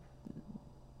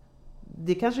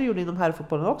 det kanske gjorde inom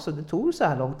herrfotbollen också. Det tog så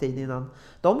här lång tid innan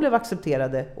de blev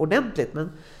accepterade ordentligt.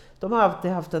 Men de har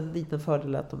alltid haft en liten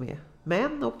fördel att de är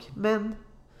män.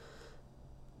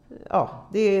 Ja,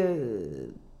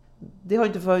 det har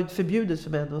inte varit förbjudet för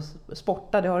män att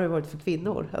sporta. Det har det varit för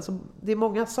kvinnor. Alltså, det är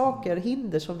många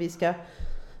hinder som vi ska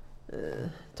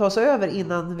ta oss över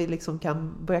innan vi liksom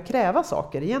kan börja kräva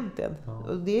saker egentligen. Ja.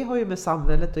 Och det har ju med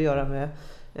samhället att göra med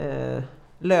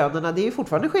lönerna. Det är ju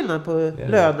fortfarande skillnad på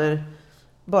löner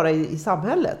bara i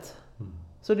samhället. Mm.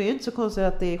 Så det är ju inte så konstigt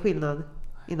att det är skillnad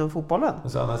inom fotbollen.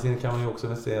 Och så annars kan man ju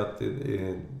också säga att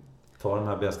ta de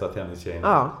här bästa tennistjejerna.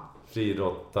 Ja.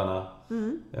 Friidrottarna.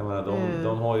 Jag menar,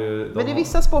 de har ju... Men i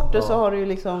vissa sporter så har det ju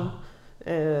liksom...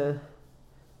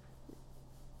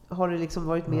 har det liksom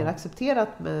varit mer accepterat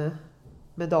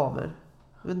med damer.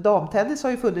 Men damtennis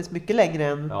har ju funnits mycket längre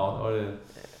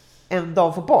än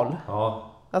damfotboll.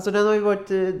 Ja. Alltså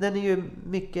den är ju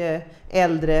mycket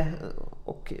äldre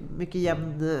och mycket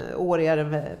jämnårigare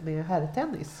med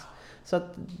herrtennis. Så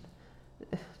att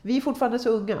vi är fortfarande så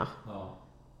unga. Ja.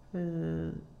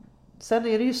 Sen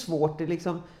är det ju svårt.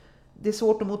 Det är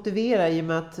svårt att motivera i och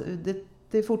med att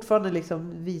det fortfarande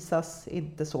liksom visas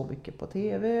inte så mycket på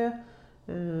tv.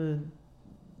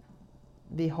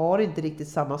 Vi har inte riktigt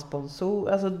samma sponsor.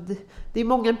 Alltså det är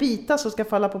många bitar som ska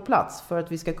falla på plats för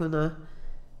att vi ska kunna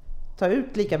ta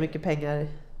ut lika mycket pengar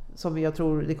som jag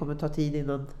tror det kommer ta tid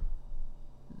innan.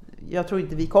 Jag tror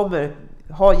inte vi kommer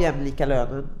ha jämlika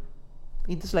löner.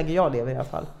 Inte så länge jag lever i alla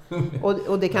fall.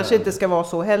 Och det kanske inte ska vara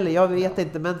så heller, jag vet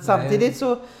inte. Men samtidigt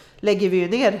så lägger vi ju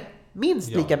ner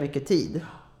minst lika mycket tid.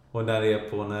 Och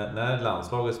när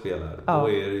landslaget spelar, då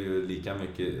är det ju lika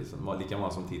många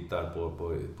som tittar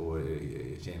på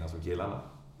tjejerna som killarna.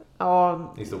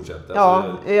 Ja. I stort sett.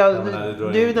 Alltså,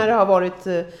 nu när det har varit...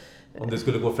 Om det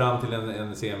skulle gå fram till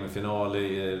en semifinal där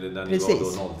ni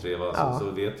var då 0-3,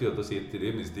 så vet ju att då sitter det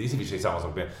är i och för sig samma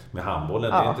sak med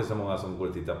handbollen. Det är inte så många som går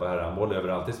och tittar på herrhandboll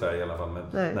överallt i Sverige i alla fall. Men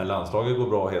när landslaget går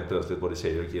bra helt plötsligt, både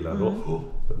tjejer och killar, då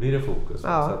blir det fokus.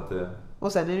 Ja. Så att,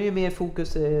 och sen är det ju mer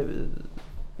fokus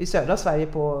i södra Sverige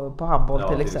på handboll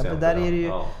till exempel. Där är det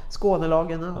ju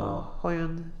Skånelagen har ju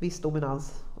en viss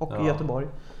dominans och Göteborg.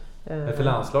 Men för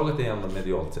landslaget är ändå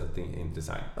medialt sett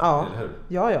intressant, eller hur?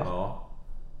 Ja.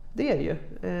 Det är det ju.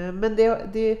 Men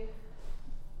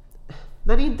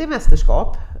när det inte är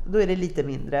mästerskap, då är det lite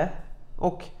mindre.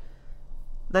 Och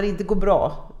när det inte går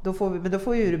bra, då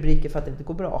får vi ju rubriker för att det inte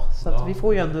går bra. Så att vi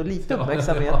får ju ändå lite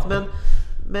uppmärksamhet.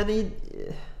 Men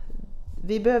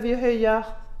vi behöver ju höja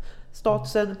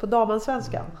statusen på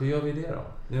damallsvenskan. Hur gör vi det då?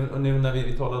 Nu när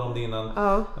vi talade om det innan,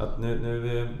 att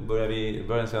nu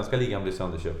börjar den svenska ligan bli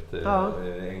sönderköpt.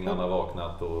 England har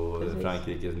vaknat och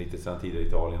Frankrike lite sen tidigare,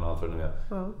 Italien och allt vad det nu är.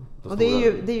 Och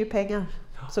det är ju pengar,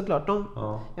 såklart.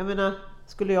 Jag menar,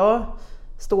 skulle jag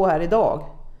stå här idag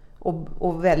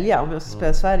och välja om jag ska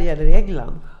spela i Sverige eller i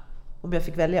England, om jag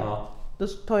fick välja, då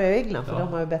tar jag England för de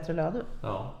har ju bättre löner.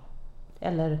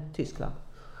 Eller Tyskland.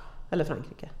 Eller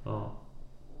Frankrike. Ja.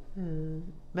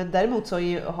 Men däremot så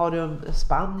har de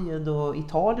Spanien och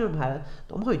Italien, de här,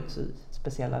 de har ju inte så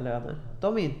speciella löner.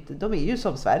 De är ju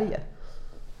som Sverige.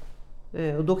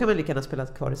 Och då kan man lika gärna spela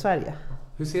kvar i Sverige.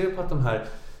 Hur ser du på att de här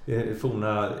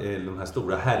de här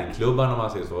stora herrklubbarna, om man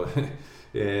säger så,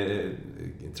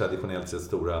 traditionellt sett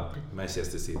stora,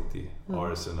 Manchester City,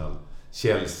 Arsenal,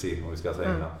 Chelsea, om vi ska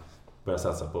säga börjar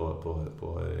satsa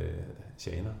på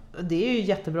tjejerna? Det är ju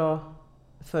jättebra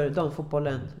för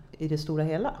damfotbollen i det stora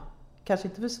hela. Kanske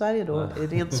inte för Sverige då,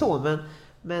 rent så,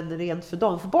 men rent för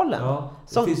damfotbollen. Ja,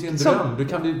 det finns ju en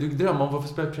dröm. Du drömmer om att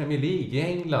få spela Premier League i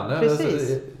England.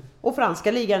 Precis. Och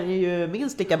franska ligan är ju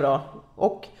minst lika bra.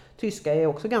 Och tyska är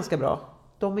också ganska bra.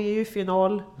 De är ju i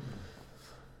final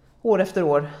år efter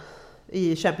år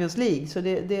i Champions League. Så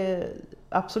det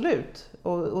absolut.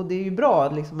 Och det är ju bra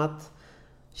liksom att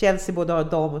Chelsea både har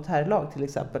dam- och herrlag till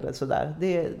exempel. Eller sådär.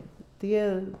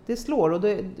 Det slår och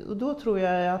då tror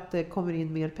jag att det kommer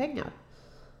in mer pengar.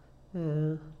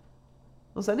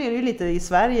 Och sen är det ju lite i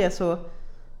Sverige så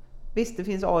visst, det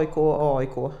finns AIK och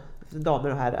AIK,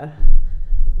 damer och herrar.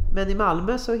 Men i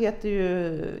Malmö så heter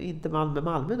ju inte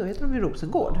Malmö, då heter de ju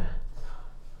Rosengård.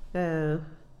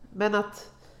 Men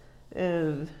att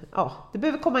det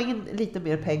behöver komma in lite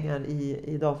mer pengar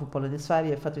i damfotbollen i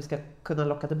Sverige för att vi ska kunna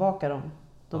locka tillbaka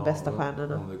de bästa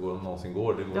stjärnorna. Om det någonsin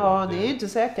går. Det är ju inte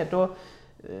säkert. Och,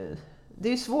 det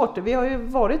är ju svårt. Vi har ju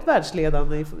varit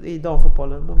världsledande i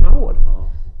damfotbollen många år.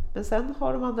 Ja. Men sen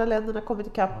har de andra länderna kommit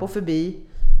ikapp och förbi.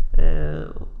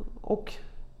 Och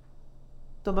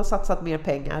de har satsat mer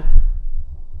pengar.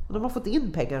 Och de har fått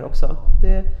in pengar också.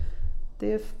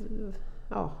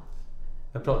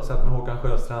 Jag satt med Håkan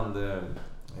Sjöstrand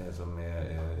som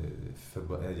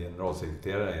är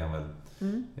generalsekreterare är han väl,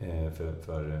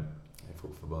 för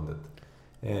fotbollsförbundet.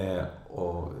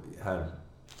 Och här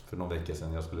för någon vecka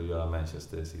sedan jag skulle göra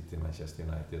Manchester City, Manchester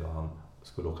United, och han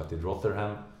skulle åka till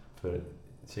Rotherham för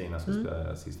tjejerna skulle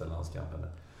spela sista landskampen.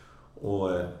 Och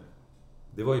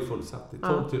det var ju fullsatt. 12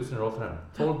 000 i Rotherham.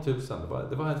 12 000.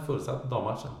 Det var helt fullsatt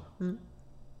dammatchen.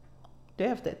 Det är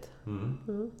häftigt.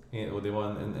 Och det var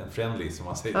en friendly, som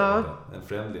man säger. En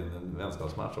friendly, en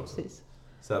vänskapsmatch också. Precis.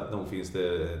 Så att nog finns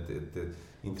det ett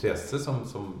intresse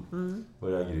som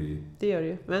börjar gry. Det gör det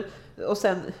ju. Och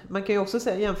sen, man kan ju också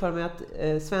jämföra med att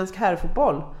svensk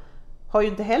herrfotboll har ju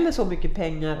inte heller så mycket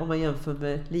pengar om man jämför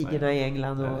med ligorna i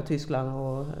England och Tyskland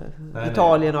och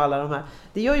Italien och alla de här.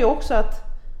 Det gör ju också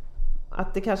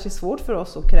att det kanske är svårt för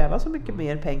oss att kräva så mycket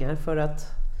mer pengar, för att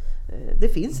det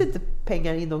finns inte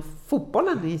pengar inom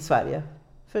fotbollen i Sverige.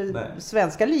 För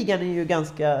svenska ligan är ju den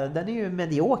är ju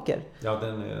medioker. Ja,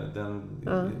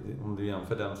 om du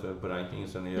jämför den på rankingen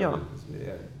så är den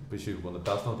på 20:e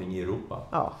plats någonting i Europa.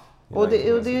 Ja, och det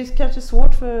är kanske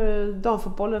svårt för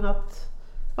damfotbollen att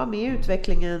vara med i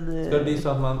utvecklingen. Ska det bli så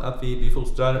att vi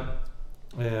fostrar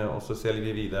och så säljer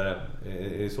vi vidare?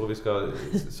 Är det så vi ska?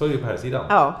 Så är det på här sidan.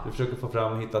 Ja. Vi försöker få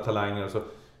fram och hitta talanger och så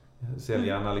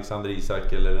sälja en Alexander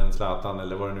Isak eller en Zlatan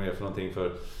eller vad det nu är för någonting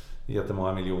för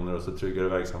jättemånga miljoner, och så tryggar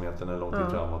verksamheten en lång tid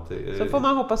framåt. Så får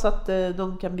man hoppas att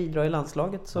de kan bidra i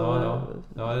landslaget, så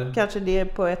kanske det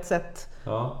på ett sätt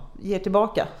ger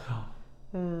tillbaka.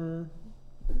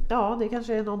 Det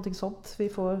kanske är någonting sånt vi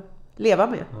får leva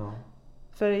med.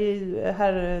 För i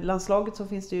här landslaget så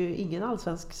finns det ju ingen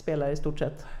allsvensk spelare i stort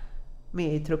sett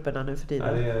med i trupperna nu för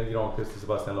tiden. Nej, det är Granqvist och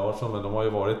Sebastian Larsson, men de har ju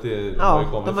varit de har ju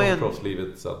kommit från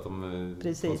proffslivet, så att de på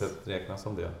något sätt räknas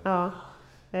som det. Ja.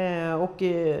 Och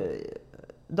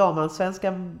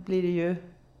damallsvenskan blir det ju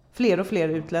fler och fler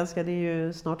utländska. Det är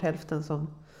ju snart hälften som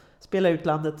spelar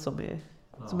utlandet som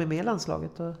är med i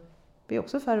landslaget, och det är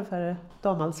också färre och färre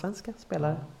damallsvenska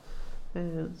spelare.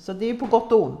 Så det är på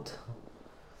gott och ont.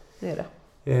 Det är det.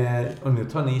 Och nu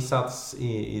tar ni sats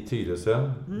i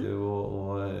Tyresö, du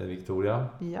och Victoria.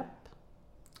 Japp.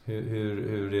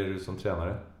 Hur är du som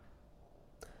tränare?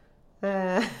 Det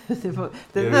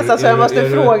är nästan så jag måste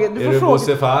fråga. Är du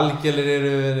Bosse Falk eller är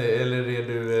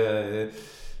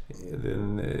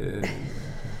du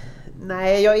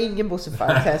Nej, jag är ingen Bosse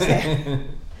Falk, kan jag säga.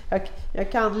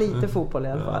 Jag kan lite fotboll i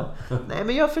alla fall. Nej,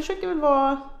 men jag försöker väl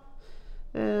vara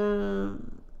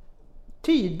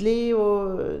tydlig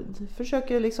och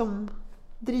försöker liksom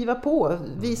driva på,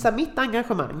 visa mitt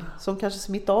engagemang som kanske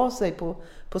smittar av sig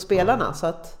på spelarna, så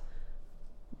att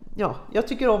jag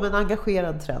tycker om en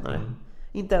engagerad tränare.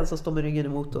 Inte ens att stå med ryggen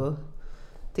emot och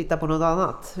titta på något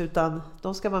annat, utan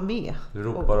de ska vara med. Du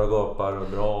ropar och gapar och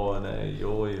bra, nej,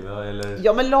 oj, eller...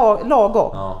 Ja, men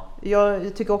lagom. Ja.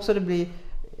 Jag tycker också det blir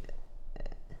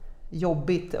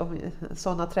jobbigt om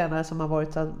sådana tränare som har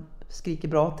varit så skriker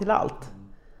bra till allt.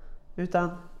 Utan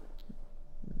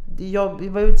jag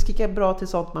vill inte skrika bra till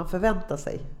sånt man förväntar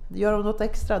sig. Gör de något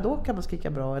extra, då kan man skrika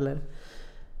bra. Eller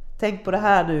tänk på det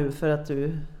här nu för att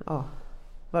du,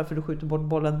 varför du skjuter bort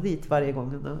bollen dit varje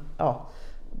gång. Ja,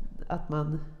 att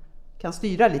man kan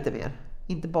styra lite mer.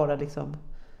 Inte bara liksom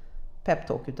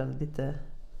peptalk, utan lite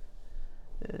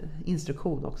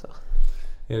instruktion också.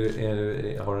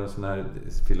 Har du en sån här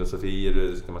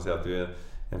filosofi, ska man säga att du är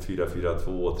en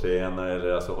 4-4-2-tränare,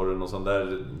 eller alltså har du någon sån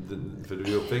där, för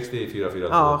du är uppväxt i 4-4-2?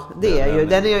 Ja, det är ju,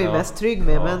 den är jag ju ja. mest trygg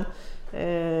med, men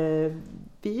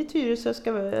vi i Tyresö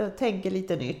ska tänka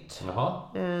lite nytt.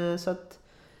 Så att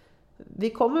vi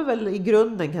kommer väl i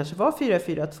grunden kanske vara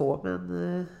 4-4-2,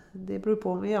 men det beror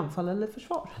på om vi är anfall eller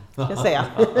försvar, ska jag säga.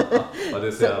 Ja,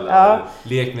 det säger alla. Ja.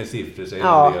 Lek med siffror säger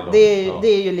ja, en del. Det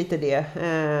är ju lite det.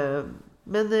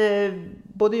 Men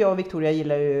både jag och Victoria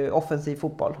gillar ju offensiv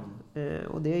fotboll.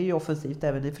 Och det är ju offensivt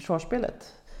även i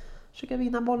försvarsspelet. Försöka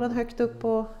vinna bollen högt upp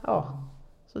och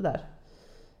sådär.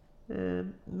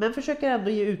 Men försöker ändå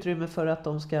ge utrymme för att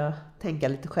de ska tänka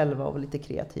lite själva och vara lite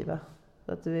kreativa.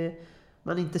 Så att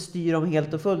man inte styr dem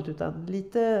helt och fullt, utan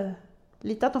lite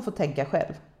att de får tänka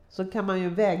själv. Så kan man ju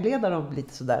vägleda dem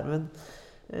lite sådär. Men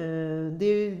det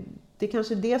är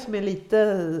kanske det som är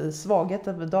lite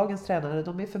svagheten med dagens tränare.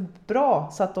 De är för bra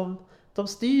så att de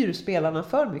styr spelarna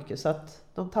för mycket, så att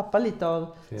de tappar lite av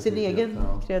sin egen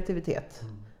kreativitet.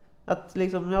 Att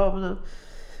liksom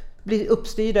bli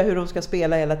uppstyrda hur de ska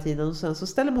spela hela tiden, och sen så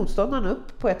ställer motståndaren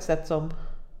upp på ett sätt som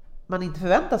man inte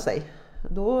förväntar sig.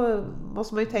 Då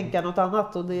måste man ju tänka något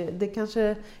annat, och det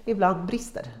kanske ibland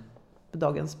brister på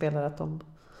dagens spelare, att de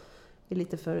är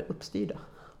lite för uppstyrda.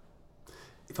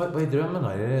 Vad är drömmen då?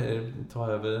 Är det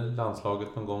ta över landslaget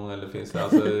någon gång, eller finns det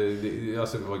alltså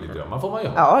vad är drömmen får man ju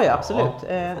ha? Ja, absolut.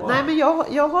 Nej, men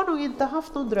jag har nog inte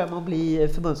haft någon dröm om att bli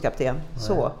förbundskapten.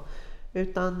 Så.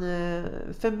 Utan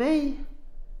för mig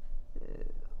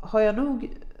har jag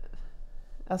nog,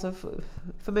 alltså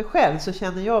för mig själv så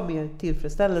känner jag mer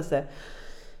tillfredsställelse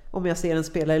om jag ser en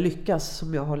spelare lyckas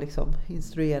som jag har liksom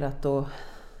instruerat, och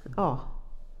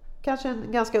kanske en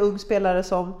ganska ung spelare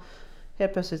som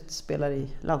helt plötsligt spelar i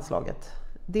landslaget.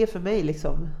 Det är för mig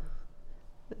liksom...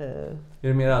 Är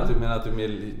det mer att du menar att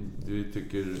du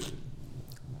tycker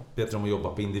bättre om att jobba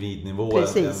på individnivå?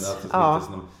 Precis,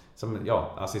 som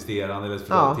assisterande,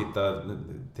 eller titta,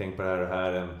 tänk på det här och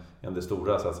här än det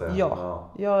stora, så att säga.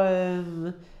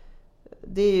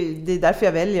 Det är därför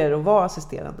jag väljer att vara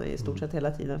assisterande i stort sett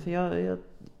hela tiden. För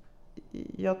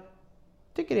jag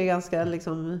tycker det är ganska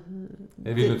liksom...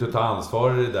 Vill du inte ta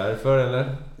ansvar därför,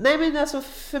 eller? Nej, men alltså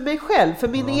för mig själv, för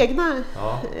min egna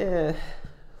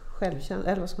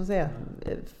självkänsla, eller vad ska man säga?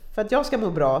 För att jag ska må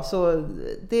bra, så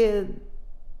det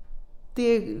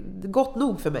är gott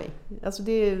nog för mig. Alltså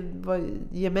det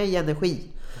ger mig energi,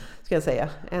 ska jag säga,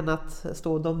 än att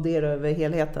stå och domdera över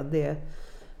helheten.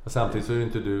 Samtidigt så är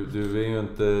inte du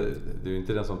är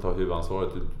inte den som tar huvudansvaret.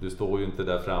 Du står ju inte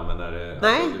där framme när det...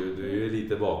 Nej. Alltså, du är ju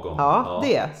lite bakom. Ja,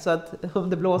 det. Så att om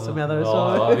det blåser menar du så...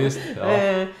 Ja, visst. Ja.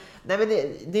 Nej, men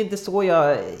det är inte så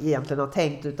jag egentligen har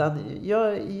tänkt, utan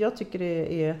jag tycker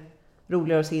det är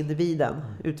roligare att se individen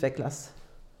utvecklas.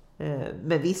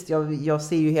 Men visst, jag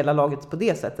ser ju hela laget på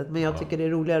det sättet, men jag tycker det är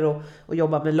roligare att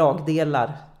jobba med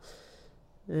lagdelar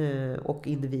och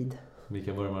individ.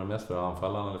 Vilka vurmar du mest för?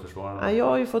 Anfallarna eller försvararna? Ja, jag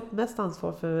har ju fått mest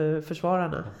ansvar för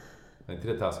försvararna. Men inte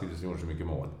det taskigt du gjorde så mycket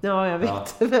mål? Ja, jag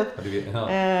vet.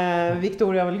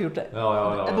 Victoria har väl gjort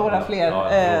några fler.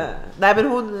 Nej,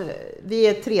 men vi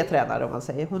är 3 tränare, om man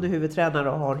säger. Hon är huvudtränare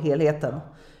och har helheten.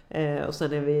 Och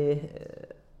sen är vi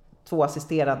 2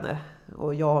 assisterande.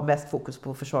 Och jag har mest fokus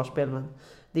på försvarsspel, men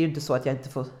det är ju inte så att jag inte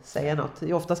får säga något.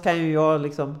 Oftast kan ju jag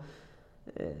liksom...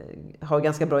 har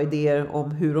ganska bra idéer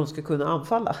om hur de ska kunna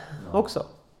anfalla också.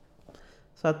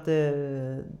 Så att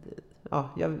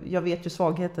jag vet ju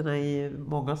svagheterna i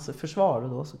mångas försvar, och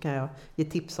då så kan jag ge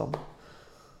tips om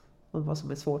vad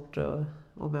som är svårt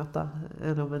att möta,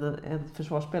 eller om en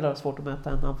försvarsspelare har svårt att möta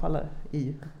en anfallare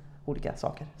i olika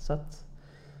saker. Så att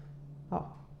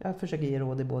jag försöker ge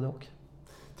råd i både och.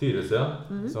 Tyresö,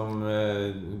 som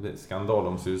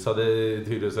skandalomsusade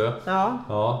Tyresö.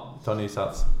 Tar ny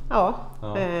sats.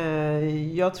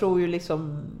 Jag tror ju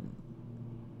liksom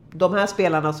de här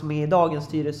spelarna som är i dagens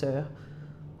Tyresö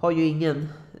har ju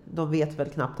de vet väl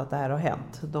knappt att det här har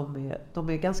hänt. De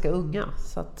är ganska unga,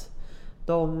 så att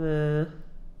de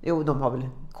har väl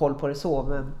koll på det så,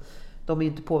 men de är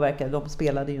inte påverkade, de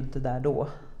spelade ju inte där då.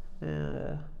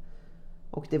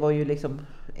 Och det var ju liksom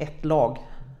ett lag.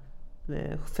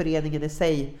 Föreningen i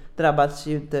sig drabbades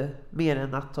ju inte mer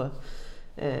än att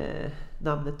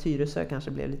namnet Tyresö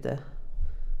kanske blev lite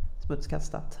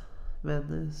smutskastat.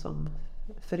 Men som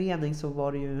förening så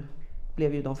var det ju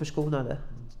blev ju de förskonade.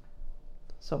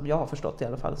 Som jag har förstått i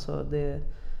alla fall. Så det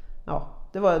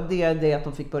var det att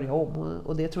de fick börja om.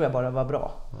 Och det tror jag bara var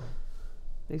bra. Ja.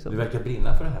 Liksom. Du verkar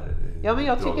brinna för det här. Ja, men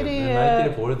jag tycker det är... Du märker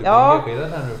det på det. Du blir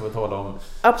engagerad när du får tala om...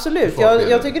 Absolut.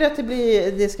 Jag tycker att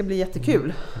det ska bli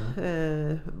jättekul.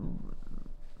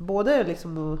 Både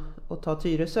liksom att ta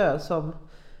Tyresö som...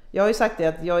 Jag har ju sagt det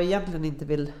att jag egentligen inte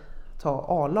vill ta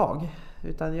A-lag.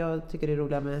 Utan jag tycker det är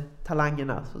roligare med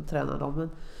talangerna som tränar dem. Men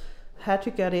här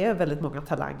tycker jag det är väldigt många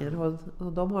talanger.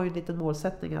 Och de har ju en liten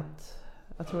målsättning att...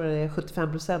 Jag tror det är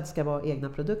 75% ska vara egna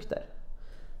produkter.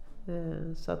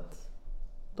 Så att...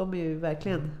 De är ju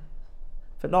verkligen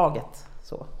för laget.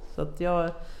 Så att det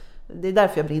är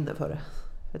därför jag brinner för det.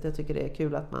 För att jag tycker det är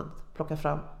kul att man plockar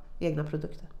fram egna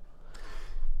produkter.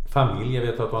 Familj, jag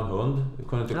vet att du har en hund. Du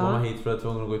kunde inte komma hit för att du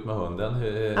var tvungen att gå ut med hunden.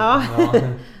 Ja.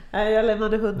 Jag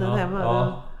lämnade hunden hemma.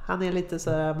 Ja. Han är lite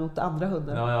så här mot andra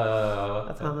hundar. Ja.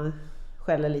 Att han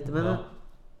skäller lite. Men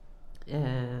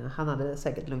han hade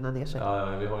säkert lugnat ner sig. Ja,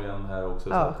 vi har ju en här också.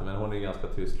 Så men hon är ganska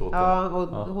tystlåten. Ja, och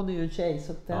hon är ju en tjej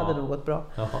så det hade nog gått bra.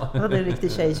 Ja. Han är en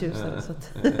riktig tjejtjusare. Så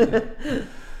att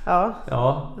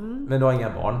men du har inga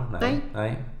barn?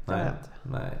 Nej.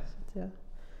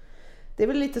 Det är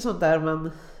väl lite sånt där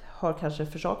man har kanske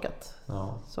försakat.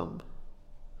 Ja. Som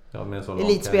med så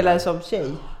elitspelare som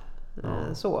tjej.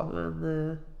 Så,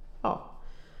 men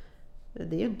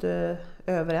det är ju inte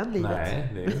över än livet. Nej,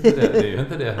 det är ju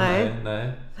inte det.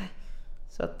 Nej.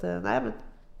 Så att, men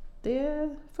det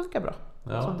funkar bra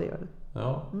som det gör nu.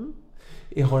 Ja.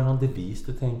 Har du någon devis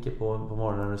du tänker på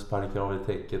morgonen när du sparkar av i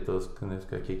täcket och nu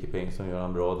ska Kikki Peng som gör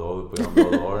en bra dag upp och gör en bra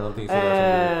dag? Har du någonting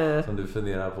sådär som du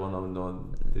funderar på,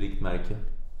 någon riktmärke?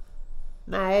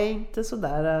 Nej, inte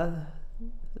sådär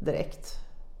direkt.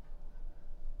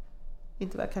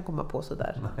 Inte vad jag kan komma på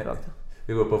sådär.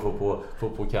 Vi går upp och få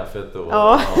på kaffet och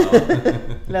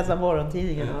läsa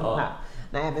morgontidningen.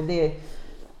 Nej, men det...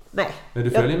 Nej. Men du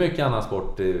följer mycket annan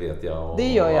sport, vet jag.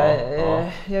 Det gör jag.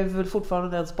 Jag är väl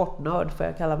fortfarande en sportnörd, får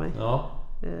jag kalla mig.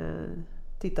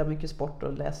 Tittar mycket sport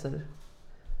och läser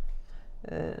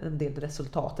en del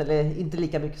resultat. Eller inte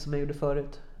lika mycket som jag gjorde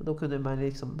förut. Då kunde man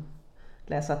liksom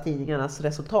läsa tidningarnas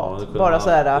resultat. Då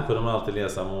kunde man alltid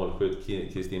läsa målskytt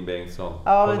Kristin Bengtsson.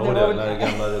 Ja, men det var när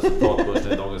gamla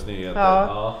resultatbörsen i Dagens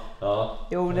Nyheter.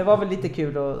 Jo, det var väl lite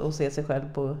kul att se sig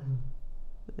själv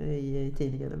i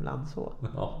tidningen ibland så.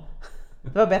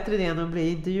 Det var bättre det än att bli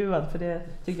intervjuad, för det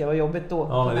tyckte jag var jobbigt då.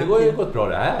 Ja, men det går ju gått bra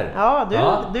det här.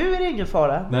 Nu är det ingen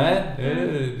fara. Nej, det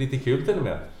är lite kul till och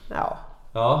med.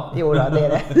 Jo, det är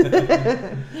det.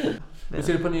 Hur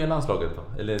ser du på nya landslaget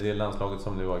då? Eller det landslaget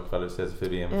som nu har kvalificerat för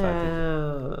VM?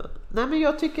 Nej, men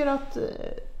jag tycker att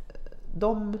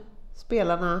de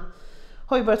spelarna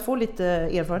har ju börjat få lite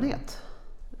erfarenhet.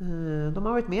 De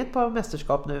har varit med ett par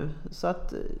mästerskap nu. Så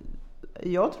att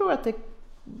jag tror att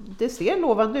det ser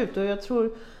lovande ut. Och jag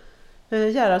tror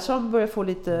Gerhardsson börjar få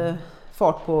lite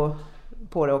fart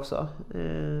på det också.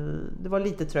 Det var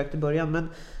lite trögt i början, men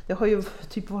det har ju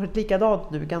typ varit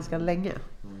likadant nu ganska länge.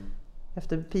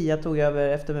 Efter Pia tog över,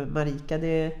 efter Marika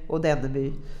och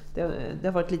Denneby. Det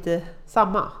har varit lite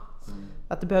samma.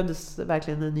 Att det behövdes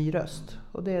verkligen en ny röst.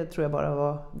 Och det tror jag bara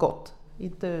var gott.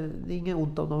 Det är inget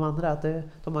ont om de andra. Att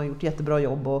de har gjort jättebra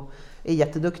jobb och är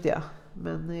jätteduktiga.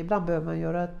 Men ibland behöver man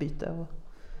göra ett byte. Och,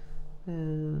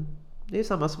 det är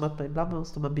samma som att ibland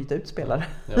måste man byta ut spelare.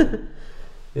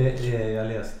 Jag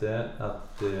läste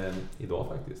att idag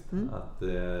faktiskt att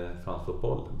fransk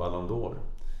fotboll, Ballon d'Or,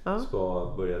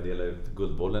 ska börja dela ut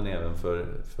guldbollen även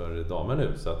för damer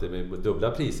nu, så att det blir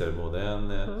dubbla priser.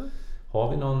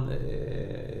 Har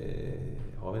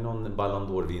vi någon Ballon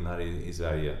d'Or-vinnare i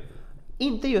Sverige?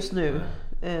 Inte just nu,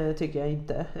 tycker jag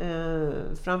inte.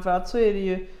 Framförallt så är det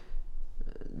ju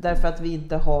därför att vi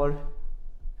inte har...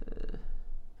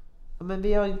 Men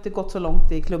vi har inte gått så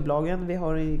långt i klubblagen. Vi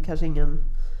har kanske ingen...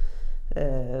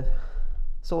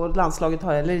 Så landslaget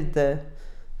har heller inte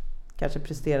kanske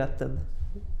presterat en...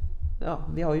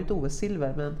 vi har ju ett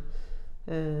OS-silver, men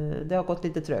det har gått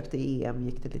lite trögt. I EM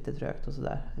gick det lite trögt och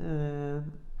sådär.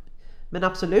 Men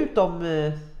absolut om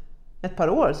ett par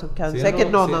år så kan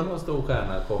säkert någon stor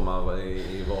stjärna komma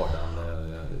i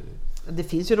vardagen. Det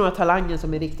finns ju några talanger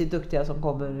som är riktigt duktiga som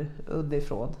kommer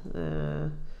underifrån.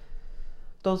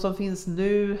 De som finns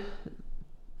nu...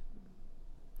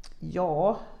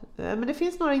 men det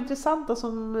finns några intressanta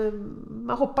som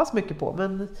man hoppas mycket på.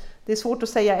 Men det är svårt att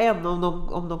säga än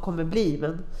om de kommer bli.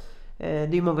 Men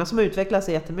det är många som har utvecklat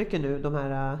sig jättemycket nu de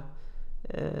här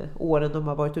åren de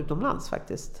har varit utomlands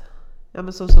faktiskt.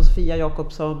 Men som Sofia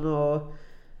Jakobsson och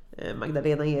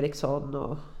Magdalena Eriksson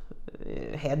och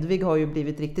Hedvig har ju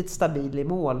blivit riktigt stabil i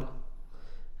mål.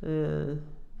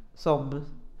 som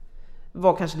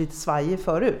var kanske lite svajig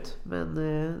förut. Men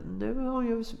nu har hon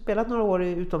ju spelat några år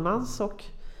utomlands och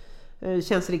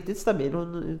känns riktigt stabil.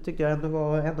 Hon tycker jag ändå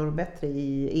var en av de bättre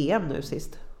i EM nu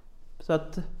sist. Så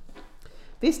att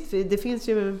visst, det finns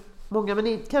ju många,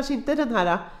 men kanske inte den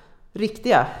här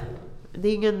riktiga. Det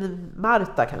är ingen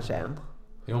Marta kanske än.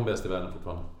 Är hon bäst i världen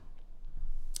fortfarande?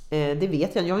 Det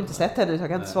vet jag har inte sett henne så jag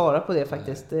kan inte svara på det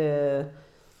faktiskt.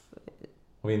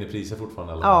 Hon vinner priser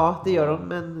fortfarande? Eller? Ja, det gör hon,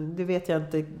 men det vet jag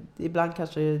inte. Ibland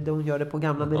kanske hon gör det på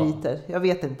gamla meriter. Jag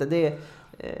vet inte.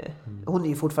 Hon är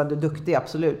ju fortfarande duktig,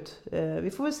 absolut.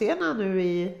 Vi får väl se henne nu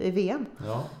i VM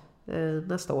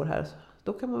nästa år här.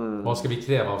 Då kan man... Vad ska vi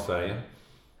kräva av Sverige?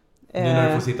 Nu när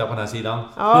du får sitta på den här sidan.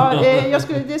 Ja,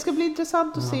 det ska bli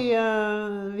intressant att se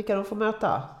vilka de får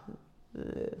möta.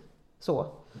 Så.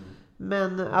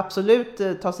 Men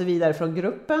absolut ta sig vidare från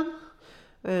gruppen.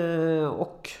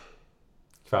 Och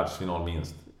kvartsfinal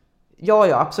minst.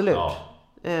 Ja, absolut. Ja.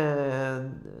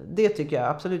 Det tycker jag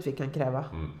absolut vi kan kräva.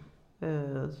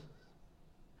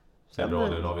 Det är bra,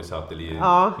 nu har vi satt det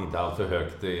inte allt för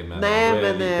högt.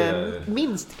 Men lite,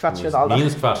 minst kvartsfinal.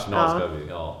 Minst kvartsfinal ska vi,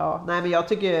 ja. Nej, men jag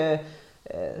tycker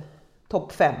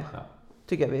topp 5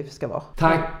 tycker jag vi ska vara.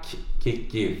 Tack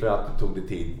Kiki för att du tog dig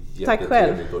tid. Tack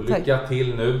själv. Och lycka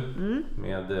till nu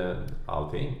med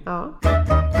allting. Ja.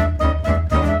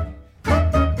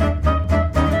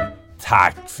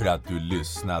 Tack för att du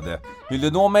lyssnade. Vill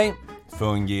du nå mig?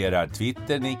 Fungerar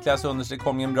Twitter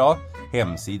Niklas_Holmgren bra,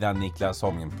 hemsidan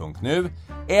niklasholmgren.nu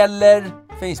eller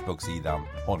Facebook-sidan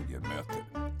Holmgren möter.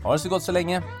 Ha det så gott så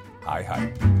länge. Hej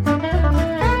hej.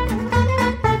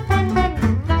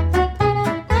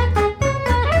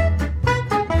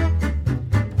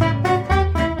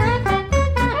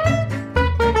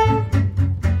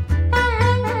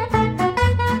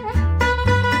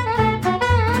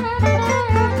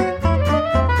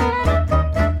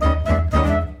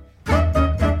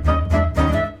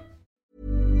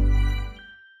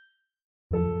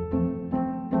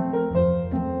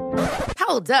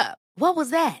 Hold up. What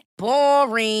was that?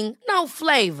 Boring. No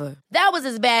flavor. That was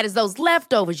as bad as those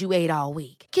leftovers you ate all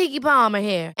week. Keke Palmer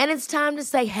here, and it's time to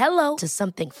say hello to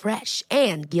something fresh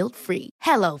and guilt-free.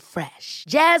 Hello Fresh.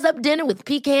 Jazz up dinner with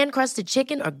pecan-crusted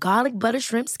chicken or garlic butter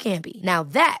shrimp scampi. Now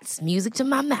that's music to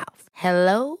my mouth.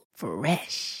 Hello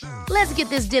Fresh. Let's get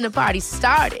this dinner party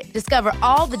started. Discover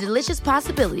all the delicious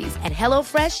possibilities at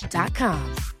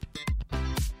hellofresh.com.